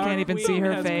away. You Our can't even see queen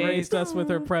her has face. graced us with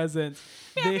her presence.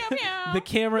 The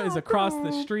camera is across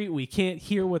the street. We can't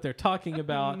hear what they're talking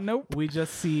about. Nope. We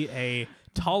just see a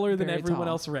taller than Very everyone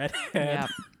tall. else redhead. Yep.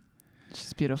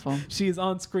 She's beautiful. She is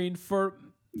on screen for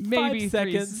Maybe 5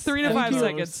 seconds. 3 to at 5 most.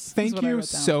 seconds. is Thank what I you wrote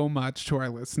down. so much to our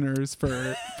listeners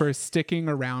for sticking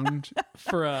around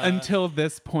for until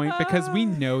this point, because we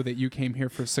know that you came here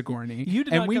for Sigourney. you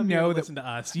did and not we come here to know that listen to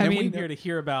us. You I came mean, here to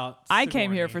hear about. I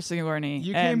came here Sigourney. for Sigourney.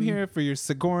 you and came here for your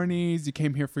Sigourneys, you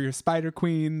came here for your spider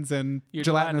queens and Your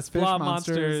gelatinous fish blob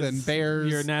monsters and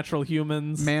bears, your natural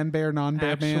humans, man bear,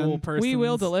 non-bear actual man. persons. We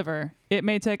will deliver. It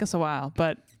may take us a while,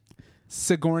 but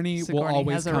Sigourney will Sigourney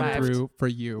always has come arrived. through for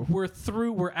you. We're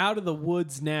through. We're out of the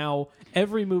woods now.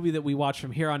 Every movie that we watch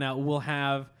from here on out will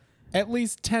have. At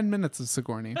least 10 minutes of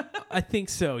Sigourney. I think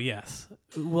so. Yes,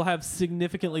 we'll have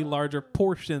significantly larger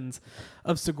portions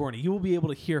of Sigourney. You will be able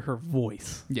to hear her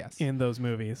voice. Yes. In those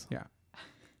movies. Yeah.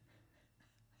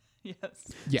 yes.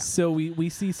 Yeah. So we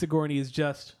see Sigourney as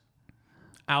just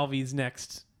Alvy's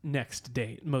next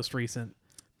date, most recent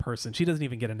person. She doesn't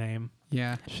even get a name.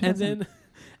 Yeah. And then we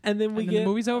And then get the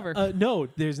movie's over. No,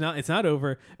 there's not. It's not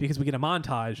over because we get a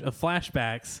montage of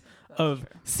flashbacks of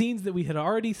scenes that we had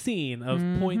already seen of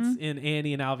points in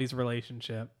Annie and Alvy's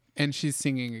relationship. And she's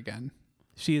singing again.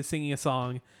 She is singing a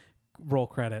song. Roll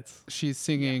credits. She's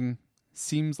singing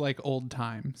 "Seems Like Old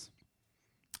Times."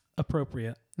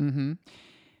 Appropriate. Mm-hmm.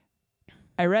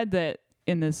 I read that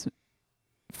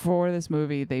for this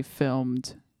movie, they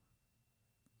filmed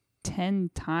 10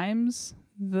 times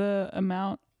the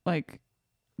amount, like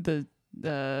the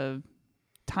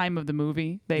time of the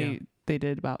movie. They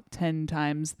did about 10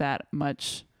 times that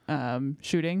much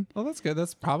shooting. Well, that's good.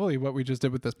 That's probably what we just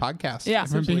did with this podcast. Yeah.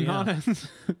 if we're being Yeah. honest.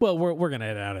 Well, we're gonna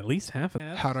edit out at least half of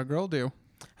that. How'd our girl do?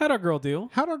 How'd our girl do?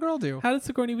 How'd our girl do? How did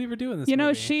Sigourney Weaver do in this You know,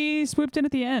 movie? she swooped in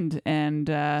at the end and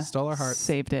Stole our hearts.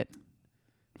 saved it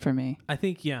for me. I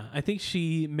think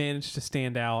she managed to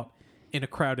stand out in a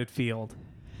crowded field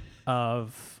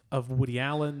of Woody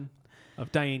Allen,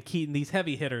 of Diane Keaton, these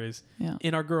heavy hitters. Yeah.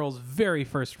 In our girl's very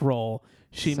first role,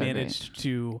 she So managed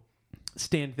to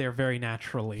stand there very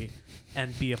naturally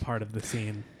and be a part of the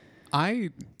scene. I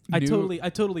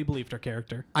totally believed her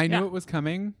character. I knew Yeah. it was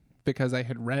coming because I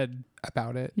had read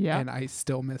about it, Yeah. and I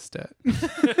still missed it.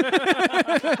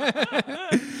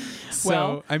 So,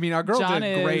 Well, I mean, our girl John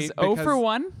did great. is 0 for because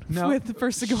 1 No. with for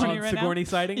Sigourney On right Sigourney now.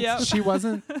 sightings. Yep.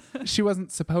 she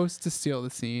wasn't supposed to steal the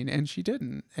scene, and she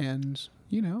didn't. And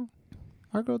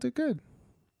our girl did good.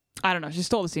 I don't know. She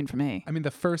stole the scene from me. I mean,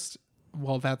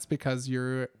 well, that's because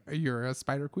you're a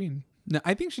spider queen. No,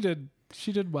 I think she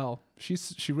did well. She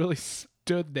really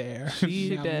stood there.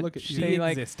 She Now did. Look at She you. They,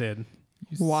 like, existed.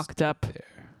 You Walked up,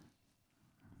 there.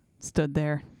 stood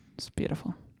there. It's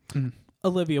beautiful.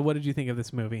 Olivia, what did you think of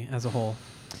this movie as a whole?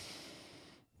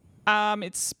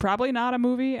 It's probably not a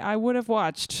movie I would have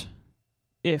watched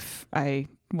if I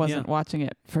wasn't watching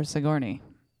it for Sigourney.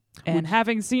 And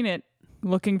having seen it,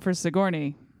 looking for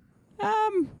Sigourney,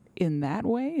 in that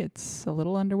way, it's a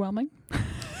little underwhelming.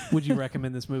 Would you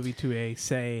recommend this movie to a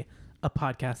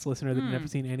podcast listener that had Hmm. never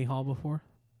seen Annie Hall before?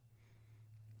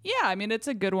 Yeah, I mean, it's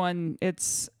a good one.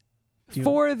 It's You-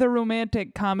 for the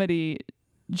romantic comedy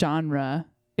genre.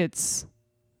 It's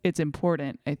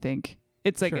important, I think.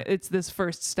 It's like Sure. it's this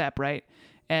first step, right?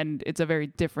 And it's a very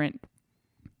different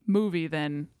movie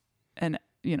than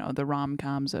the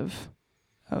rom-coms of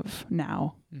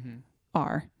now Mm-hmm.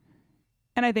 are.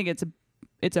 And I think it's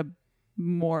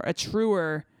a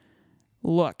truer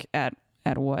look at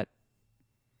what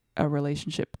a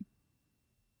relationship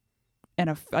and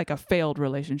a failed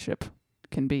relationship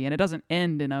can be. And it doesn't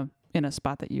end in a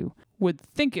spot that you would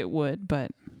think it would,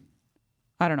 but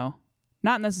I don't know.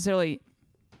 Not necessarily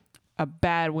a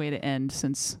bad way to end,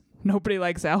 since nobody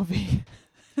likes Alfie.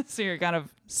 So you're kind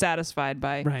of satisfied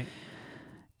by Right.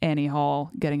 Annie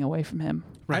Hall getting away from him.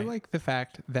 Right. I like the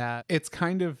fact that it's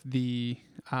kind of the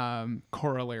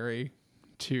corollary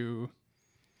to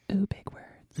Ooh, big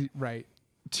words. right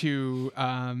to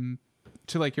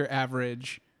like your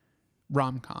average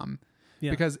rom-com.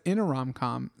 Yeah. Because in a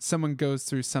rom-com, someone goes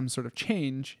through some sort of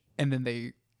change and then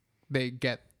they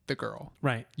get the girl,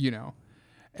 Right.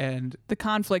 and The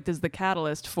conflict is the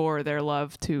catalyst for their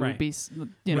love to Right. be,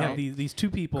 We have these two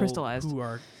people crystallized. who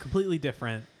are completely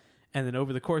different, and then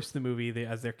over the course of the movie,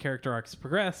 as their character arcs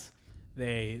progress,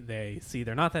 they see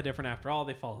they're not that different after all.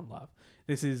 They fall in love.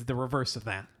 This is the reverse of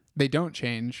that. they don't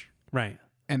change Right.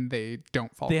 and they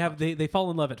don't fall. They in have love. they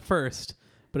fall in love at first,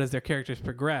 but as their characters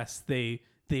progress, they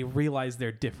realize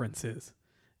their differences,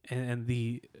 and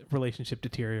the relationship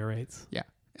deteriorates. Yeah.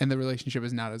 And the relationship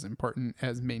is not as important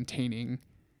as maintaining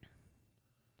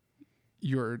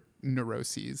your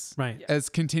neuroses, Right. as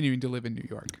continuing to live in New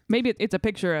York. Maybe it's a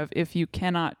picture of if you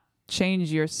cannot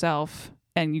change yourself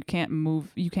and you can't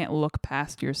look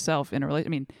past yourself in a relationship.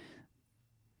 I mean,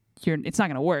 it's not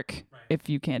going to work if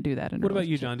you can't do that. In a What about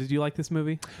you, relationship. John? Did you like this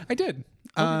movie? I did.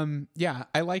 Yeah,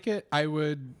 I like it. I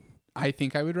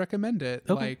think I would recommend it.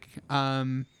 Okay.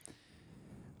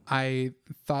 I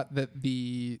thought that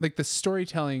the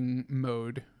storytelling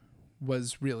mode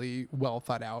was really well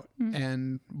thought out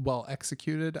and well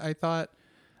executed, I thought.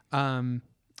 And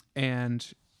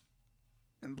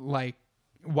like,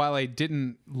 while I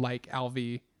didn't like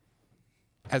Alvy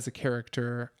as a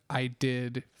character, I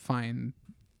did find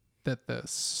that the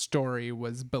story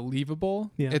was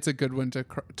believable. Yeah. It's a good one to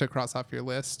cross off your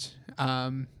list.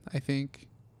 I think,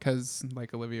 because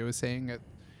like Olivia was saying, it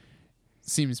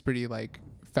seems pretty like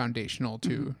foundational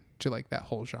to like that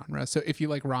whole genre. So if you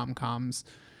like rom-coms,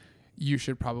 you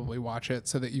should probably watch it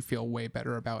so that you feel way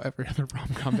better about every other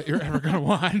rom-com that you're ever going to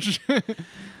watch.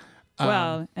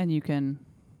 Well, and you can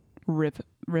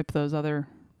rip those other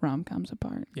rom-coms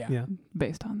apart Yeah.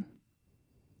 based on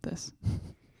this.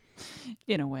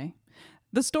 In a way,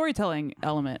 the storytelling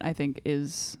element, I think,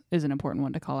 is an important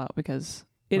one to call out, because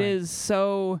it Right. is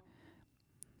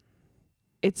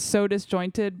it's so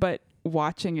disjointed, but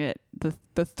watching it,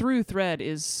 the through thread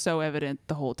is so evident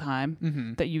the whole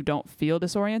time that you don't feel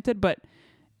disoriented, but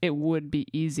it would be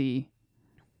easy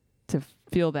to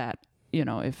feel that,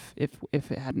 if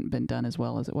it hadn't been done as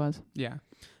well as it was. Yeah.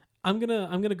 I'm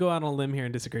gonna go out on a limb here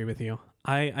and disagree with you.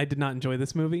 I did not enjoy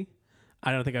this movie.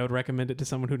 I don't think I would recommend it to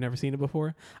someone who'd never seen it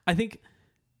before. I think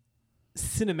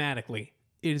cinematically,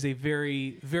 it is a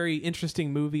very, very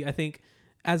interesting movie. I think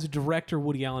as a director,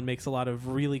 Woody Allen makes a lot of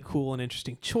really cool and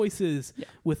interesting choices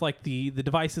with like the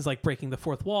devices like breaking the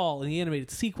fourth wall and the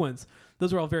animated sequence.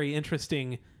 Those are all very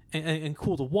interesting and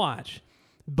cool to watch.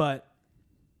 But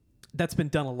that's been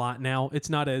done a lot now. It's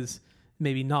not as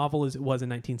maybe novel as it was in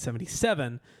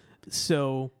 1977.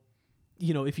 So,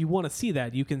 if you want to see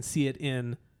that, you can see it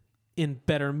in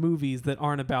better movies that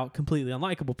aren't about completely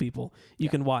unlikable people. You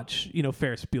can watch,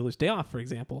 Ferris Bueller's Day Off, for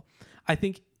example. I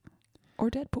think, or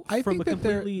Deadpool. From a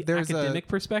completely academic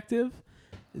perspective,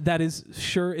 that is,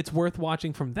 sure, it's worth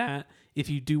watching from that if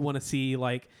you do want to see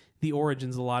like the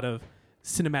origins of a lot of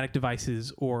cinematic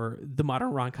devices or the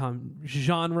modern rom-com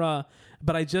genre.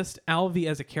 But Alvy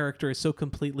as a character is so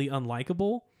completely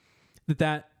unlikable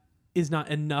that is not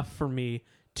enough for me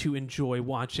to enjoy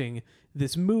watching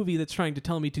this movie that's trying to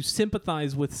tell me to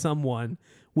sympathize with someone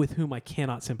with whom I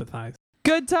cannot sympathize.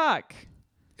 Good talk.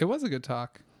 It was a good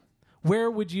talk. Where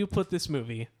would you put this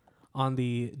movie on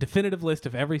the definitive list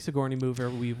of every Sigourney movie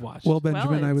we've watched? Well,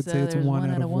 Benjamin, I would say it's 1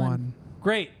 out of 1.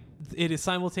 Great. It is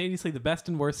simultaneously the best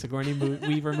and worst Sigourney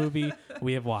Weaver movie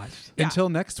we have watched. Yeah. Until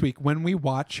next week when we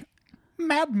watch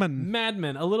Mad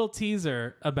Men. A little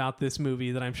teaser about this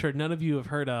movie that I'm sure none of you have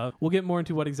heard of. We'll get more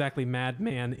into what exactly Mad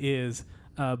Men is,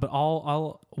 but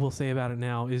all we'll say about it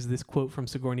now is this quote from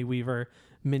Sigourney Weaver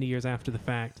many years after the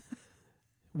fact.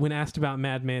 When asked about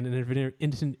Mad Men in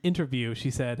an interview, she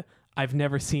said, "I've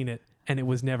never seen it, and it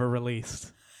was never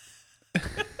released."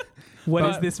 What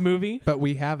is this movie? But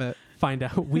we have it. Find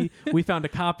out. We found a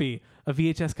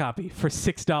VHS copy for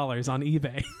 $6 on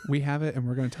eBay. We have it, and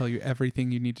we're going to tell you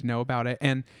everything you need to know about it.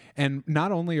 And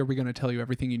not only are we going to tell you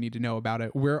everything you need to know about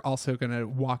it, we're also going to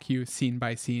walk you scene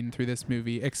by scene through this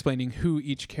movie, explaining who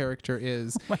each character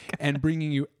is, and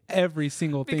bringing you every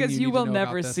single thing because you will need to know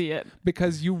never about this. See it.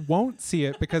 Because you won't see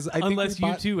it. Because unless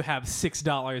you too have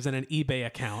 $6 in an eBay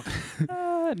account.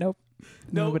 Nope.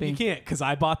 No, Nobody. You can't, because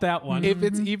I bought that one. If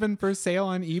it's even for sale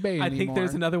on eBay anymore. I think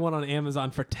there's another one on Amazon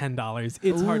for $10.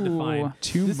 It's hard to find.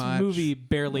 Too much. This movie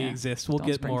barely Yeah. exists. We'll Don't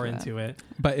get spring more for that. into it.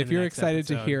 But if you're excited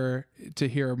episode. to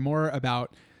hear more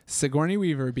about Sigourney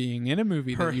Weaver being in a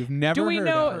movie that you've never Do we heard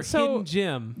know- of, Her So- hidden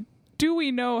gem. Do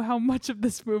we know how much of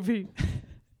this movie,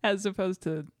 as opposed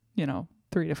to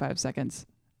 3 to 5 seconds?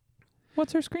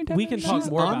 What's her screen time? We can in talk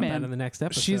that? more about Man. that in the next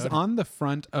episode. she's on the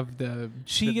front of the.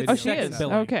 She the gets video she second is.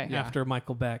 billing Okay. after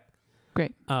Michael Beck.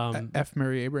 Great. F.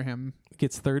 Murray Abraham,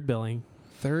 Gets third billing.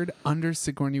 third under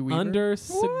Sigourney Weaver. Under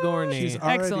Sigourney. She's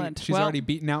already, Excellent. She's Well, already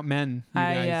beaten out men. You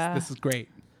guys. This is great.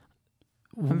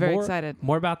 I'm very excited.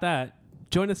 More about that.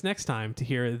 Join us next time to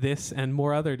hear this and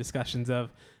more other discussions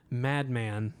of Mad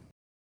Men.